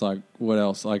point, it was just like, what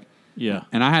else? And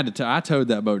I had to. I towed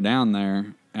that boat down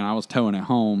there, and I was towing it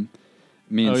home.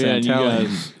 Me and Santelli. And you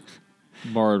guys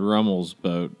borrowed Rummel's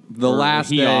boat.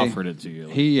 He offered it to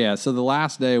you. So the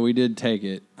last day we did take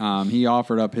it. He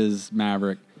offered up his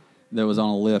Maverick that was on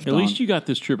a lift. At least you got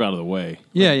this trip out of the way.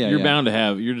 You're bound to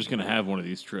have. You're just going to have one of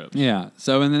these trips. Yeah.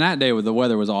 So and then that day the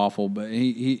weather was awful, but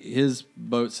his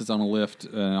boat sits on a lift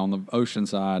on the ocean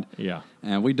side. Yeah.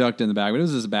 And we ducked in the back, but it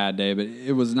was just a bad day. But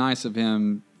it was nice of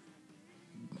him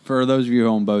for those of you who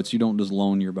own boats, you don't just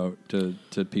loan your boat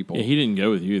to people. Yeah, he didn't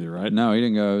go with you either, right? No, he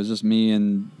didn't go. It was just me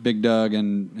and Big Doug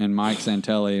and Mike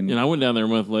Santelli. And I went down there a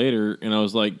month later, and I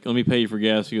was like, "Let me pay you for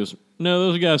gas." He goes,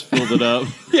 "No, those guys filled it up."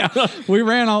 Yeah, we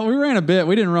ran a bit.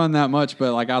 We didn't run that much,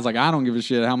 but like I was like, I don't give a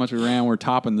shit how much we ran. We're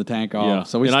topping the tank off. Yeah.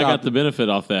 So we and I stopped got the benefit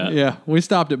off that. Yeah, we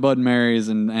stopped at Bud and Mary's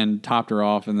and topped her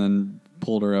off, and then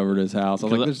pulled her over to his house. I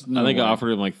was like, "There's no I think way." I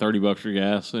offered him like $30 for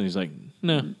gas, and he's like,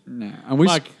 "No." And we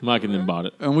Mike and then bought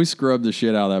it. And we scrubbed the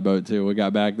shit out of that boat too. We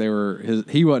got back.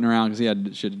 He wasn't around because he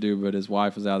had shit to do, but his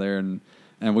wife was out there, and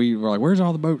we were like, "Where's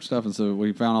all the boat stuff?" And so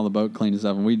we found all the boat clean and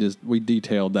stuff, and we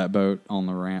detailed that boat on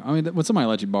the ramp. I mean, when somebody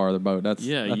let you borrow the boat, that's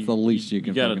the least you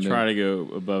can. You got to fucking try do. to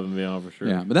go above and beyond for sure.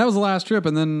 Yeah, but that was the last trip,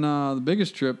 and then the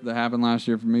biggest trip that happened last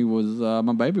year for me was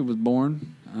my baby was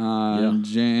born in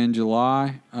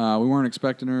July. We weren't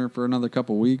expecting her for another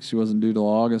couple weeks. She wasn't due till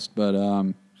August, but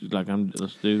she's like,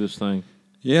 "Let's do this thing."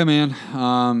 Yeah, man.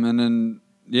 And then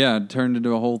it turned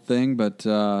into a whole thing, but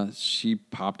she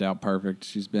popped out perfect.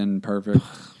 She's been perfect.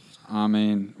 I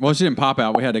mean, well, she didn't pop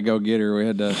out. We had to go get her. We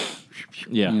had to,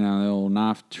 the old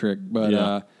knife trick.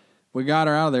 But we got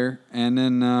her out of there, and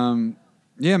then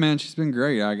man, she's been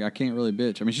great. I can't really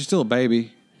bitch. I mean, she's still a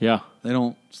baby. Yeah, they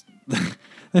don't.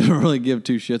 They don't really give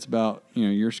two shits about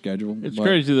your schedule. It's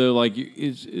crazy though. Like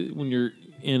when you're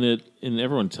in it, and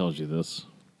everyone tells you this,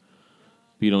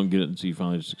 but you don't get it until you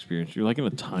finally just experience it. You're like in a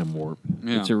time warp.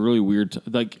 Yeah. It's a really weird.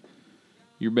 Like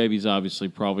your baby's obviously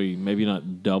probably maybe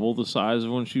not double the size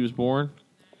of when she was born,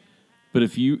 but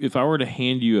if I were to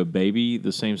hand you a baby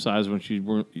the same size when she was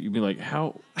born, you'd be like,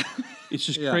 how? It's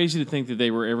just crazy to think that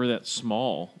they were ever that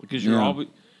small because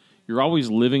you're always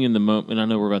living in the moment. And I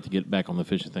know we're about to get back on the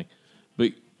fishing thing.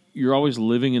 But you're always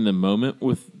living in the moment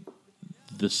with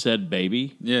the said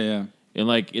baby. Yeah. And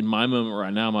like in my moment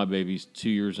right now, my baby's 2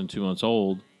 years and 2 months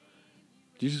old.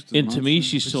 And to me,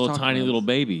 she's still a tiny little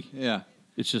baby. Yeah.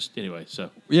 It's just, anyway, so.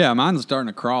 Yeah, mine's starting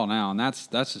to crawl now, and that's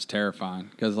just terrifying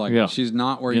because she's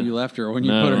not where you left her when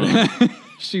you put her down.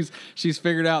 She's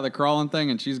figured out the crawling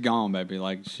thing, and she's gone, baby.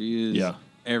 Like, she is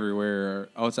everywhere.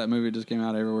 Oh, it's that movie that just came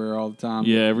out, Everywhere All the Time?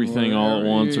 Yeah, Everything All at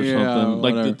Once or something.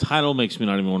 Like, whatever. the title makes me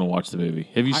not even want to watch the movie.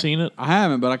 Have you seen it? I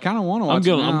haven't, but I kind of want to watch it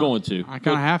now. I'm going to. I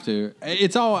kind of have to.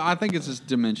 It's all, I think it's just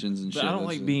dimensions and shit. I don't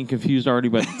like being confused already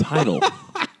by the title.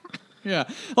 Yeah,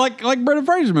 like Brendan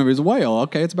Fraser's movie is Whale.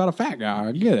 Okay, it's about a fat guy.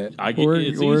 I get it. I get it.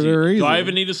 It's easy. Do I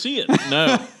even need to see it?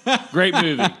 No. Great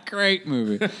movie. Great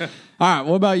movie. All right,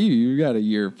 what about you? You got a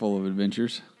year full of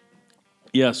adventures.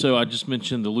 Yeah, so I just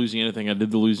mentioned the Louisiana thing. I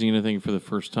did the Louisiana thing for the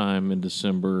first time in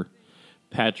December.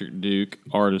 Patrick Duke,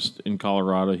 artist in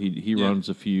Colorado, he runs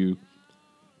a few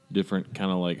different kind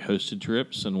of like hosted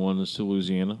trips, and one is to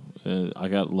Louisiana. I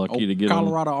got lucky to get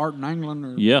Colorado Art and Angling?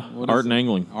 Art and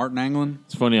Angling. Art and Angling?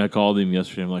 It's funny, I called him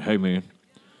yesterday. I'm like, "Hey, man,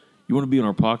 you want to be on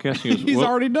our podcast?" He goes, He's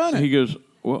already done it. He goes,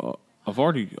 "Well, I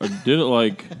did it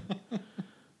like..."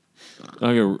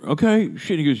 I go, "Okay,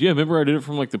 shit." He goes, "Yeah, remember I did it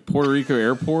from like the Puerto Rico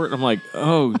airport?" I'm like,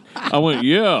 "Oh." I went,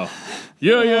 yeah.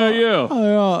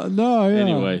 Oh, no, yeah.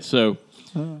 Anyway, so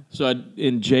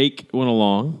and Jake went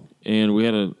along, and we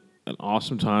had an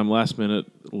awesome time. Last minute,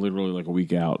 literally like a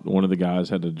week out, one of the guys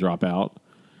had to drop out.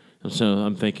 And so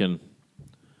I'm thinking,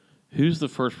 who's the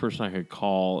first person I could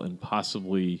call and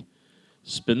possibly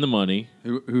spend the money?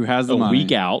 Who has the money? A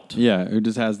week out. Yeah, who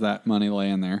just has that money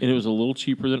laying there. And it was a little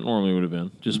cheaper than it normally would have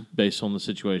been, just based on the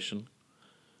situation.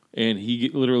 And he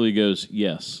literally goes,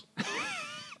 yes.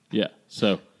 Yeah,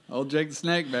 so... Old Jake the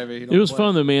Snake, baby. It was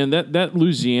fun, though, man. That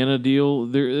Louisiana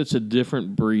deal, it's a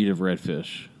different breed of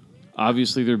redfish.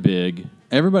 Obviously, they're big.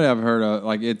 Everybody I've heard of,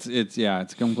 like, it's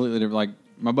completely different. Like,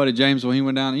 my buddy James, when he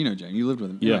went down, James, you lived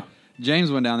with him. Yeah. Right?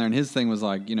 James went down there, and his thing was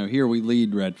like, here we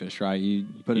lead redfish, right? You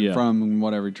put it from and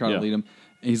whatever, you try to lead them.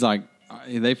 He's like,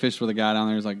 they fished with a guy down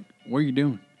there. He's like, what are you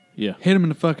doing? Yeah. Hit him in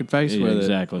the fucking face with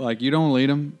exactly. it. Like, you don't lead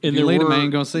them. If you lead them, they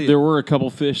ain't going to see it. There were a couple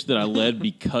fish that I led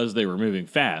because they were moving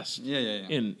fast. Yeah.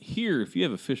 And here, if you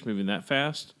have a fish moving that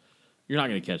fast, you're not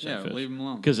going to catch that fish. Leave them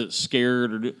alone. Because it's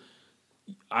scared.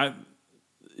 It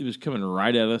was coming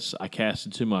right at us. I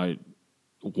casted to my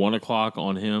 1 o'clock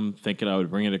on him, thinking I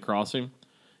would bring it across him.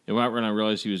 And right when I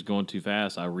realized he was going too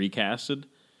fast, I recasted.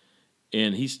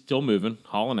 And he's still moving,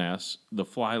 hauling ass. The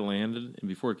fly landed, and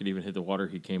before it could even hit the water,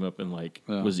 he came up and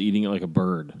was eating it like a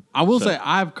bird. I will say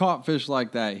I've caught fish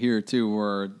like that here too,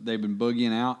 where they've been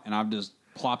boogieing out, and I've just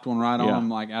plopped one right on them.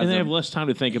 Like, and they have less time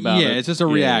to think about it. Yeah, it's just a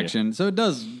reaction. So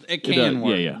it can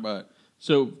work. Yeah.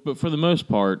 But for the most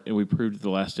part, and we proved it the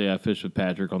last day I fished with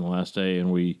Patrick on the last day,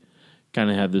 and we kind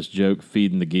of had this joke,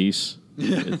 feeding the geese.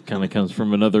 It kind of comes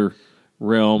from another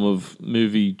realm of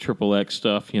movie XXX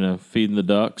stuff, feeding the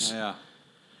ducks. Yeah.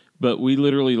 But we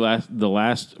literally the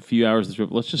last few hours of the trip,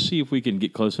 let's just see if we can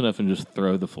get close enough and just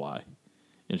throw the fly.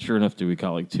 And sure enough, we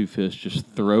caught like 2 fish just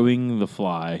throwing the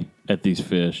fly at these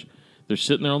fish. They're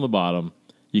sitting there on the bottom.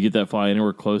 You get that fly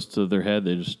anywhere close to their head,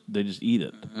 they just eat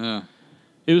it.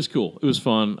 It was cool. It was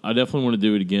fun. I definitely want to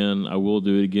do it again. I will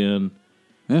do it again.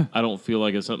 Yeah. I don't feel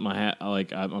like it's something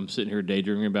I'm sitting here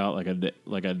daydreaming about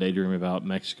like I daydream about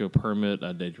Mexico permit.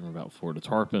 I daydream about Florida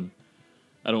tarpon.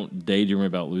 I don't daydream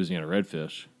about Louisiana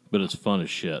redfish, but it's fun as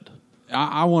shit.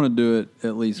 I want to do it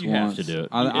at least You once. have to do it.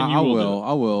 I will.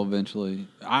 I will eventually.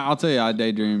 I'll tell you, I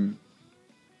daydream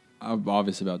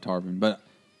obviously about tarpon, but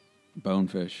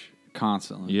bonefish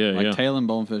constantly. Yeah, like yeah. tail and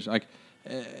bonefish.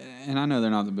 And I know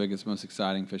they're not the biggest, most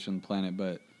exciting fish on the planet,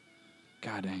 but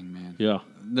god dang, man. Yeah.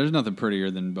 There's nothing prettier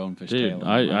than bonefish Dude, tailing.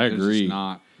 I There's agree. Just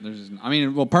not. I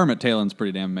mean, well, permit tailing's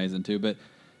pretty damn amazing too, but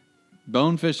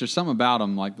bonefish, there's something about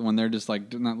them, like when they're just like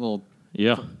doing that little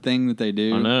thing that they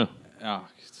do. I know. Oh,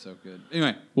 it's so good.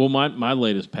 Anyway. Well, my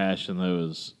latest passion though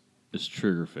is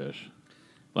triggerfish.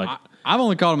 Like I've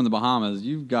only caught them in the Bahamas.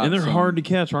 You've got, and they're hard to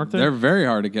catch, aren't they? They're very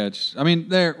hard to catch. I mean,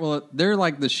 they're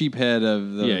like the sheephead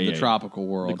of the tropical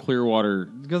world, the clear water,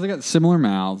 because they got similar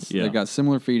mouths. Yeah. They've got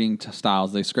similar feeding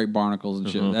styles. They scrape barnacles and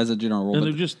shit as a general rule.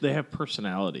 and they have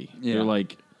personality. Yeah. They're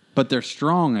like, but they're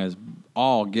strong as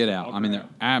all get out. I mean, they're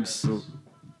absolute.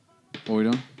 What are we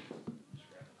doing?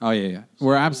 Oh yeah.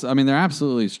 I mean, they're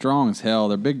absolutely strong as hell.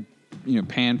 They're big,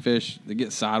 panfish. They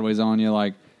get sideways on you.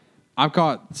 Like, I've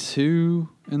caught 2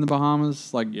 in the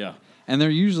Bahamas. Like, and they're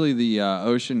usually the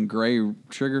ocean gray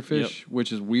triggerfish,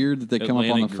 which is weird that they come up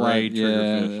on the Atlantic flat. gray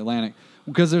triggerfish. The Atlantic.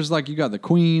 Because there's you got the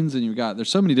queens and there's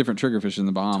so many different triggerfish in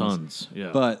the Bahamas. Tons, yeah.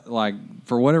 But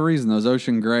for whatever reason, those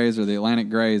ocean grays or the Atlantic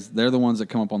grays, they're the ones that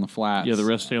come up on the flats. yeah, the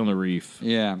rest stay on the reef.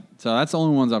 Yeah, so that's the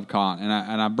only ones I've caught, and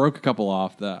I broke a couple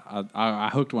off. That I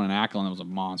hooked one in Ackland that was a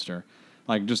monster,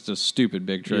 like just a stupid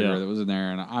big trigger that was in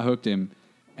there, and I hooked him,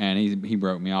 and he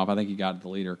broke me off. I think he got the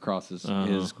leader across his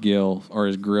gill or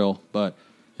his grill, but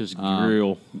his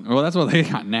grill. Well, that's what they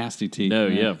got, nasty teeth. No,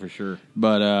 man. yeah, for sure.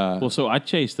 But well, so I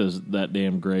chased that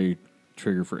damn gray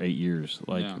trigger for 8 years,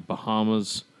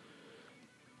 Bahamas,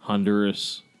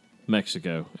 Honduras,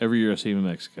 Mexico. Every year I see him in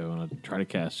Mexico, and I try to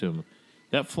cast him.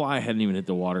 That fly hadn't even hit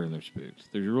the water, and they're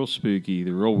spooked. They're real spooky.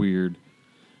 They're real weird.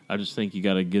 I just think you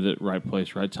got to get it right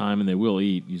place, right time, and they will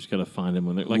eat. You just got to find them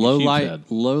when they're like low a sheep's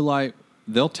head. light.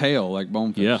 They'll tail like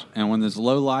bonefish. Yeah. And when there's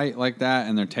low light like that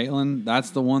and they're tailing, that's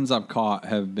the ones I've caught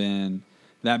have been.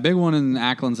 That big one in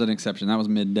Ackland's an exception. That was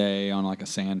midday on like a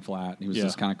sand flat. He was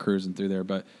just kind of cruising through there.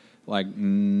 But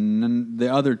the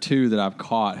other 2 that I've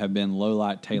caught have been low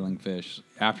light tailing fish.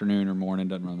 Afternoon or morning,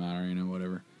 doesn't really matter,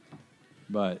 whatever.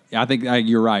 But I think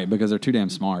you're right because they're too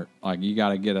damn smart. Like, you got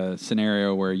to get a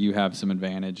scenario where you have some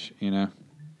advantage, All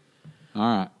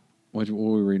right. What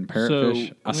were we reading? Parrotfish?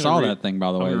 So, I saw that thing,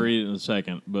 by the way. I'm going to read it in a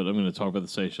second, but I'm going to talk about the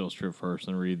Seychelles trip first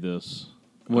and read this.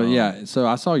 Well, yeah. So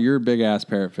I saw your big-ass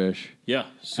parrotfish. Yeah.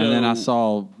 So and then I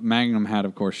saw Magnum had,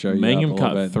 of course, show you Magnum up a little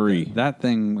caught bit. 3. That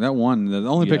thing, that one, the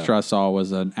only Yeah. picture I saw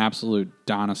was an absolute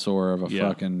dinosaur of a Yeah.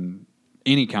 fucking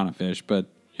any kind of fish. But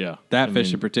yeah, that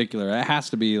fish in particular, it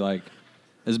has to be like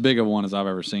as big of one as I've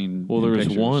ever seen. Well, in there was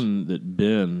pictures. one that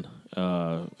Ben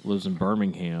lives in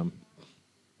Birmingham.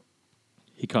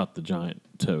 He caught the giant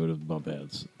toad of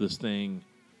bumpheads. This thing,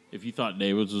 if you thought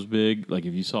David's was big, like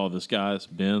if you saw this guy's,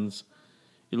 Ben's,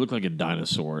 it looked like a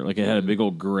dinosaur. Like it had a big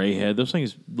old gray head. Those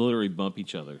things literally bump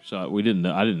each other. So I didn't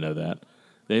know that.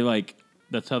 They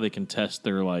that's how they can test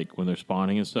their when they're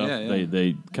spawning and stuff. Yeah, yeah.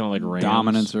 They kind of like rams.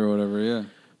 Dominance or whatever, yeah.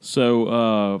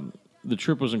 So the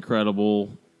trip was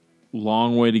incredible.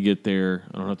 Long way to get there.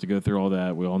 I don't have to go through all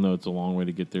that. We all know it's a long way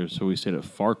to get there. So we stayed at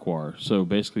Farquhar. So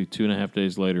basically 2.5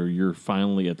 days later, you're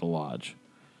finally at the lodge.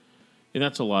 And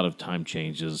that's a lot of time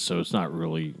changes. So it's not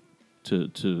really to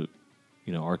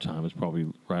our time. It's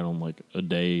probably right on like a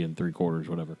day and 3/4,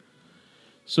 whatever.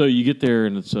 So you get there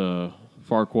and it's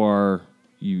Farquhar.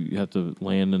 You have to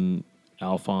land in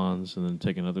Alphonse and then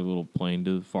take another little plane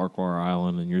to Farquhar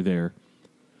Island and you're there.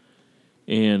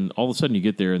 And all of a sudden you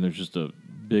get there and there's just a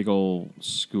big old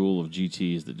school of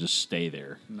GTs that just stay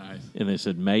there. Nice. And they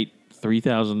said, mate,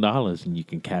 $3,000 and you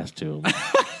can cast to them.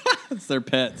 It's their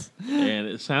pets. And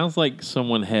it sounds like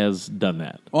someone has done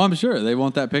that. Well, I'm sure they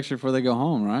want that picture before they go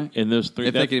home, right? And those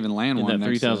if they can even land one. And that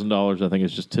 $3,000, I think,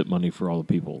 is just tip money for all the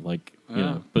people.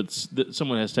 But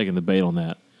someone has taken the bait on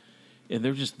that. And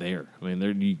they're just there. I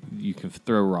mean, you can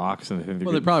throw rocks and they think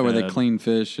they're probably where they clean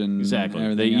fish and exactly.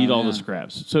 everything They eat out, all the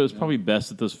scraps. So it's probably best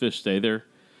that those fish stay there.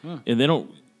 Huh. And they don't.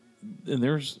 And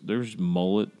there's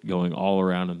mullet going all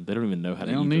around them. They don't even know how to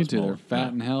eat. They don't need to. Mullet. They're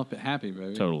fat and happy,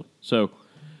 baby. Totally. So,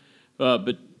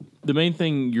 but the main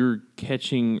thing you're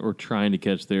catching or trying to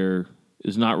catch there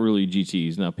is not really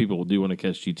GTs. Now, people do want to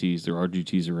catch GTs. There are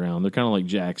GTs around. They're kind of like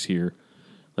jacks here.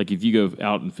 Like if you go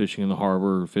out and fishing in the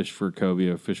harbor, or fish for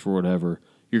cobia, fish for whatever,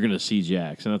 you're going to see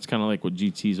jacks. And that's kind of like what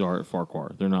GTs are at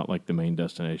Farquhar. They're not like the main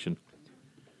destination.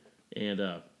 And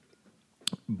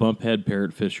bumphead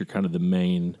parrotfish are kind of the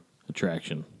main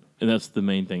attraction. And that's the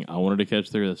main thing I wanted to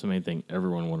catch there. That's the main thing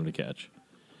everyone wanted to catch.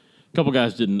 A couple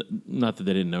guys didn't, not that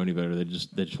they didn't know any better. They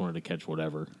just wanted to catch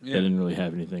whatever. Yeah. They didn't really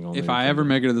have anything on. If there I ever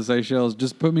make it to the Seychelles,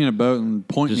 just put me in a boat and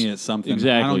point me at something.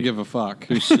 Exactly. I don't give a fuck.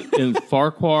 And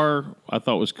Farquhar, I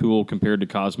thought was cool compared to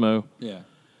Cosmo. Yeah.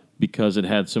 Because it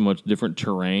had so much different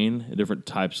terrain, different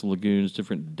types of lagoons,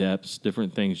 different depths,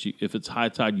 different things. If it's high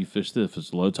tide, you fish this. If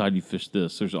it's low tide, you fish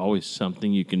this. There's always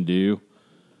something you can do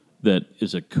that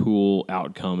is a cool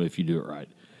outcome if you do it right.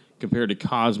 Compared to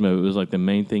Cosmo, it was like the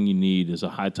main thing you need is a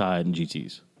high tide and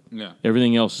GTs. Yeah.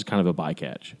 Everything else is kind of a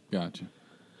bycatch. Gotcha.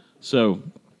 So,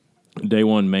 day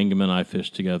one, Mangum and I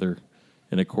fished together.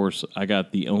 And, of course, I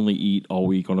got the only eat all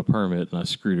week on a permit, and I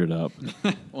screwed it up.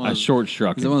 I short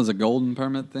struck Is it. that one of those golden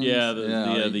permit things? Yeah,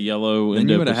 the yellow. Then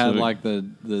you would have had Indo-Pacific.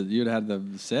 like you'd have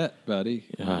had the set, buddy.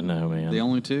 I know, man. The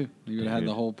only two. You would have had Dude.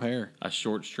 the whole pair. I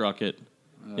short struck it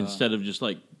instead of just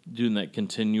like doing that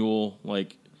continual.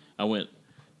 Like I went,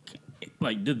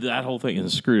 like did that whole thing and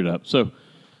screwed it up. So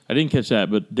I didn't catch that.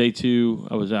 But day two,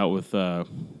 I was out with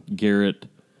Garrett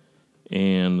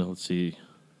and let's see,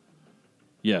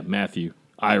 Matthew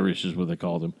Irish is what they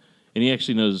called him, and he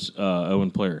actually knows Owen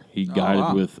Player. He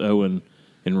guided with Owen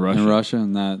in Russia. In Russia,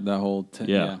 and that whole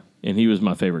yeah, and he was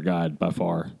my favorite guide by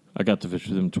far. I got to fish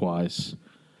with him twice.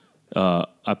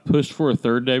 I pushed for a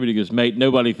third day, but he goes, mate,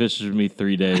 nobody fishes with me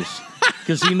 3 days.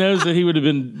 Because he knows that he would have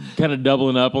been kind of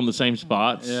doubling up on the same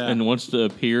spots and wants to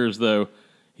appear as though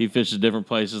he fishes different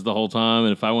places the whole time.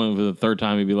 And if I went for the third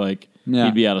time, he'd be like,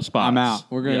 he'd be out of spots. I'm out.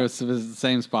 We're going to go visit the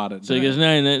same spot. So he goes,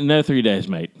 no 3 days,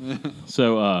 mate.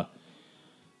 So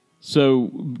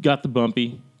got the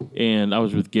bumpy, and I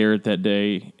was with Garrett that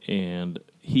day, and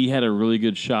he had a really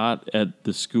good shot at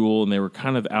the school, and they were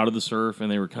kind of out of the surf,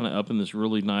 and they were kind of up in this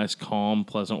really nice, calm,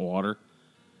 pleasant water.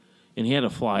 And he had a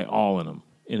fly all in him,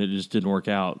 and it just didn't work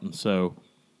out. And so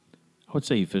I would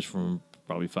say he fished for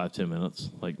probably 5-10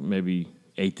 minutes, like maybe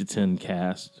 8 to 10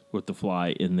 casts with the fly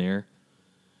in there.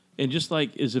 And just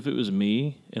like as if it was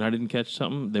me and I didn't catch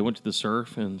something, they went to the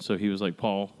surf, and so he was like,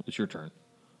 Paul, it's your turn.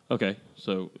 Okay,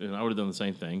 so and I would have done the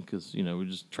same thing because, we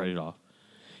just traded off.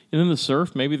 And then the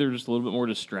surf, maybe they're just a little bit more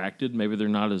distracted. Maybe they're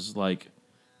not as,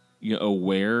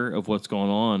 aware of what's going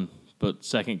on. But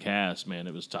second cast, man,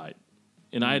 it was tight.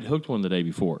 And I had hooked one the day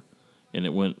before, and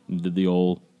it went and did the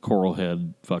old coral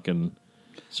head fucking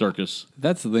circus.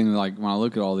 That's the thing, like, when I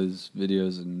look at all these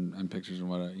videos and pictures and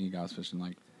what you guys fishing,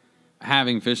 like,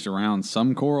 having fished around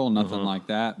some coral, nothing like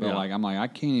that. But, I'm like, I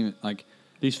can't even, like...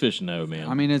 These fish know, man.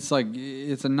 I mean, it's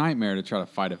a nightmare to try to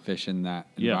fight a fish in that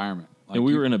environment. Like and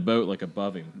we were in a boat,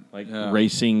 above him,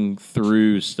 racing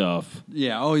through stuff.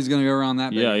 Yeah, he's going to go around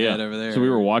that big head over there. So we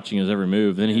were watching his every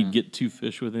move. Then he'd get two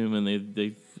fish with him, and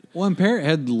they well, and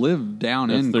Parrothead lived down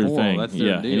in their coral. thing. That's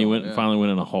their deal. And he finally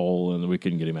went in a hole, and we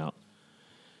couldn't get him out.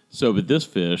 So, but this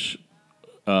fish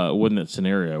wasn't that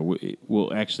scenario.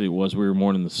 Actually, it was. We were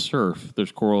more in the surf.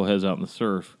 There's coral heads out in the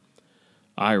surf.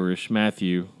 Irish,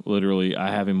 Matthew, literally,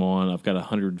 I have him on. I've got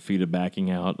 100 feet of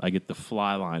backing out. I get the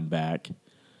fly line back.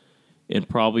 And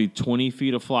probably 20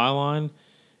 feet of fly line,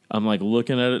 I'm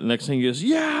looking at it. The next thing he goes,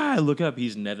 I look up.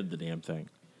 He's netted the damn thing.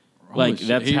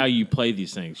 That's how you play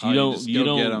these things. You don't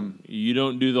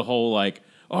do the whole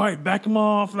all right, back them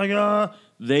off.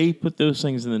 They put those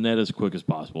things in the net as quick as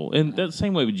possible. And that's the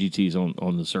same way with GTs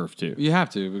on the surf too. You have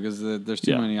to because there's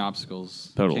too many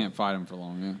obstacles. Totally. You can't fight them for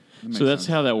long. Yeah. So that's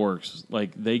how that works.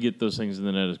 They get those things in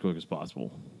the net as quick as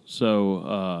possible.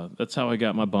 So that's how I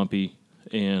got my bumpy.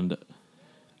 And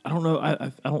I don't know.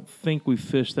 I don't think we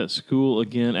fished that school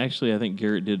again. Actually, I think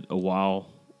Garrett did a while,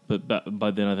 but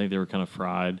by then I think they were kind of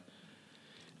fried.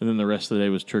 And then the rest of the day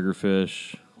was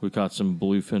triggerfish. We caught some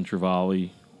bluefin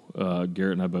trevally.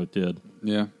 Garrett and I both did.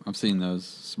 Yeah, I've seen those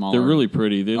smaller. They're really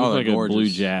pretty. They look like gorgeous. a blue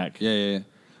jack. Yeah.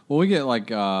 Well, we get I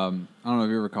don't know if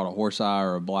you ever caught a horse eye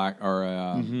or a black or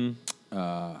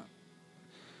a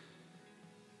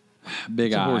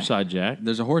big eye. Horse eye jack.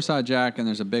 There's a horse eye jack and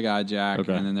there's a big eye jack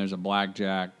and then there's a black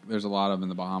jack. There's a lot of them in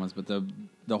the Bahamas, but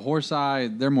the horse eye,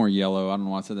 they're more yellow. I don't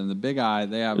know why I said them. The big eye,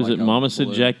 they have. Is it Mama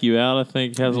Said Jack You Out? I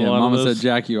think has a lot of those. Mama Said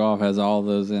Jack You Off has all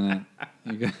those in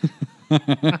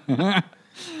it.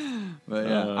 But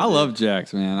yeah, I love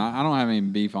jacks, man. I don't have any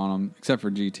beef on them except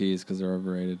for GTs because they're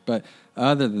overrated. But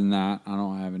other than that, I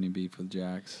don't have any beef with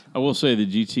jacks. I will say the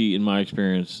GT, in my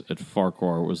experience at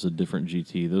Farquhar, was a different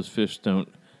GT. Those fish don't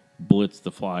blitz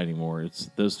the fly anymore.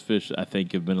 Those fish, I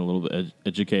think, have been a little bit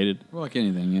educated. Well, like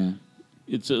anything, yeah.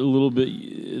 It's a little bit.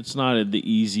 It's not the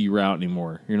easy route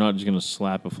anymore. You're not just going to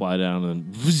slap a fly down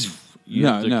and. You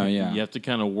have to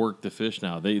kind of work the fish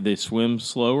now. They swim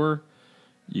slower.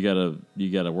 You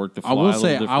gotta work the fly. I will a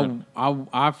say different.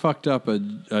 I fucked up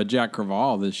a Jack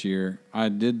Crevalle this year. I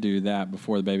did do that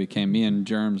before the baby came. Me and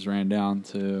Germs ran down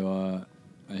to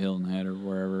a Hilton Head or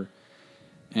wherever,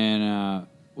 and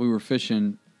we were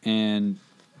fishing and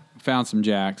found some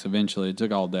jacks. Eventually, it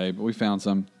took all day, but we found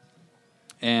some,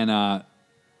 and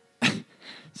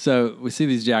so we see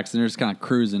these jacks and they're just kind of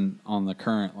cruising on the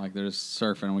current, like they're just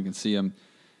surfing, and we can see them.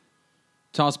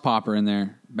 Toss popper in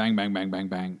there, bang, bang, bang, bang,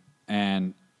 bang,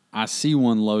 and I see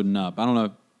one loading up. I don't know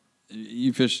if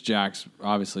you fish jacks.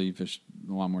 Obviously, you fish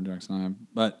a lot more jacks than I have.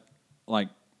 But, like,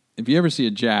 if you ever see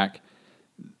a jack,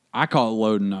 I call it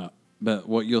loading up. But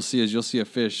what you'll see is a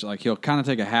fish, like, he'll kind of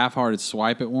take a half-hearted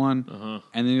swipe at one,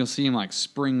 and then you'll see him, like,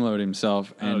 spring-load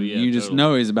himself, and you just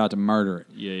know he's about to murder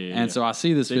it. And so I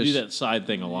see this They fish. do that side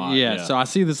thing a lot. Yeah, so I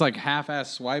see this, like,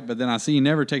 half-ass swipe, but then I see he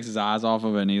never takes his eyes off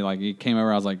of it, and he came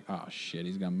over, I was like, oh, shit,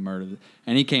 he's going to murder this.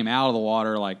 And he came out of the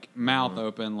water, like, mouth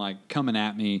open, like, coming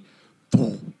at me,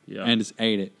 and just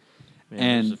ate it. Man,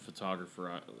 and there's a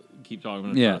photographer. Keep talking.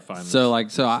 I'm gonna try to find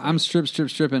this. I'm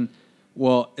stripping.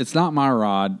 Well, it's not my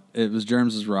rod. It was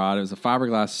Germs' rod. It was a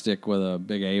fiberglass stick with a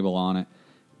big Able on it,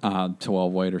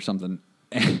 12 weight or something.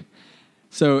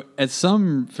 So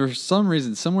for some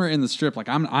reason, somewhere in the strip, like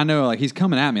I know, like he's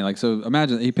coming at me. Like, so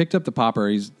imagine he picked up the popper.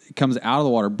 He comes out of the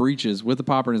water, breaches with the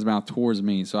popper in his mouth towards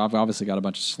me. So I've obviously got a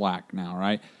bunch of slack now,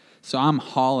 right? So I'm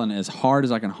hauling as hard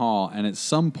as I can haul, and at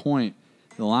some point,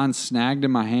 the line snagged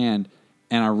in my hand,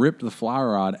 and I ripped the fly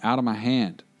rod out of my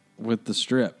hand with the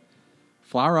strip.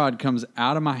 Fly rod comes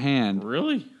out of my hand.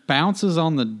 Really? Bounces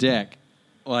on the deck,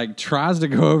 like tries to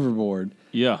go overboard.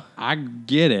 Yeah. I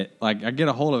get it. Like, I get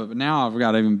a hold of it. But now I've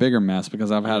got an even bigger mess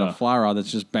because I've had a fly rod that's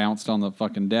just bounced on the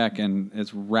fucking deck and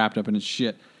it's wrapped up in its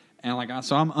shit. And, like,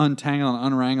 so I'm untangling,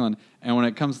 unwrangling. And when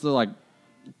it comes to, like,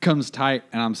 comes tight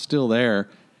and I'm still there.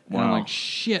 And I'm like,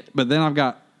 shit. But then I've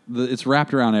got, it's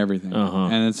wrapped around everything.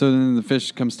 And then, so then the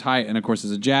fish comes tight. And, of course,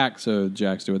 it's a jack. So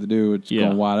jacks do what they do. It's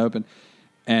going wide open.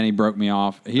 And he broke me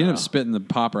off. He ended up spitting the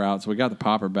popper out, so we got the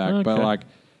popper back. Okay. But, like,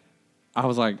 I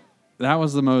was like, that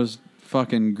was the most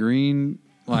fucking green,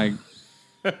 like,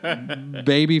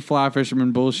 baby fly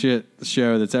fisherman bullshit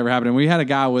show that's ever happened. And we had a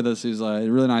guy with us who's a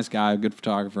really nice guy, a good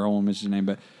photographer. I won't mention his name,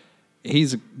 but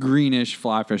he's a greenish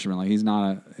fly fisherman. Like, he's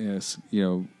not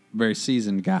a very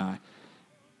seasoned guy.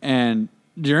 And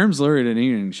Germs literally didn't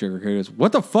eat any sugar. He goes,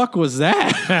 "What the fuck was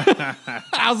that?"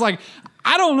 I was like,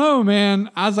 I don't know,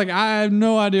 man. I was like, I have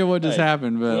no idea what just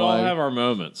happened. But we all have our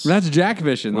moments. That's jack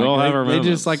fishing. We all have our moments.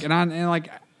 They just like,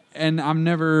 and I'm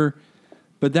never.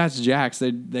 But that's jacks.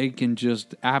 They can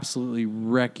just absolutely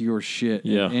wreck your shit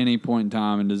at any point in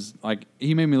time. And just like,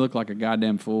 he made me look like a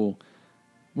goddamn fool.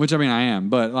 Which, I mean, I am,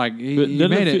 but like he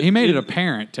made it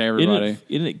apparent to everybody.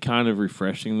 Isn't it kind of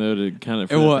refreshing though to kind of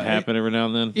for that to happen every now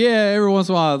and then? Yeah, every once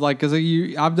in a while, like because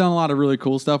I've done a lot of really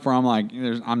cool stuff where I'm like,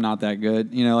 I'm not that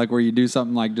good, like where you do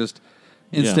something like just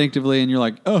instinctively and you're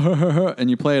like, oh, and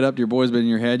you play it up to your boys, but in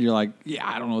your head you're like, yeah,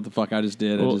 I don't know what the fuck I just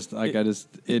did. Well,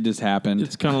 it just happened.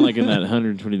 It's kind of like in that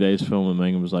 120 Days film, and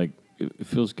Mangum was like, it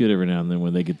feels good every now and then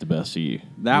when they get the best of you.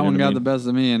 That one got the best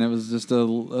of me, and it was just a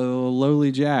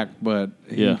lowly jack, but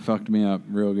he fucked me up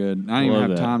real good. I didn't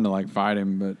even have time to like fight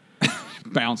him, but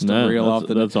bounced the reel off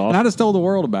the. That's awesome. And I just told the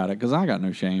world about it because I got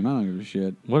no shame. I don't give a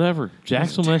shit. Whatever,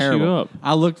 jacks will mess you up.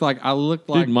 I looked like.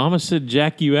 Dude, Mama said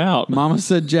jack you out. Mama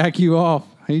said jack you off.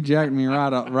 He jacked me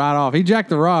right off. He jacked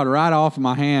the rod right off of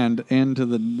my hand into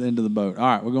the boat. All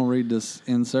right, we're gonna read this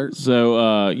insert.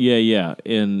 So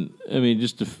and I mean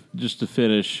just to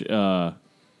finish, I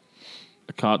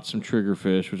caught some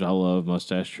triggerfish, which I love,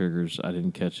 mustache triggers. I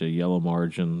didn't catch a yellow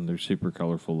margin. They're super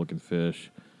colorful looking fish.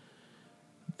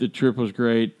 The trip was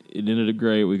great. It ended up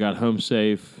great. We got home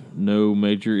safe. No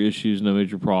major issues. No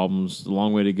major problems. A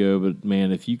long way to go, but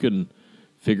man, if you can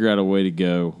figure out a way to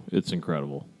go, it's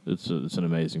incredible. It's an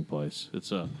amazing place.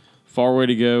 It's a far way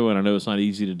to go, and I know it's not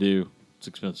easy to do. It's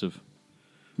expensive.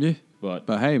 Yeah. But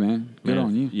hey, man, good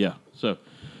on you. Yeah. So,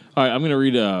 all right, I'm going to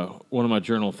read one of my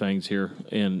journal things here,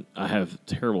 and I have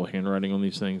terrible handwriting on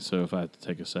these things, so if I have to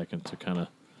take a second to kind of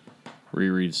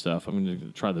reread stuff, I'm going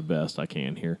to try the best I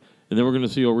can here. And then we're going to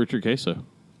see old Richard Queso.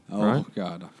 Oh, right?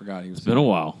 God, I forgot he was It's been a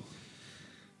while.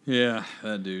 Yeah,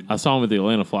 that dude. I saw him at the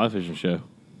Atlanta Fly Fishing Show.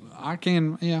 I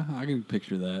can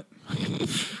picture that.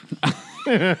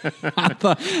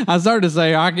 I started to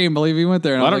say I can't believe he went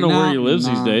there. And I don't know where he lives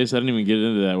nah. these days. I didn't even get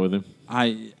into that with him.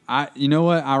 You know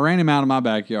what? I ran him out of my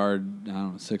backyard, I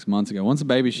don't know, 6 months ago. Once the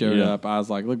baby showed Yeah. up, I was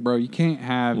like, look, bro, you can't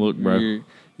have bro.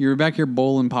 you're back here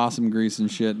boiling possum grease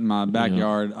and shit in my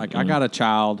backyard. Like, I got a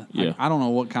child. Yeah. I don't know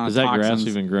what kind Is of that toxins. grass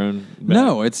even grown back?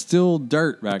 No, it's still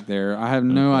dirt back there. I have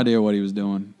no idea what he was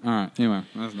doing. All right. Anyway,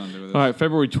 that's nothing to do with this. All right,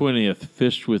 February 20th,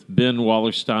 fished with Ben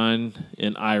Wallerstein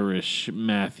and Irish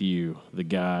Matthew, the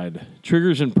guide.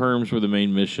 Triggers and perms were the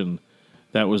main mission.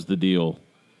 That was the deal.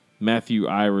 Matthew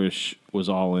Irish was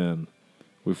all in.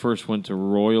 We first went to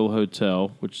Royal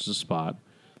Hotel, which is a spot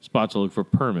to look for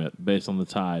permit based on the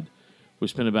tide. We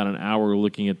spent about an hour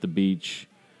looking at the beach,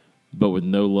 but with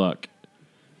no luck.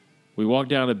 We walked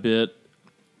down a bit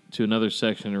to another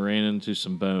section and ran into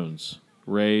some bones,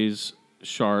 rays,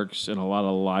 sharks, and a lot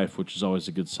of life, which is always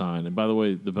a good sign. And by the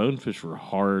way, the bonefish were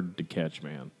hard to catch,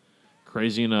 man.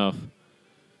 Crazy enough,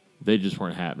 they just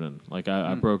weren't happening. Like,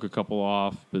 I broke a couple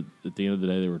off, but at the end of the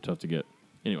day, they were tough to get.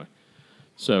 Anyway,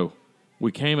 so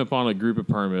we came upon a group of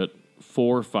permit,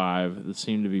 4 or 5, that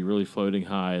seemed to be really floating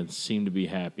high and seemed to be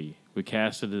happy. We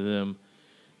casted to them.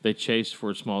 They chased for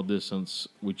a small distance.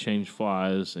 We changed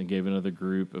flies and gave another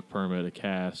group of permit a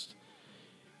cast.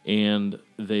 And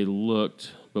they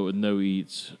looked, but with no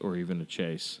eats or even a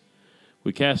chase.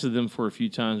 We casted them for a few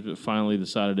times, but finally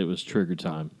decided it was trigger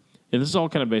time. And this is all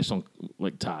kind of based on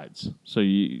like tides. So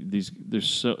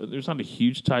there's not a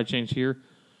huge tide change here,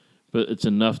 but it's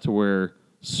enough to where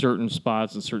certain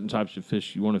spots and certain types of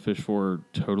fish you want to fish for are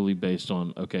totally based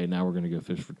on, okay, now we're going to go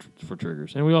fish for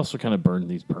triggers. And we also kind of burned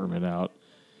these permit out.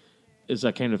 As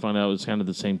I came to find out, it's kind of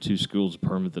the same 2 schools of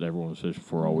permit that everyone was fishing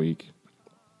for all week.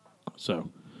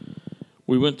 So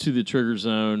we went to the trigger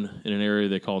zone in an area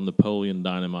they call Napoleon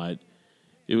Dynamite.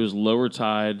 It was lower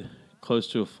tide, close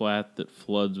to a flat that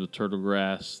floods with turtle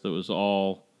grass that was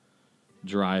all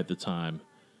dry at the time.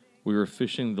 We were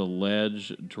fishing the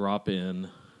ledge drop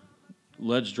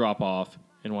off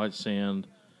in white sand,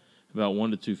 about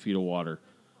 1 to 2 feet of water.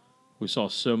 We saw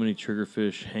so many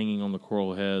triggerfish hanging on the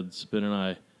coral heads. Ben and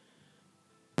I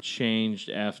changed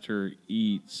after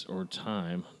eats or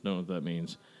time. Don't know what that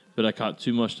means. But I caught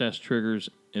 2 mustache triggers,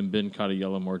 and Ben caught a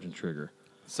yellow margin trigger.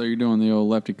 So you're doing the old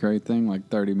lefty crate thing, like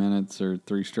 30 minutes or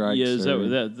 3 strikes?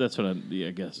 Yeah, that's what I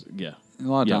guess. Yeah. A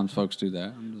lot of times folks do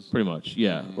that. Pretty much,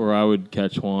 yeah. Or I would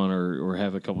catch one or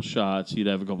have a couple shots. He'd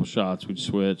have a couple shots. We'd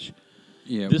switch.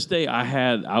 Yeah. This day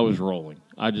I was rolling.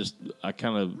 I guess I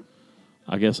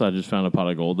just found a pot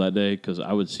of gold that day because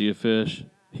I would see a fish.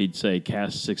 He'd say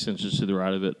cast 6 inches to the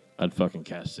right of it. I'd fucking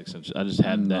cast 6 inches. I just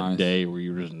had that day where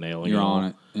you were just nailing it. You're on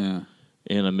it, yeah.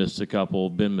 And I missed a couple.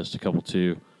 Ben missed a couple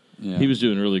too. Yeah. He was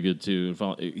doing really good too. And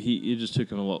finally, it just took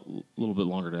him a little bit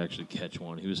longer to actually catch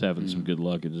one. He was having some good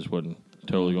luck. It just wasn't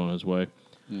totally going his way.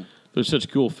 Yeah. They're such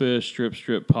cool fish,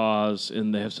 strip, pause,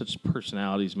 and they have such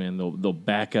personalities, man. They'll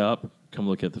back up, come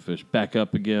look at the fish, back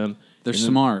up again. They're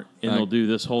smart. And they'll do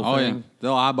this whole thing. Yeah.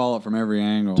 They'll eyeball it from every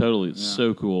angle. Totally. It's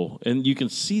so cool. And you can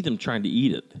see them trying to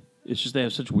eat it. It's just they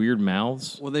have such weird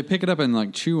mouths. Well, they pick it up and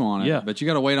like chew on it. Yeah. But you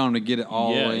got to wait on them to get it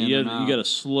all the way in you and out. got to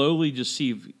slowly just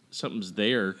see if something's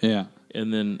there. Yeah.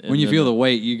 And then when you feel the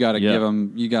weight, you got to give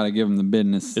them. You got to give them the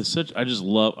business. It's such. I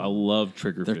love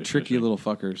triggerfish. They're tricky little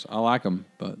fuckers. I like them,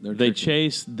 but they tricky.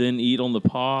 Chase, then eat on the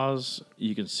pause.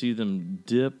 You can see them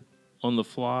dip on the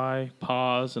fly,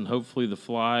 pause, and hopefully the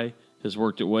fly has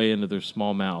worked its way into their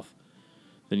small mouth.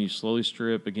 Then you slowly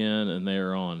strip again, and they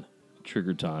are on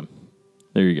trigger time.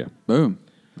 There you go. Boom.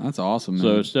 That's awesome, man.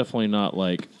 So it's definitely not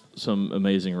like some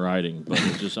amazing writing, but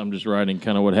I'm just writing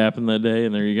kind of what happened that day,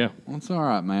 and there you go. Well, it's all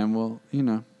right, man. Well,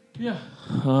 Yeah.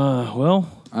 Well,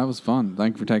 that was fun.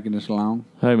 Thank you for taking us along.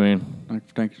 Hey, man. Thank you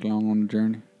for taking us along on the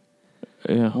journey.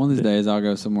 Yeah. One of these days, I'll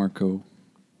go somewhere cool.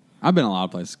 I've been a lot of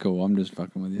places cool. I'm just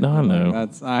fucking with you. No, I know.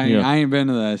 I ain't been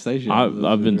to that station.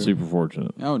 I've been super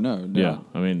fortunate. Oh, no. Yeah,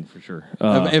 I mean, for sure.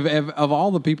 Of all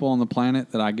the people on the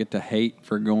planet that I get to hate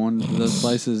for going to those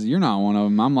places, you're not one of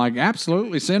them. I'm like,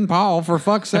 absolutely, send Paul. For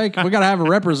fuck's sake, we got to have a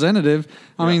representative.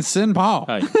 I mean, send Paul.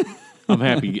 Hey, I'm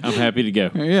happy. I'm happy to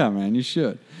go. Yeah, man, you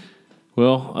should.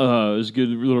 Well, it was a good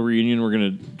little reunion. We're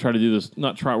going to try to do this.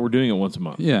 We're doing it once a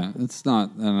month. Yeah, it's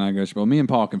not negotiable. Me and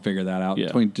Paul can figure that out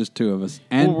between just 2 of us.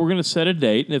 And we're going to set a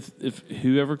date, and if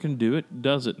whoever can do it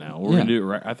does it now. We're going to do it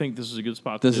right. I think this is a good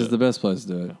spot to do it. This is the best place to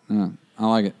do it. Yeah, I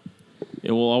like it.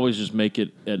 And we'll always just make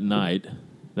it at night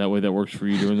That way, that works for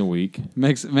you during the week.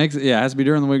 Makes it has to be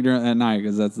during the week at night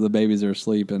because that's the babies are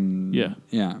asleep and Yeah.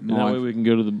 And that way we can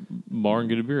go to the bar and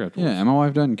get a beer afterwards. Yeah, and my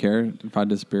wife doesn't care if I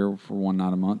disappear for one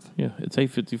night a month. Yeah, it's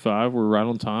 8:55. We're right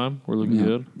on time. We're looking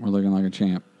good. We're looking like a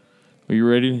champ. Are you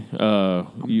ready? I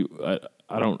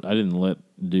didn't let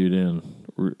dude in.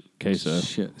 Queso.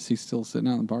 Shit, is he still sitting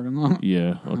out in the parking lot?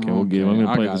 Yeah. Okay, we'll get him. I'm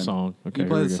gonna play the song. Okay, you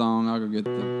play here we the go. song. I'll go get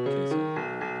the queso.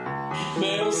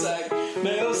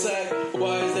 Mail sack,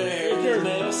 why is there hair in his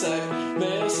mail sack?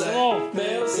 Mail sack,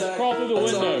 mail sack. Crawl through the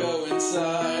Let's window. all go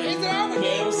inside.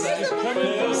 Mail sack, Come in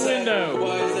mail through the sack. window.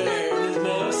 Why is there hair in his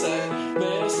mail sack?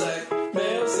 Mail sack,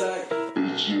 mail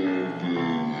sack.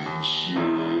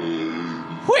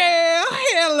 Well,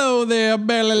 hello there,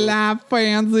 Belly Live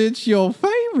fans. It's your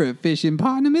favorite fishing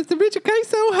partner, Mr. Richard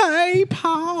Queso. Hey,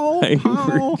 Paul. Hey,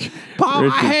 Paul. Richard. Paul,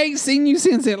 Richard. I ain't seen you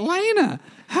since Atlanta.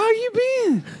 How you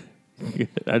been?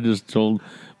 I just told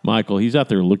Michael he's out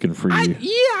there looking for you.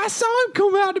 I saw him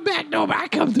come out the back door, but I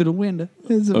come through the window.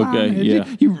 It's Okay, fine.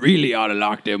 yeah. You really ought to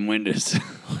lock them windows.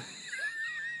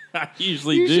 I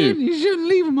usually you do. You shouldn't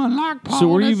leave them unlocked, Paul. So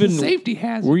where That's you a been? safety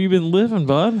hazard. Where you been living,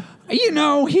 bud? You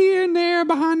know, here and there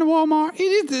behind the Walmart.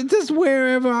 It's just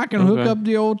wherever I can hook Okay. up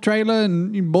the old trailer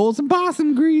and boil some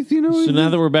possum grease, you know. So now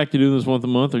that we're back to doing this once a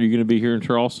month, are you going to be here in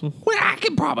Charleston? Well, I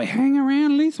could probably hang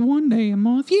around at least one day a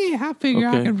month. Yeah, I figure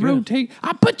I Okay, could good. rotate.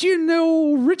 I put you in the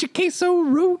old Richard Queso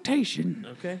rotation.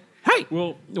 Okay. Hey.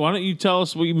 Well, why don't you tell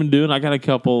us what you've been doing? I got a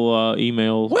couple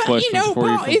email Well, questions you know, for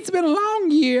you. Paul, it's been a long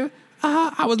year.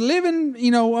 I was living,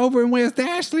 over in West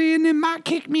Ashley, and then Mike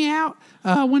kicked me out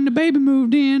when the baby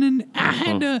moved in, and I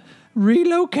had to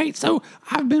relocate. So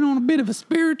I've been on a bit of a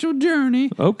spiritual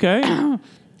journey. Okay.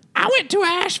 I went to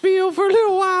Asheville for a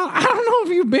little while. I don't know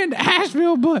if you've been to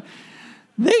Asheville, but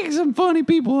there's some funny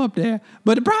people up there.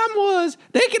 But the problem was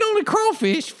they can only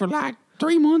crawfish for like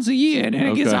 3 months a year, and then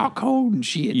it gets Okay. all cold and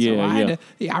shit. Yeah, so I had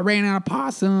I ran out of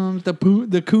possums, the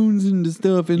coons and the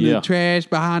stuff in Yeah. the trash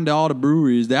behind all the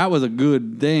breweries. That was a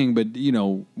good thing, but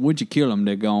once you kill them,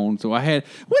 they're gone. So once I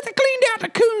cleaned out the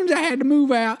coons, I had to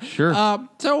move out. Sure.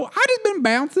 So I just been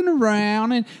bouncing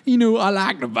around, and I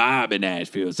like the vibe in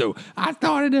Nashville. So I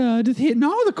started just hitting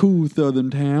all the cool southern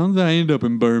towns. I ended up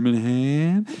in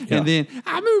Birmingham, and then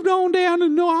I moved on down to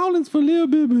New Orleans for a little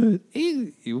bit, but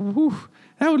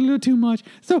that was a little too much.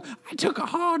 So I took a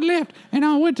hard left, and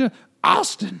I went to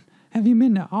Austin. Have you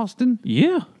been to Austin?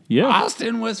 Yeah.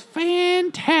 Austin was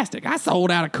fantastic. I sold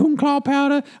out of coon claw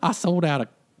powder. I sold out of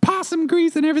possum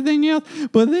grease and everything else.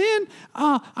 But then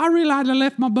I realized I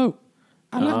left my boat.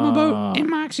 I left my boat in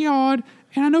Mike's yard,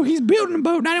 and I know he's building a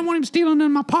boat, and I didn't want him stealing none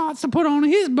of my pots to put on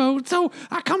his boat. So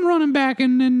I come running back,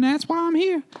 and that's why I'm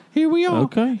here. Here we are.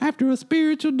 Okay. After a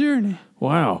spiritual journey.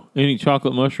 Wow. Any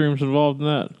chocolate mushrooms involved in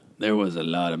that? There was a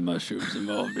lot of mushrooms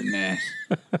involved in that.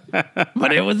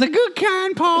 But it was a good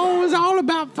kind, Paul. It was all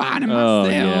about finding myself. Oh,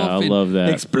 yeah, I and love that.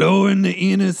 Exploring the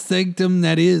inner sanctum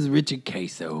that is Richard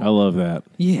Queso. I love that.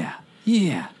 Yeah.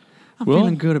 I'm Well-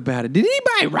 feeling good about it. Did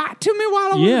anybody write to me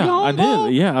while I was Yeah, gone, I Paul?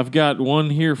 did. Yeah, I've got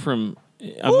one here from,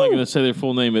 I'm not going to say their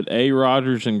full name, but A.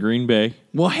 Rogers in Green Bay.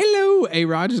 Well, hello, A.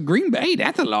 Rogers. Green Bay,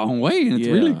 that's a long way, and it's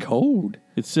Yeah. really cold.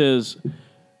 It says,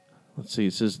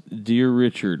 Dear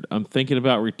Richard, I'm thinking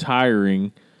about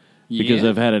retiring because Yeah.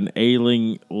 I've had an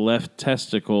ailing left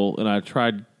testicle and I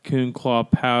tried coon claw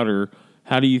powder.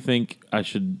 How do you think I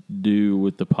should do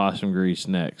with the possum grease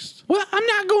next? Well, I'm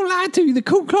not going to lie to you. The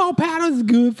cool claw powder is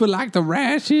good for like the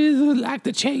rashes or like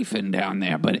the chafing down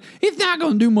there, but it's not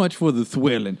going to do much for the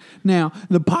swelling. Now,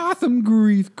 the possum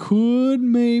grease could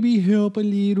maybe help a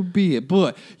little bit,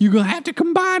 but you're going to have to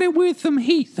combine it with some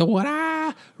heat. So what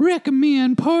I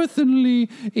recommend personally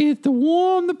is to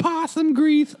warm the possum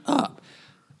grease up.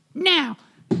 Now,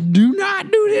 do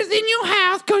not do this in your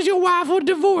house because your wife will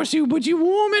divorce you, but you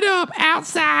warm it up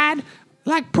outside,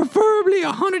 like preferably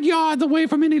 100 yards away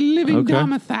from any living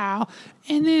domicile.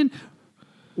 And then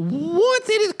once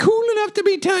it is cool enough to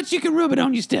be touched, you can rub it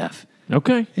on your stuff.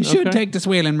 Okay. It should okay. take the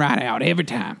swelling right out every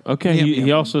time. Okay. Yep.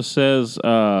 He also says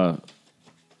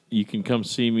you can come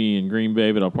see me in Green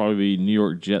Bay, but I'll probably be New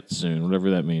York Jets soon,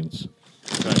 whatever that means.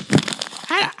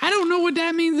 I don't know what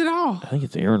that means at all. I think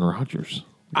it's Aaron Rodgers.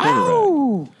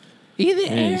 Oh, either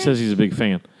And Aaron. he says he's a big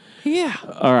fan. Yeah.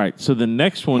 All right. So the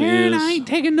next one Aaron, is. I ain't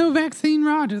taking no vaccine,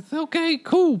 Rogers. Okay,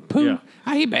 cool. Pooh. Yeah.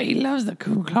 I bet he loves the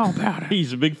cool claw powder.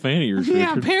 He's a big fan of yours, Yeah,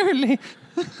 Richard. apparently.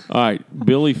 All right.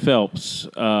 Billy Phelps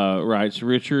writes,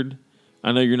 Richard,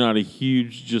 I know you're not a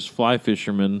huge just fly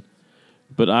fisherman,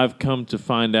 but I've come to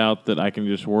find out that I can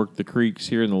just work the creeks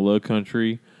here in the low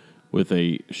country with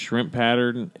a shrimp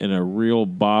pattern and a real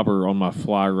bobber on my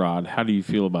fly rod. How do you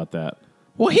feel about that?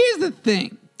 Well, here's the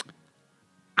thing.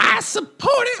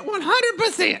 support it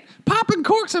 100%. Popping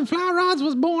corks and fly rods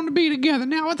was born to be together.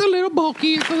 Now it's a little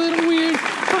bulky, it's a little weird.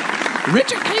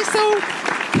 Richard Queso,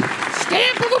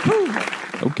 stamp of approval.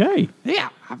 Okay. Yeah.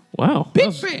 Wow.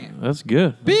 Big fan. That's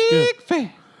good. Big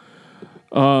fan.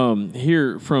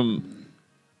 Here from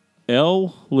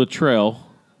L. Luttrell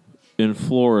in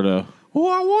Florida. Oh,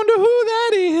 I wonder who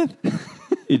that is.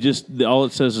 It just all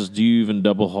it says is, "Do you even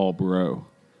double haul, bro?"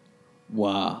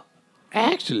 Wow.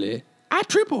 Actually, I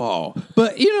triple haul.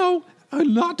 But, you know,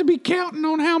 not to be counting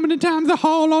on how many times I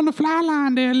haul on the fly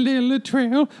line there, little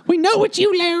trail. We know it's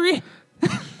you, Larry.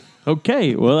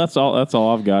 Okay, well that's all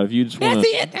I've got. If you just want That's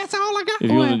it. That's all I got.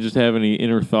 if you want to just have any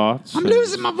inner thoughts, I'm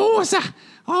losing my voice.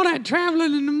 All that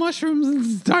traveling and the mushrooms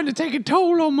is starting to take a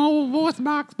toll on my old voice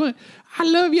box. But I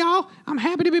love y'all. I'm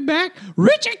happy to be back.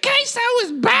 Richard Queso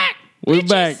is back. We're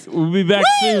back. We'll be back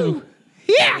soon.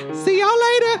 Yeah. See y'all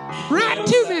later. Right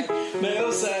to me.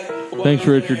 Thanks,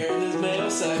 Richard. Mail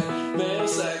sack.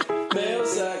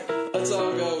 Let's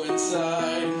all go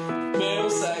inside. Mail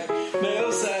sack.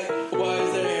 Why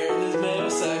is there hair in this mail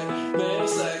sack?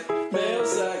 Mail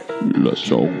sack.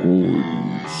 Let's all go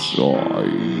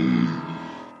inside.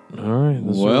 All right,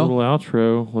 this is a little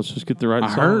outro. Let's just get the right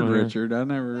song. I heard on here. Richard.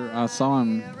 I saw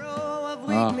him.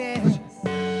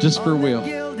 Just for Will.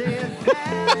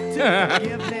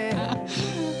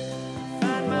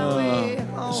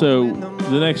 So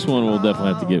the next one we'll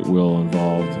definitely have to get Will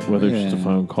involved, whether it's just a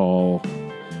phone call.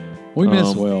 We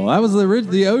miss Will. That was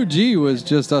the OG was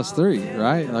just us three,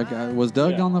 right? Like, was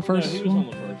Doug on the first he was one? on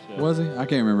the first, yeah. Was he? I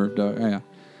can't remember if Doug. Yeah.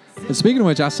 And speaking of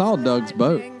which, I saw Doug's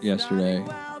boat yesterday.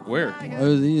 Where?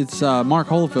 It's Mark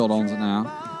Holofield owns it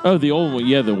now. Oh, the old one.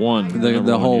 Yeah, the one.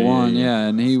 The whole one, yeah.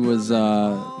 And he was.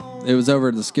 It was over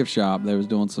at the skiff shop. They was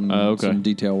doing some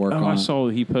detail work on it. I saw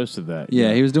he posted that.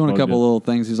 Yeah, he was doing a couple good. little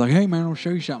things. He's like, "Hey man, I'll show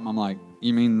you something." I'm like,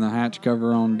 "You mean the hatch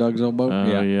cover on Doug's old boat?"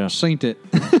 Yeah. Seen it.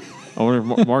 I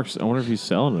wonder if Mark's. I wonder if he's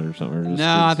selling it or something. Or just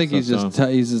No, I think he's just.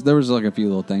 There was like a few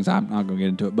little things. I'm not gonna get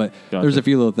into it, but Gotcha. there's a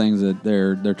few little things that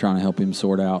they're trying to help him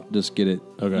sort out. Just get it.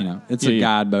 Okay. You know, it's a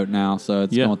guide boat now, so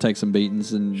it's gonna take some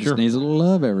beatings and just needs a little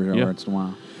love every once in a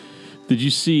while. Did you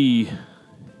see?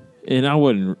 And I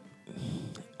wouldn't.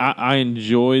 I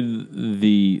enjoyed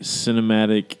the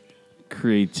cinematic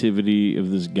creativity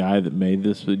of this guy that made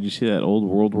this. But did you see that old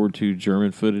World War II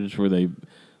German footage where they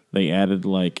added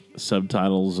like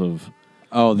subtitles of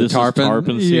the this tarpon? Is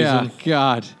tarpon season?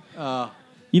 Yeah, God.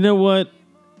 You know what?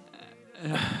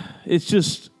 It's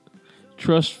just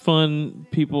trust fund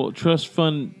people, trust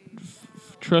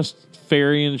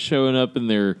Farians showing up in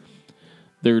their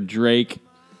Drake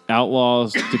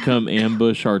outlaws to come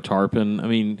ambush our tarpon. I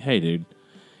mean, hey, dude,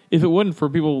 if it wasn't for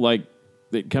people like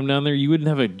that come down there, you wouldn't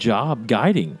have a job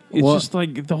guiding. It's just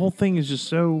like the whole thing is just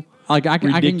so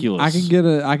ridiculous. I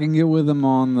can get with them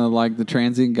on the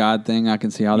transient guide thing. I can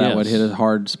see how that would hit a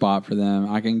hard spot for them.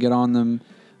 I can get on them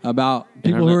about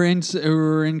people who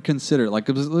are inconsiderate. Like,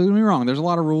 don't get me wrong, there's a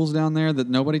lot of rules down there that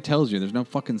nobody tells you. There's no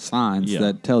fucking signs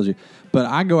that tells you. But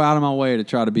I go out of my way to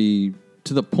try to be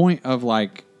to the point of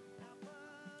like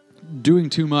doing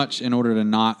too much in order to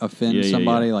not offend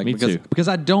somebody. Like Me because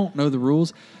I don't know the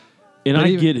rules. And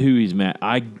I get who he's mad.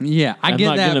 I get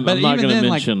that. I'm But not even gonna then,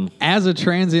 mention. like, as a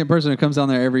transient person who comes down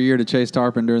there every year to chase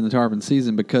tarpon during the tarpon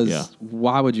season, because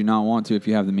why would you not want to if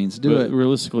you have the means to do it?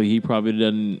 Realistically, he probably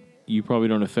doesn't. You probably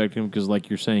don't affect him because, like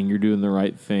you're saying, you're doing the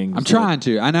right things. I'm trying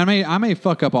to, and I may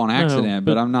fuck up on accident,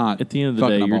 but I'm not. At the end of the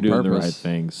day, you're doing the right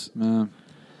things. Yeah.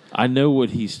 I know what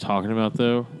he's talking about,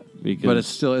 though, because But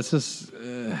it's just.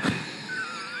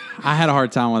 I had a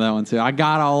hard time with that one too. I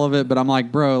got all of it, but I'm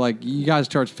like, bro, like you guys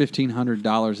charge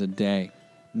 $1,500 a day.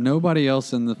 Nobody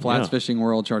else in the flats fishing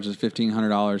world charges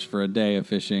 $1,500 for a day of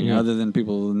fishing, other than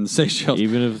people in the Seychelles.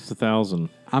 Even if it's $1,000.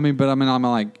 I'm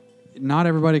like, not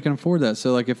everybody can afford that.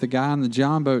 So like, if the guy on the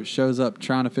John boat shows up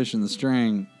trying to fish in the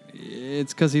string,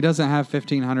 it's because he doesn't have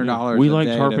 $1,500. We like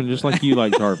tarpon just like you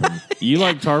like tarpon. You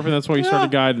like tarpon, that's why you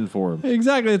started guiding for him.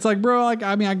 Exactly. It's like, bro, like,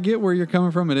 I mean, I get where you're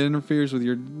coming from. It interferes with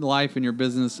your life and your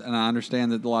business, and I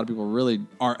understand that a lot of people really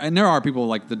are, and there are people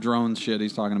like the drone shit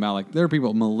he's talking about. Like, there are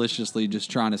people maliciously just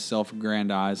trying to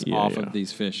self-aggrandize off of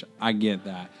these fish. I get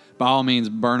that. By all means,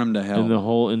 burn them to hell. And the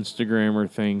whole Instagrammer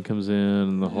thing comes in,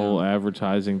 and the whole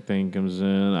advertising thing comes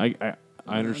in. I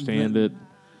understand it.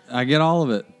 I get all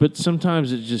of it. But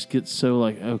sometimes it just gets so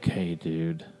like, okay,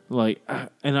 dude. Like,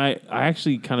 and I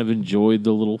actually kind of enjoyed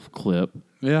the little clip.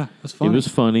 Yeah, it was funny. It was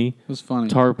funny. It was funny.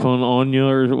 Tarpon on you,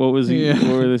 or what was he? What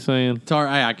were they saying?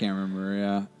 I can't remember.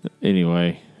 Yeah.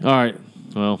 Anyway, all right.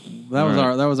 Well, that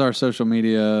was our social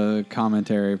media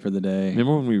commentary for the day.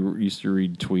 Remember when we used to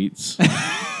read tweets?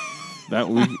 That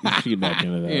we should get back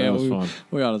into that. Yeah, that was fun.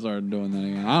 We ought to start doing that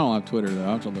again. I don't have Twitter though.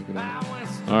 I have to look it up.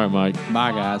 All right, Mike.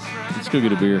 Bye, guys. Let's go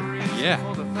get a beer. Yeah,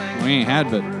 we ain't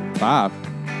had but 5.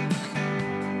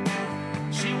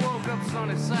 She woke up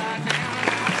sunny side down.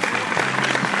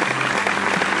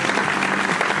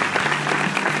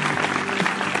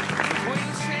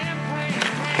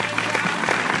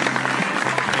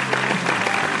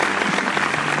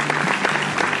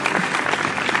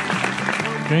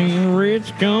 Being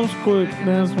rich comes quick.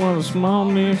 That's what a small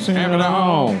mix have it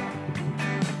all.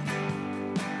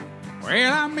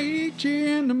 Well, I meet you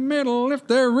in the middle if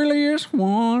there really is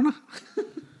one.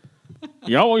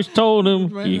 You always told him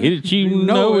you hit it, you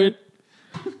know it.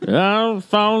 I've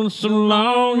fallen so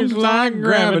long, it's like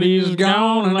gravity's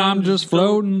gone and I'm just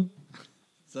floating.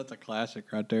 That's a classic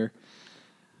right there.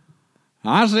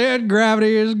 I said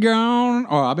gravity is gone,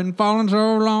 or I've been falling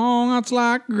so long, it's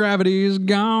like gravity is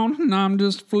gone and I'm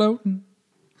just floating.